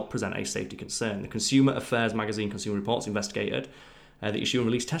bakeware does not present a safety concern. The Consumer Affairs magazine Consumer Reports investigated the issue and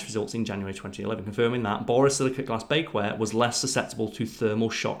released test results in January 2011, confirming that borosilicate glass bakeware was less susceptible to thermal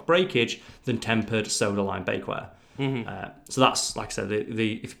shock breakage than tempered soda lime bakeware. So that's, like I said,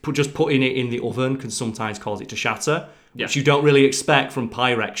 if just putting it in the oven can sometimes cause it to shatter, which you don't really expect from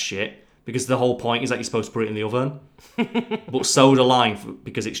Pyrex shit, because the whole point is that you're supposed to put it in the oven. But soda lime,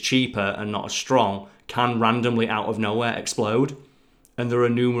 because it's cheaper and not as strong, can randomly out of nowhere explode. And there are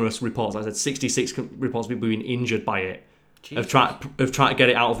numerous reports, like I said, 66 reports of people being injured by it. Have tried to get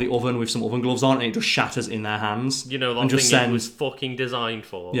it out of the oven with some oven gloves on, and it just shatters in their hands. You know, that thing it was fucking designed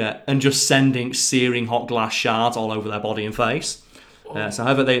for. Yeah, and just sending searing hot glass shards all over their body and face. So,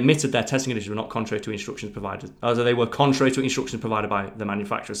 however, they admitted their testing conditions were not contrary to instructions provided. Also, they were contrary to instructions provided by the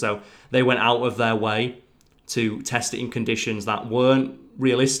manufacturer. So they went out of their way to test it in conditions that weren't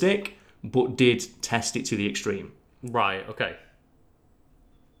realistic, but did test it to the extreme. Right, okay.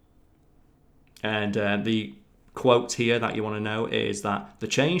 And the quote here that you want to know is that the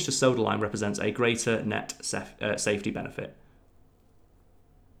change to soda lime represents a greater net safety benefit.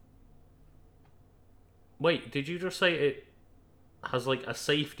 Wait, did you just say it has a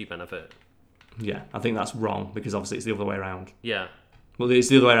safety benefit? Yeah, I think that's wrong, because obviously it's the other way around. Yeah. Well, it's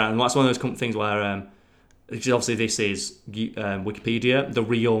the other way around. And that's one of those things where, because obviously this is Wikipedia,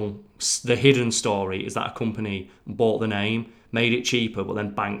 the hidden story is that a company bought the name, made it cheaper, but then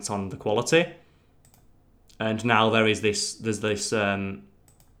banked on the quality. And now there's this, like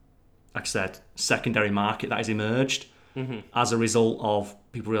I said, secondary market that has emerged as a result of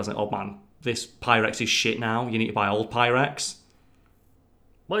people realising, oh man, this Pyrex is shit now, you need to buy old Pyrex.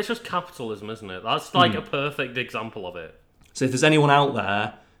 Well, it's just capitalism, isn't it? That's a perfect example of it. So if there's anyone out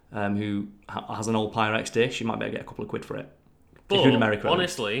there who has an old Pyrex dish, you might be able to get a couple of quid for it. But if you're in America,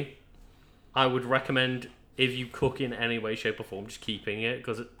 honestly, I would recommend, if you cook in any way, shape or form, just keeping it,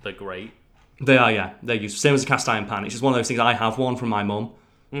 because they're great. They are, yeah. They're used. Same as a cast iron pan. It's just one of those things. I have one from my mum,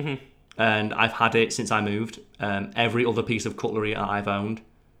 and I've had it since I moved. Every other piece of cutlery that I've owned,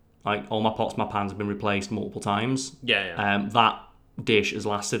 like all my pots, my pans have been replaced multiple times. Yeah. That dish has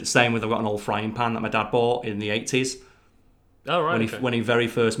lasted. Same with, I've got an old frying pan that my dad bought in the 80s. Oh, right. When he very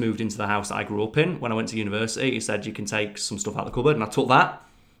first moved into the house that I grew up in, when I went to university, he said, you can take some stuff out of the cupboard. And I took that,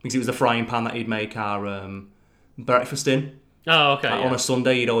 because it was the frying pan that he'd make our breakfast in. Oh, okay. On a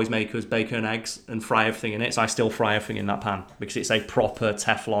Sunday, he'd always make us bacon and eggs and fry everything in it. So I still fry everything in that pan, because it's a proper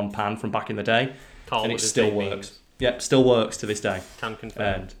Teflon pan from back in the day. And it still works. Yeah, still works to this day. Can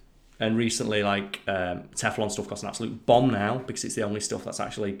confirm. And recently, Teflon stuff costs an absolute bomb now, because it's the only stuff that's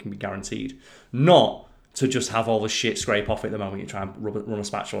actually can be guaranteed. Not to just have all the shit scrape off it the moment you try and run a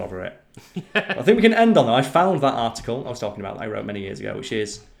spatula over it. I think we can end on that. I found that article I was talking about that I wrote many years ago, which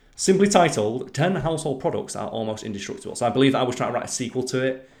is simply titled 10 Household Products That Are Almost Indestructible. So I believe that I was trying to write a sequel to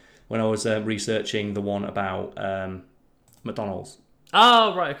it when I was researching the one about McDonald's.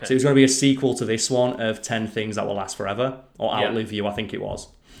 Oh, right, okay. So it was going to be a sequel to this one of 10 things that will last forever, or outlive you, I think it was.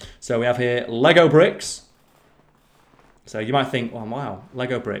 So we have here Lego bricks. So you might think, oh, wow,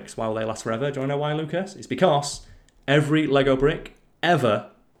 Lego bricks, why will they last forever? Do you want to know why, Lucas? It's because every Lego brick ever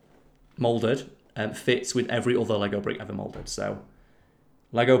moulded fits with every other Lego brick ever moulded. So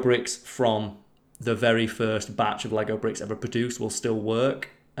Lego bricks from the very first batch of Lego bricks ever produced will still work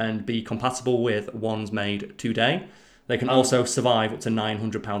and be compatible with ones made today. They can also survive up to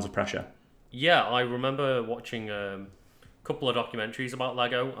 900 pounds of pressure. Yeah, I remember watching a couple of documentaries about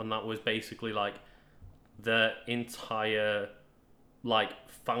Lego, and that was basically like the entire like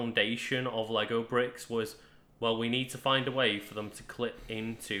foundation of Lego bricks was, well, we need to find a way for them to clip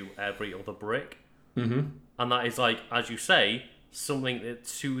into every other brick. Mm-hmm. And that is, like, as you say, something that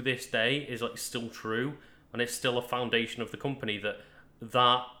to this day is like still true, and it's still a foundation of the company,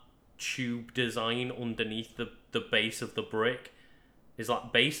 that tube design underneath the base of the brick is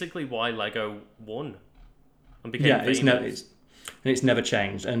like basically why Lego won and became famous. It's never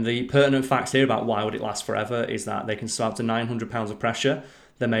changed. And the pertinent facts here about why would it last forever is that they can survive up to 900 pounds of pressure.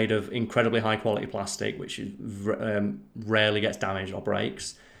 They're made of incredibly high quality plastic, which rarely gets damaged or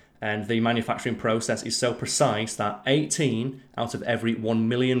breaks. And the manufacturing process is so precise that 18 out of every 1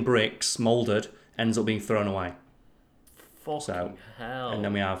 million bricks moulded ends up being thrown away. Fucking hell. And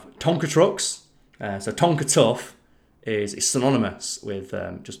then we have Tonka trucks. So Tonka Tough is synonymous with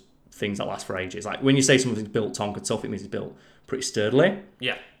just things that last for ages. Like when you say something's built Tonka Tough, it means it's built pretty sturdily.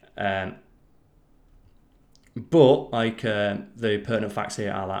 Yeah. But like the pertinent facts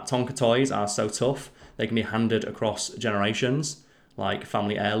here are that Tonka toys are so tough they can be handed across generations, like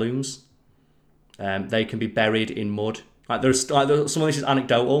family heirlooms. They can be buried in mud. Some of this is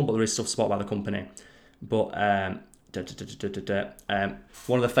anecdotal, but there is stuff supported by the company. But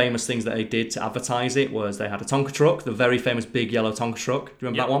one of the famous things that they did to advertise it was they had a Tonka truck, the very famous big yellow Tonka truck. Do you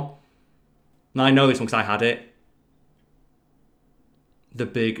remember that one? Now I know this one because I had it. The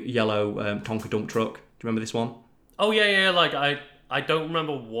big yellow Tonka dump truck. Do you remember this one? Oh yeah. Like I don't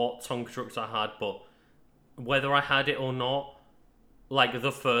remember what Tonka trucks I had, but whether I had it or not, like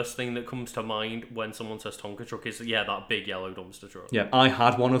the first thing that comes to mind when someone says Tonka truck is that big yellow dumpster truck. Yeah, I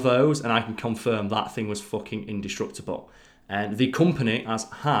had one of those, and I can confirm that thing was fucking indestructible. And the company has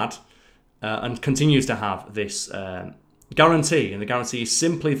had and continues to have this guarantee, and the guarantee is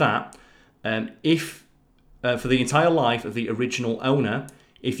simply that if for the entire life of the original owner,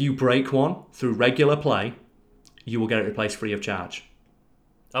 if you break one through regular play, you will get it replaced free of charge.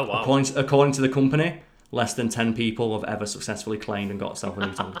 Oh wow! According to the company, less than 10 people have ever successfully claimed and got themselves a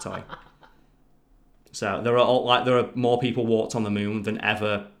new Tonka toy. So there are more people walked on the moon than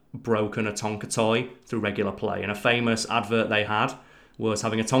ever broken a Tonka toy through regular play. And a famous advert they had was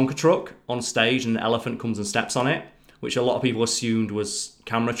having a Tonka truck on stage and an elephant comes and steps on it, which a lot of people assumed was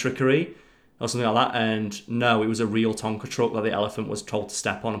camera trickery or something like that. And no, it was a real Tonka truck that the elephant was told to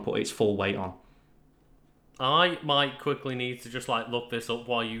step on and put its full weight on. I might quickly need to just look this up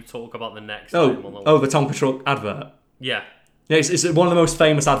while you talk about the next. The Tonka truck advert. Yeah. Yeah, it's one of the most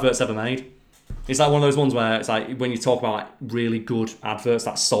famous adverts ever made. It's like one of those ones where it's like when you talk about like really good adverts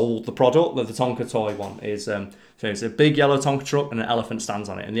that sold the product, the Tonka toy one is. So it's a big yellow Tonka truck and an elephant stands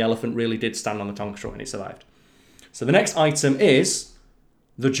on it, and the elephant really did stand on the Tonka truck and it survived. So the next item is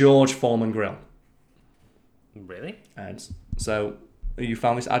the George Foreman grill. Really? And so. You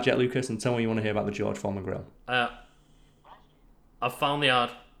found this ad yet, Lucas? And tell me what you want to hear about the George Foreman grill. I've found the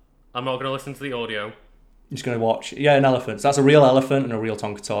ad. I'm not going to listen to the audio. You're just going to watch. Yeah, an elephant. So that's a real elephant and a real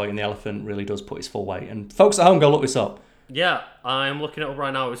Tonka toy, and the elephant really does put his full weight. And folks at home, go look this up. Yeah, I'm looking it up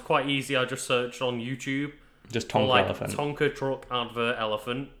right now. It was quite easy. I just searched on YouTube. Just Tonka elephant. Tonka truck advert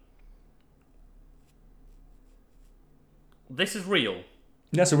elephant. This is real.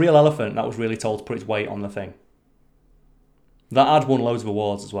 Yeah, it's a real elephant that was really told to put its weight on the thing. That ad won loads of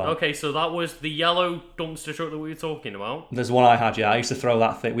awards as well. Okay, so that was the yellow dumpster truck that we were talking about. There's one I had, yeah. I used to throw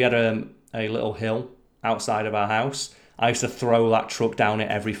that thing. We had a little hill outside of our house. I used to throw that truck down it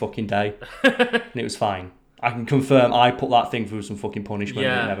every fucking day. And it was fine. I can confirm I put that thing through some fucking punishment.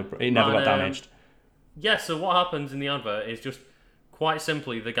 Yeah. It never got damaged. Yeah, so what happens in the advert is just quite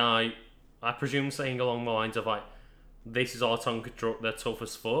simply the guy, I presume saying along the lines of like, this is our Tonka truck, they're tough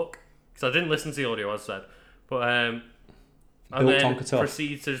as fuck. Because I didn't listen to the audio, as I said. But... and then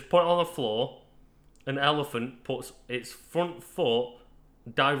proceeds to just put it on the floor. An elephant puts its front foot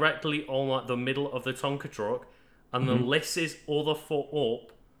directly on like the middle of the Tonka truck, and then lifts his other foot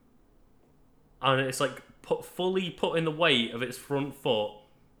up, and it's like fully putting the weight of its front foot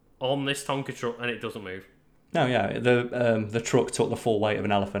on this Tonka truck, and it doesn't move. No, yeah, the truck took the full weight of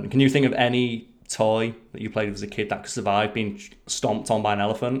an elephant. Can you think of any toy that you played with as a kid that could survive being stomped on by an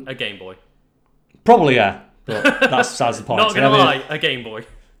elephant? A Game Boy. Probably, yeah. But that's besides the point. Not gonna lie, a Game Boy.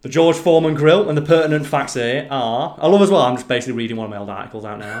 The George Foreman grill, and the pertinent facts here are... I love as well, I'm just basically reading one of my old articles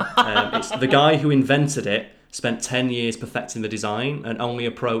out now. It's the guy who invented it spent 10 years perfecting the design and only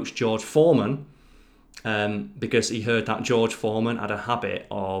approached George Foreman because he heard that George Foreman had a habit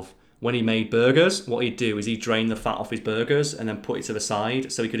of, when he made burgers, what he'd do is he'd drain the fat off his burgers and then put it to the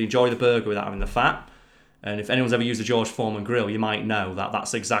side so he could enjoy the burger without having the fat. And if anyone's ever used a George Foreman grill, you might know that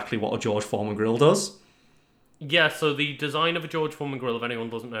that's exactly what a George Foreman grill does. Yeah, so the design of a George Foreman grill, if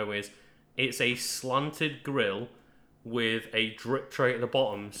anyone doesn't know, is it's a slanted grill with a drip tray at the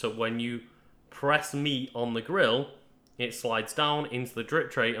bottom. So when you press meat on the grill, it slides down into the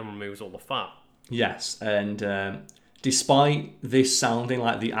drip tray and removes all the fat. Yes, and despite this sounding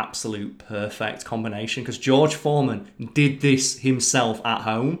like the absolute perfect combination, because George Foreman did this himself at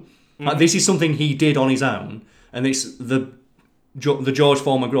home. Like, this is something he did on his own, and it's the George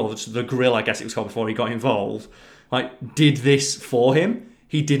Foreman grill, the grill I guess it was called before he got involved, like, did this for him.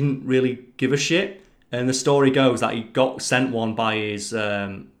 He didn't really give a shit, and the story goes that he got sent one by his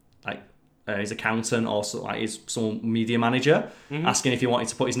his accountant or some media manager, asking if he wanted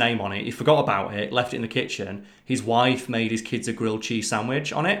to put his name on it. He forgot about it, left it in the kitchen. His wife made his kids a grilled cheese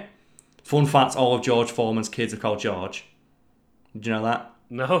sandwich on it. Fun fact, all of George Foreman's kids are called George. Did you know that?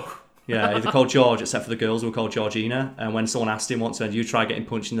 No. Yeah, they're called George, except for the girls who were called Georgina. And when someone asked him once, you try getting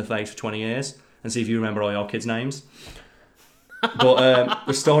punched in the face for 20 years and see if you remember all your kids' names. But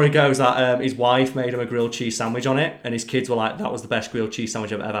the story goes that his wife made him a grilled cheese sandwich on it, and his kids were like, that was the best grilled cheese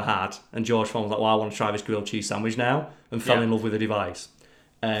sandwich I've ever had. And George Foreman was like, well, I want to try this grilled cheese sandwich now, and fell in love with the device.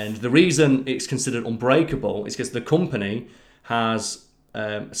 And the reason it's considered unbreakable is because the company has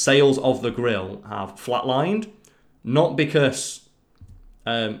sales of the grill have flatlined, not because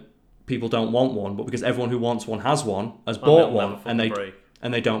people don't want one, but because everyone who wants one has bought one,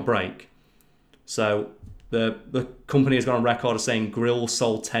 and they don't break. So the company has gone on record as saying grills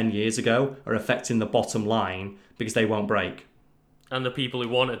sold 10 years ago are affecting the bottom line because they won't break. And the people who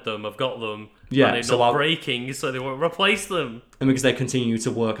wanted them have got them, and they're not breaking, so they won't replace them. And because they continue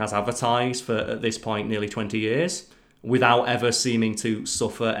to work as advertised for, at this point, nearly 20 years, without ever seeming to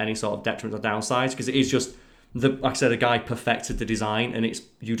suffer any sort of detriment or downsides, because it is just, like I said, a guy perfected the design, and it's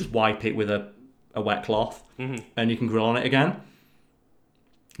you just wipe it with a wet cloth, and you can grill on it again.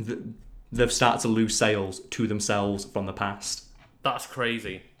 They've started to lose sales to themselves from the past. That's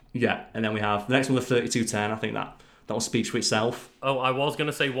crazy. Yeah, and then we have the next one, the 3210. I think that will speak for itself. Oh, I was going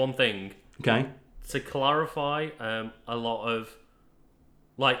to say one thing. Okay. To clarify, a lot of,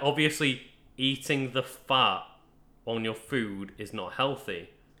 like, obviously eating the fat on your food is not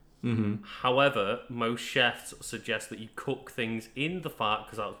healthy. However, most chefs suggest that you cook things in the fat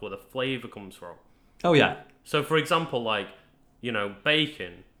because that's where the flavour comes from. Oh, yeah. So, for example, like,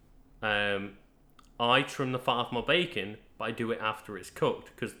 bacon. I trim the fat off my bacon, but I do it after it's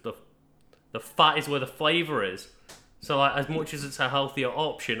cooked because the fat is where the flavour is. So, like, as much as it's a healthier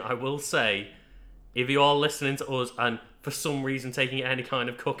option, I will say, if you are listening to us and for some reason taking any kind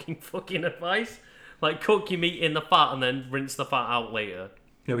of cooking fucking advice, like, cook your meat in the fat and then rinse the fat out later.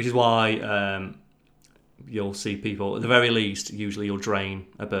 Which is why you'll see people, at the very least, usually you'll drain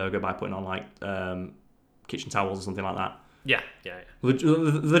a burger by putting on, like, kitchen towels or something like that. Yeah.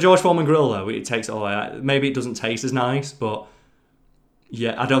 The George Foreman grill, though, it takes it all. Maybe it doesn't taste as nice, but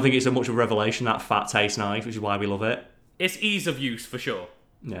yeah, I don't think it's so much of a revelation that fat tastes nice, which is why we love it. It's ease of use for sure.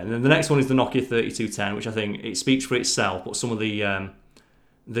 Yeah, and then the next one is the Nokia 3210, which I think it speaks for itself. But some of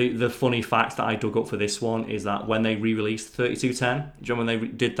the funny facts that I dug up for this one is that when they re-released 3210, do you remember when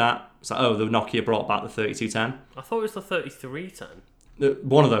they did that? It's like, the Nokia brought back the 3210. I thought it was the 3310.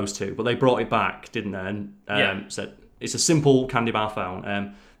 One of those two, but they brought it back, didn't they? And said it's a simple candy bar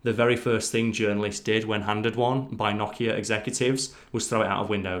phone. The very first thing journalists did when handed one by Nokia executives was throw it out of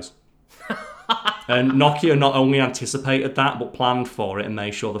Windows. And Nokia not only anticipated that, but planned for it and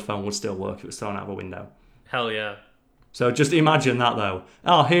made sure the phone would still work if it was thrown out of a window. Hell yeah. So just imagine that, though.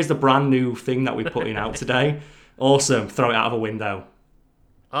 Oh, here's the brand new thing that we're putting out today. Awesome. Throw it out of a window.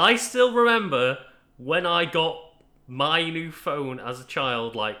 I still remember when I got my new phone as a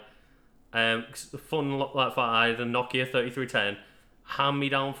child, like, fun like I had a Nokia 3310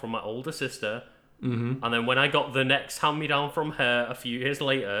 hand-me-down from my older sister, and then when I got the next hand-me-down from her a few years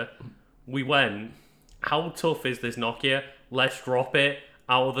later, we went, how tough is this Nokia? Let's drop it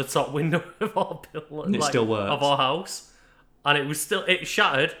out of the top window of our building, it still works. Of our house, and it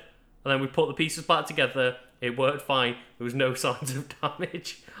shattered, and then we put the pieces back together. It worked fine. There was no signs of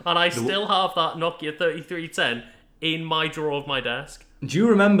damage, and I still have that Nokia 3310 in my drawer of my desk. Do you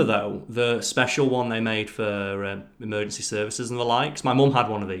remember, though, the special one they made for emergency services and the likes? My mum had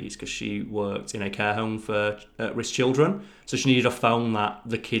one of these because she worked in a care home for at-risk children. So she needed a phone that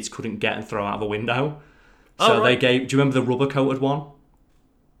the kids couldn't get and throw out of a window. So they gave... Do you remember the rubber-coated one?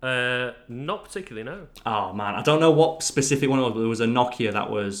 Not particularly, no. Oh, man. I don't know what specific one it was, but there was a Nokia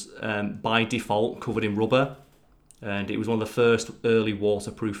that was, by default, covered in rubber. And it was one of the first early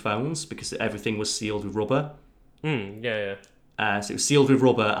waterproof phones because everything was sealed with rubber. Yeah. So it was sealed with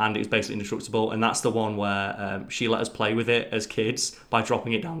rubber and it was basically indestructible. And that's the one where she let us play with it as kids by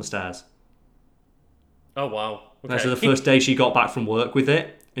dropping it down the stairs. Oh, wow. Okay. So the first day she got back from work with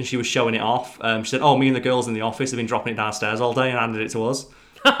it and she was showing it off. She said, me and the girls in the office have been dropping it downstairs all day, and handed it to us.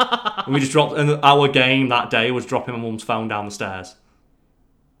 And we just dropped... And our game that day was dropping my mum's phone down the stairs.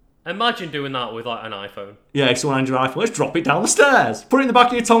 Imagine doing that with like an iPhone. Yeah, if someone hands you an iPhone, let's drop it down the stairs. Put it in the back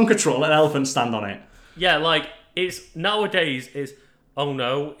of your Tonka truck, let an elephant stand on it. Yeah, like... It's nowadays is oh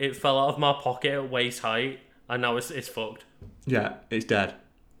no, it fell out of my pocket at waist height and now it's fucked. Yeah, it's dead.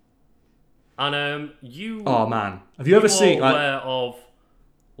 And you oh man, have you ever seen aware of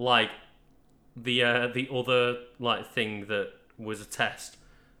like the other like thing that was a test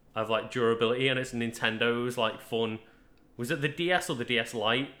of like durability, and it's Nintendo's like fun. Was it the DS or the DS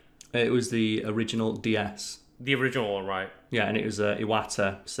Lite? It was the original DS. The original one, right? Yeah, and it was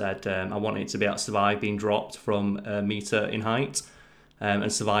Iwata said, I want it to be able to survive being dropped from a metre in height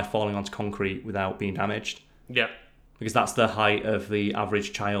and survive falling onto concrete without being damaged. Yeah. Because that's the height of the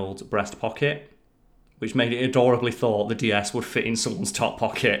average child's breast pocket, which made it adorably thought the DS would fit in someone's top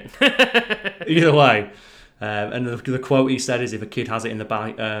pocket. Either way. And the quote he said is, if a kid has it in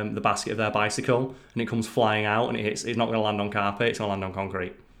the basket of their bicycle and it comes flying out and it's not going to land on carpet, it's going to land on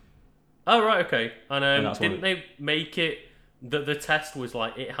concrete. Oh, right, okay. And didn't they make it that the test was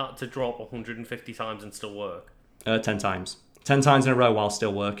like it had to drop 150 times and still work? 10 times. 10 times in a row while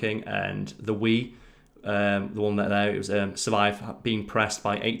still working. And the Wii, the one that there, it was survived being pressed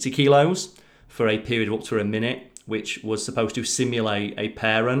by 80 kilos for a period of up to a minute, which was supposed to simulate a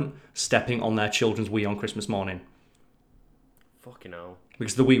parent stepping on their children's Wii on Christmas morning. Fucking hell.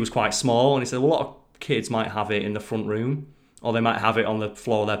 Because the Wii was quite small, and he said, well, a lot of kids might have it in the front room, or they might have it on the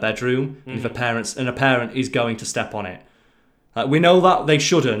floor of their bedroom, and if a parent is going to step on it. We know that they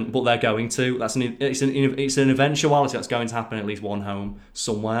shouldn't, but they're going to. It's an eventuality that's going to happen in at least one home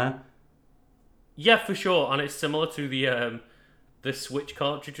somewhere. Yeah, for sure, and it's similar to the Switch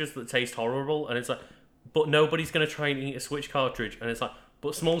cartridges that taste horrible, and it's like, but nobody's going to try and eat a Switch cartridge, and it's like,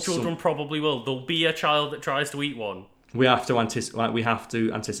 but small children probably will. There'll be a child that tries to eat one. We have to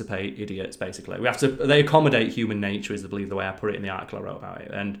anticipate idiots, basically. They accommodate human nature, is I believe the way I put it in the article I wrote about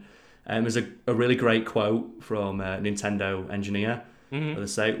it. And there's a really great quote from a Nintendo engineer. Mm-hmm. Where they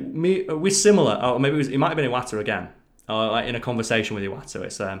say, we're similar. Oh, maybe it might have been Iwata again. Like in a conversation with Iwata,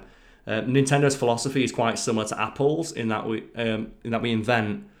 it's Nintendo's philosophy is quite similar to Apple's in that we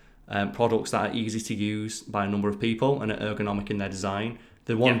invent products that are easy to use by a number of people and are ergonomic in their design.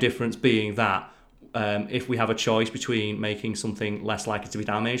 The one difference being that if we have a choice between making something less likely to be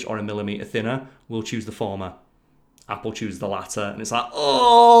damaged or a millimetre thinner, we'll choose the former. Apple chooses the latter, and it's like,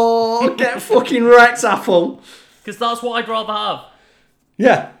 oh, get fucking wrecked, Apple. Because that's what I'd rather have.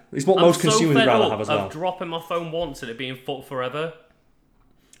 Yeah, it's what most consumers would rather have as well. I'm dropping my phone once and it being fucked forever.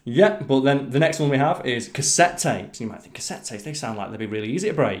 Yeah, but then the next one we have is cassette tapes. You might think cassette tapes, they sound like they'd be really easy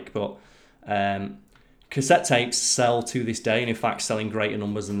to break, but cassette tapes sell to this day, and in fact sell in greater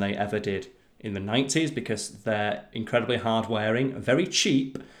numbers than they ever did in the 90s because they're incredibly hard wearing, very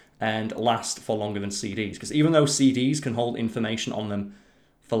cheap, and last for longer than CDs. Because even though CDs can hold information on them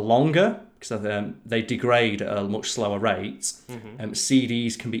for longer, because they degrade at a much slower rate,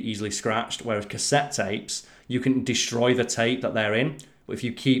 CDs can be easily scratched, whereas cassette tapes, you can destroy the tape that they're in, but if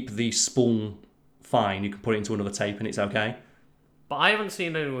you keep the spool fine, you can put it into another tape and it's okay. But I haven't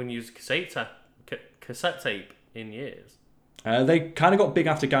seen anyone use cassette tape in years. They kind of got big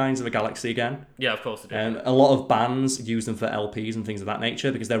after Guardians of the Galaxy again. Yeah, of course they did. A lot of bands use them for LPs and things of that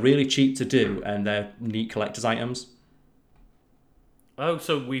nature because they're really cheap to do and they're neat collector's items. Oh,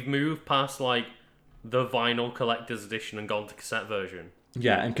 so we've moved past like the vinyl collector's edition and gone to cassette version.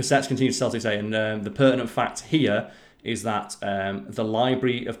 Yeah, and cassettes continue to sell to this day. And the pertinent fact here is that the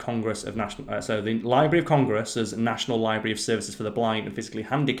Library of Congress of the Library of Congress as National Library of Services for the Blind and Physically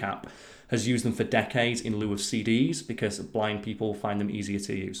Handicapped has used them for decades in lieu of CDs because blind people find them easier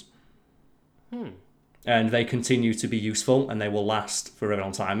to use. And they continue to be useful and they will last for a very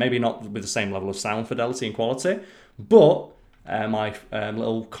long time. Maybe not with the same level of sound fidelity and quality, but my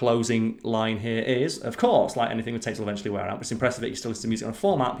little closing line here is, of course, like anything, the tapes will eventually wear out, but it's impressive that you still listen to music on a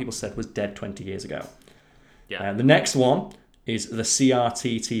format people said was dead 20 years ago. Yeah. The next one is the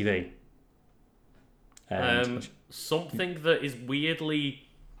CRT TV. Something that is weirdly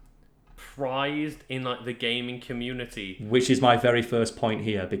prized in like the gaming community. Which is my very first point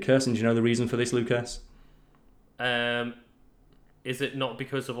here. Because, and do you know the reason for this, Lucas? Is it not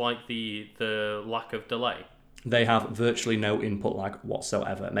because of like the lack of delay? They have virtually no input lag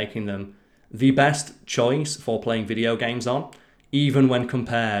whatsoever, making them the best choice for playing video games on, even when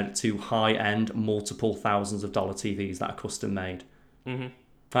compared to high-end multiple thousands of dollar TVs that are custom made. Mm-hmm.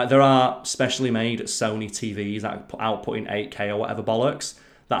 Like, there are specially made Sony TVs that output in 8K or whatever bollocks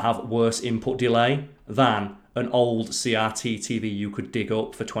that have worse input delay than an old CRT TV you could dig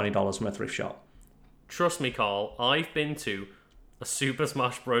up for $20 from a thrift shop. Trust me, Carl, I've been to a Super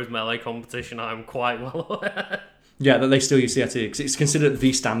Smash Bros. Melee competition. I'm quite well aware. Yeah, that they still use CRT because it's considered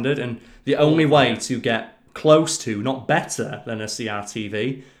the standard, and the only way to get close to, not better than a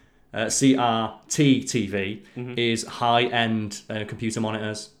CRT TV is high-end computer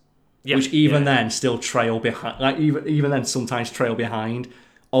monitors, which even then still trail behind. Like even then, sometimes trail behind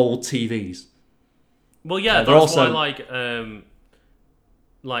old TVs. Well, yeah, that's also why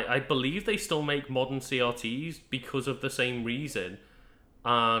like I believe they still make modern CRTs because of the same reason,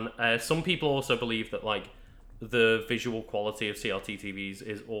 and some people also believe that like the visual quality of CRT TVs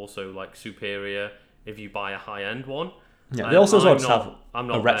is also like superior if you buy a high-end one. Yeah, they also have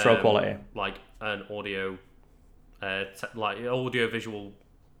a retro quality, like an audio, like audio visual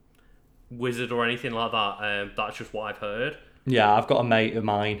wizard or anything like that. That's just what I've heard. Yeah, I've got a mate of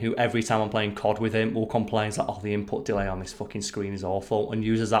mine who every time I'm playing COD with him will complain that, oh, the input delay on this fucking screen is awful, and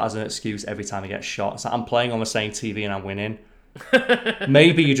uses that as an excuse every time he gets shot. It's like, I'm playing on the same TV and I'm winning.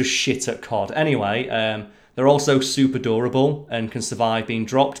 Maybe you're just shit at COD. Anyway, they're also super durable and can survive being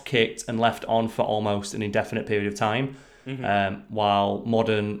dropped, kicked, and left on for almost an indefinite period of time. While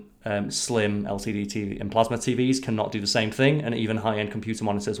modern slim LCD TV and plasma TVs cannot do the same thing, and even high-end computer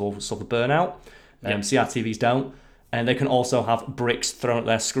monitors will suffer burnout. CRTVs don't. And they can also have bricks thrown at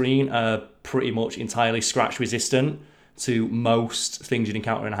their screen, pretty much entirely scratch resistant to most things you'd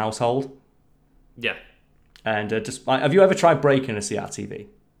encounter in a household. Yeah. And just have you ever tried breaking a CRTV?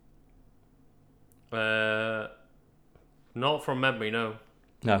 Not from memory, no.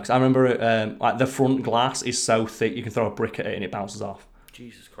 No, because I remember like the front glass is so thick you can throw a brick at it and it bounces off.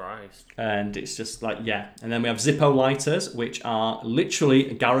 Jesus Christ. And it's just like, yeah. And then we have Zippo lighters, which are literally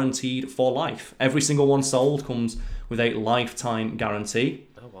guaranteed for life. Every single one sold comes with a lifetime guarantee.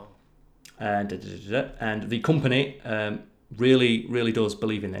 Oh, wow. And the company really, really does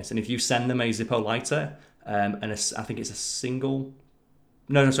believe in this. And if you send them a Zippo lighter, I think it's a single...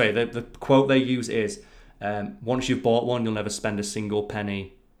 No, sorry. The quote they use is, once you've bought one, you'll never spend a single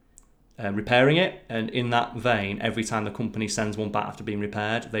penny repairing it. And in that vein, every time the company sends one back after being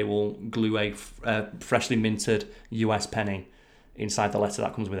repaired, they will glue a freshly minted US penny inside the letter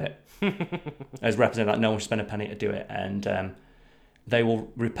that comes with it, as representing that no one should spend a penny to do it. And they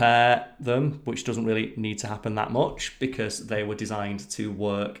will repair them, which doesn't really need to happen that much because they were designed to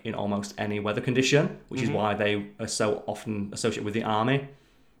work in almost any weather condition, which is why they are so often associated with the army.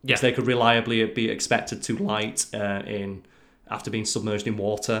 Yeah. Because they could reliably be expected to light in after being submerged in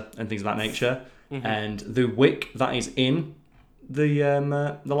water and things of that nature. And the wick that is in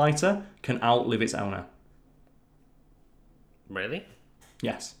the lighter can outlive its owner. Really?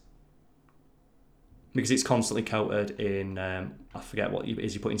 Yes. Because it's constantly coated in, I forget what it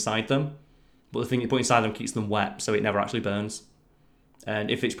is you put inside them, but the thing you put inside them keeps them wet, so it never actually burns.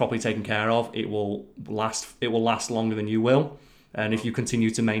 And if it's properly taken care of, it will last longer than you will. And if you continue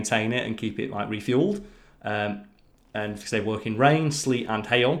to maintain it and keep it like refueled, and because they work in rain, sleet, and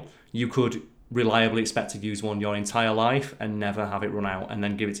hail, you could reliably expect to use one your entire life and never have it run out, and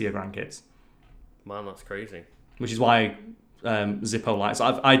then give it to your grandkids. Man, that's crazy. Which is why Zippo lighters.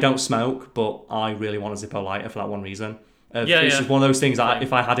 I don't smoke, but I really want a Zippo lighter for that one reason. It's just one of those things that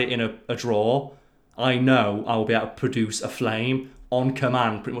if I had it in a drawer, I know I will be able to produce a flame on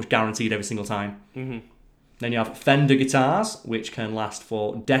command, pretty much guaranteed every single time. Then you have Fender guitars, which can last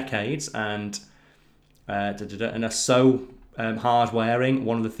for decades and are so hard wearing.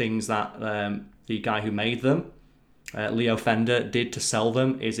 One of the things that the guy who made them, Leo Fender, did to sell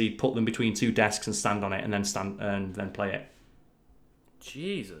them is he put them between two desks and stand on it and then play it.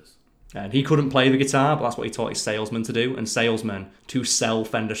 Jesus. And he couldn't play the guitar, but that's what he taught his salesmen to do. And salesmen to sell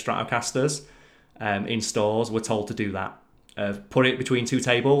Fender Stratocasters in stores were told to do that. Put it between two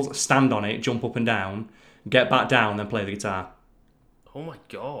tables, stand on it, jump up and down, get back down, then play the guitar. Oh my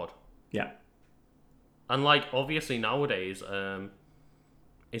God. Yeah. And like obviously nowadays,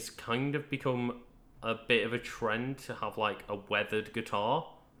 it's kind of become a bit of a trend to have like a weathered guitar.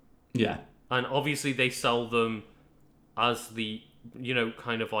 Yeah. And obviously they sell them as the,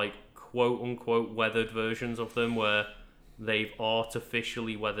 kind of like quote-unquote weathered versions of them, where they've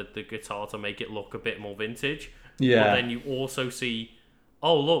artificially weathered the guitar to make it look a bit more vintage. Yeah. But then you also see,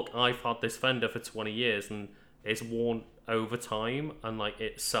 oh, look, I've had this Fender for 20 years, and it's worn over time, and like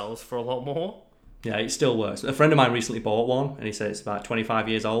it sells for a lot more. Yeah, it still works. A friend of mine recently bought one, and he said it's about 25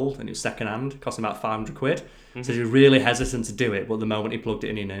 years old, and it was second hand, cost him about 500 quid. Mm-hmm. So he was really hesitant to do it, but the moment he plugged it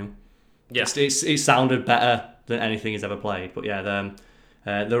in, he knew. Yeah. It sounded better than anything he's ever played. But yeah,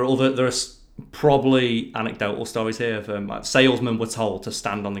 there are probably anecdotal stories here of like salesmen were told to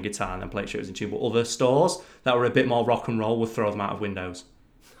stand on the guitar and then play it shows in tune, but other stores that were a bit more rock and roll would throw them out of windows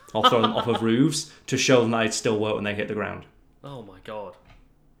or throw them off of roofs to show them that it'd still work when they hit the ground. Oh my god.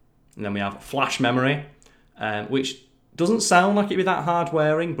 And then we have flash memory, which doesn't sound like it'd be that hard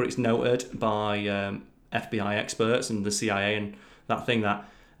wearing, but it's noted by FBI experts and the CIA and that thing that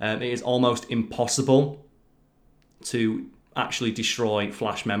it is almost impossible to actually destroy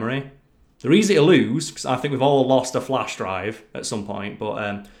flash memory. They're easy to lose, because I think we've all lost a flash drive at some point,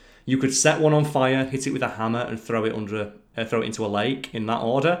 but you could set one on fire, hit it with a hammer, and throw it into a lake in that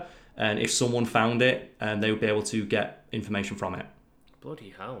order, and if someone found it, they would be able to get information from it.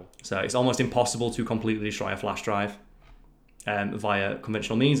 Bloody hell. So it's almost impossible to completely destroy a flash drive via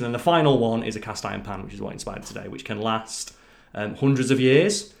conventional means. And then the final one is a cast iron pan, which is what inspired today, which can last hundreds of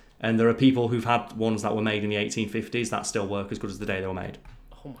years. And there are people who've had ones that were made in the 1850s that still work as good as the day they were made.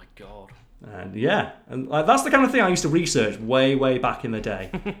 Oh my god. And yeah, and that's the kind of thing I used to research way back in the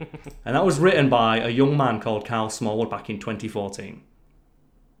day. And that was written by a young man called Carl Smallwood back in 2014.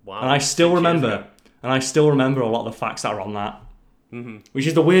 Wow. And I still remember a lot of the facts that are on that. Mm-hmm. Which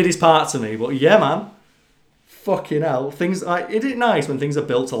is the weirdest part to me, but yeah, man. Fucking hell. Things like, isn't it nice when things are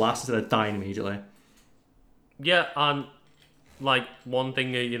built to last instead of dying immediately? Yeah, and like one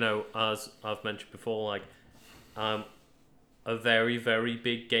thing, as I've mentioned before, like a very, very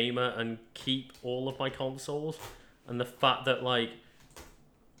big gamer and keep all of my consoles, and the fact that like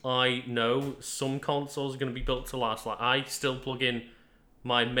I know some consoles are going to be built to last. Like I still plug in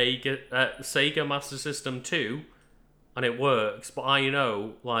my Sega Master System 2 and it works, but I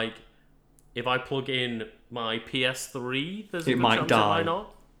know like if I plug in my PS3, there's a good chance it might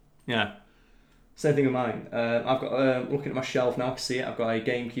not. Yeah. Same thing with mine. I've got looking at my shelf now, I can see it. I've got a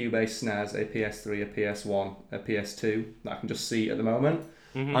GameCube, a SNES, a PS3, a PS1, a PS2 that I can just see at the moment.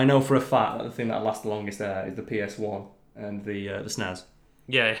 Mm-hmm. I know for a fact that the thing that lasts the longest there is the PS1 and the SNES.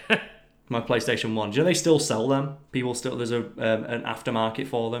 Yeah. My PlayStation 1. Do you know they still sell them? There's an aftermarket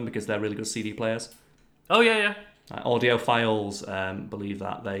for them because they're really good CD players. Oh yeah. Audiophiles believe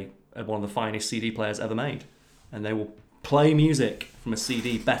that they are one of the finest CD players ever made, and they will play music from a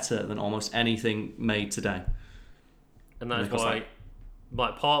CD better than almost anything made today. And that's why,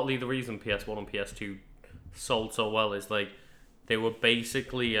 like, partly the reason PS1 and PS2 sold so well is like they were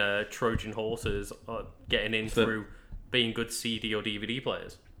basically Trojan horses getting in through being good CD or DVD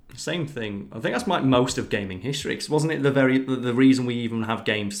players. Same thing. I think that's like most of gaming history. Because wasn't it the reason we even have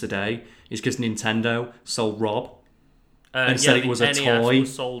games today is because Nintendo sold Rob and said it was a NES toy.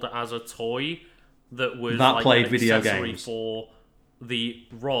 Was sold as a toy that was that like played an video accessory games for the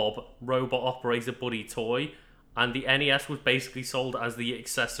Rob Robot Operator Buddy toy, and the NES was basically sold as the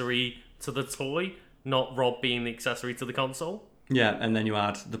accessory to the toy, not Rob being the accessory to the console. Yeah, and then you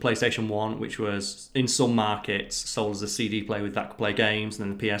had the PlayStation 1, which was, in some markets, sold as a CD player that could play games, and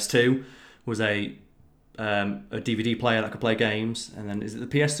then the PS2 was a DVD player that could play games, and then is it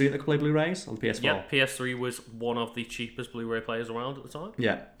the PS3 that could play Blu-rays, or the PS4? Yeah, PS3 was one of the cheapest Blu-ray players around at the time.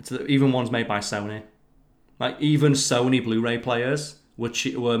 Yeah, even ones made by Sony. Like, even Sony Blu-ray players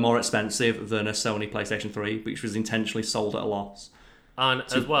were more expensive than a Sony PlayStation 3, which was intentionally sold at a loss. And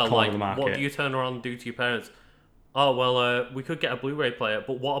as well, like, what do you turn around and do to your parents? Oh, well, we could get a Blu-ray player,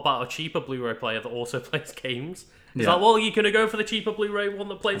 but what about a cheaper Blu-ray player that also plays games? It's like, well, you're going to go for the cheaper Blu-ray one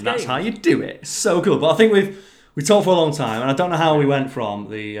that plays games. That's how you do it. It's so cool. But I think we've talked for a long time, and I don't know how we went from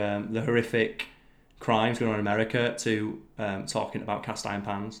the horrific crimes going on in America to talking about cast iron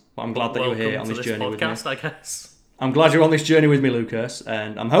pans. But I'm glad that you're here on this journey with me. I guess. I'm glad you're on this journey with me, Lucas,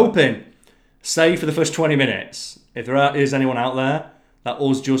 and I'm hoping, say for the first 20 minutes, if there is anyone out there, that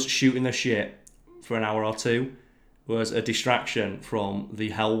us just shooting the shit for an hour or two was a distraction from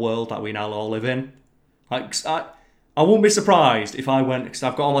the hell world that we now all live in. Like, I wouldn't be surprised if I went, because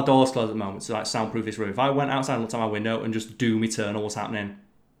I've got all my doors closed at the moment to like soundproof this room. If I went outside and looked out my window and just Doom Eternal was happening.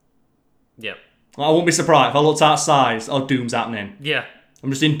 Yeah. I wouldn't be surprised if I looked outside, Doom's happening. Yeah. I'm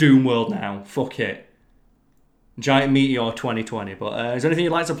just in Doom world now. Fuck it. Giant Meteor 2020. But is there anything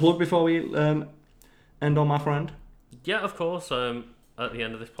you'd like to plug before we end on, my friend? Yeah, of course. at the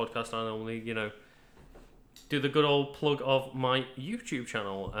end of this podcast, I normally, do the good old plug of my YouTube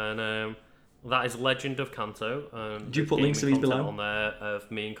channel, and that is Legend of Kanto. Do you put links to these below? On there of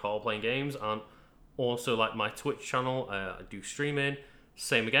me and Carl playing games, and also like my Twitch channel. I do streaming.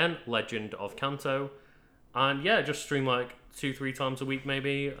 Same again, Legend of Kanto, and yeah, just stream like 2-3 times a week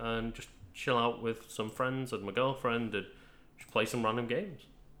maybe, and just chill out with some friends and my girlfriend and just play some random games.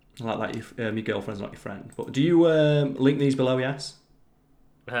 I like that your girlfriend's not your friend. But do you link these below? Yes.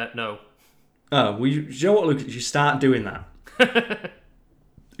 No. Oh, well, you know what, Lucas? You start doing that.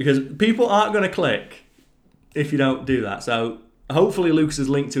 Because people aren't going to click if you don't do that. So hopefully Lucas has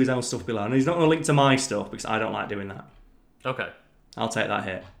linked to his own stuff below. And he's not going to link to my stuff because I don't like doing that. Okay. I'll take that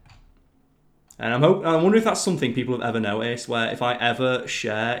hit. And I wonder if that's something people have ever noticed, where if I ever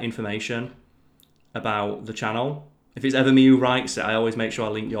share information about the channel, if it's ever me who writes it, I always make sure I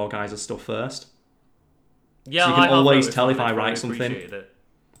link your guys' stuff first. Yeah, so you can always tell if I write something.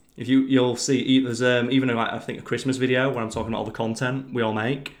 If you'll see, there's even I think a Christmas video where I'm talking about all the content we all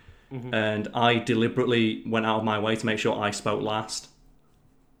make, and I deliberately went out of my way to make sure I spoke last.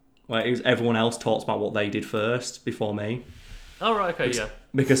 Where it was everyone else talks about what they did first before me. Oh right, okay, yeah.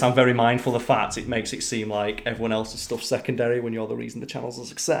 Because I'm very mindful of the fact it makes it seem like everyone else's stuff's secondary when you're the reason the channel's a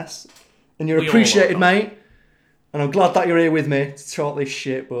success, and you're appreciated, mate. And I'm glad that you're here with me to talk this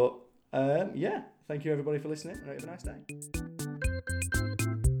shit. But yeah, thank you everybody for listening. Have a nice day.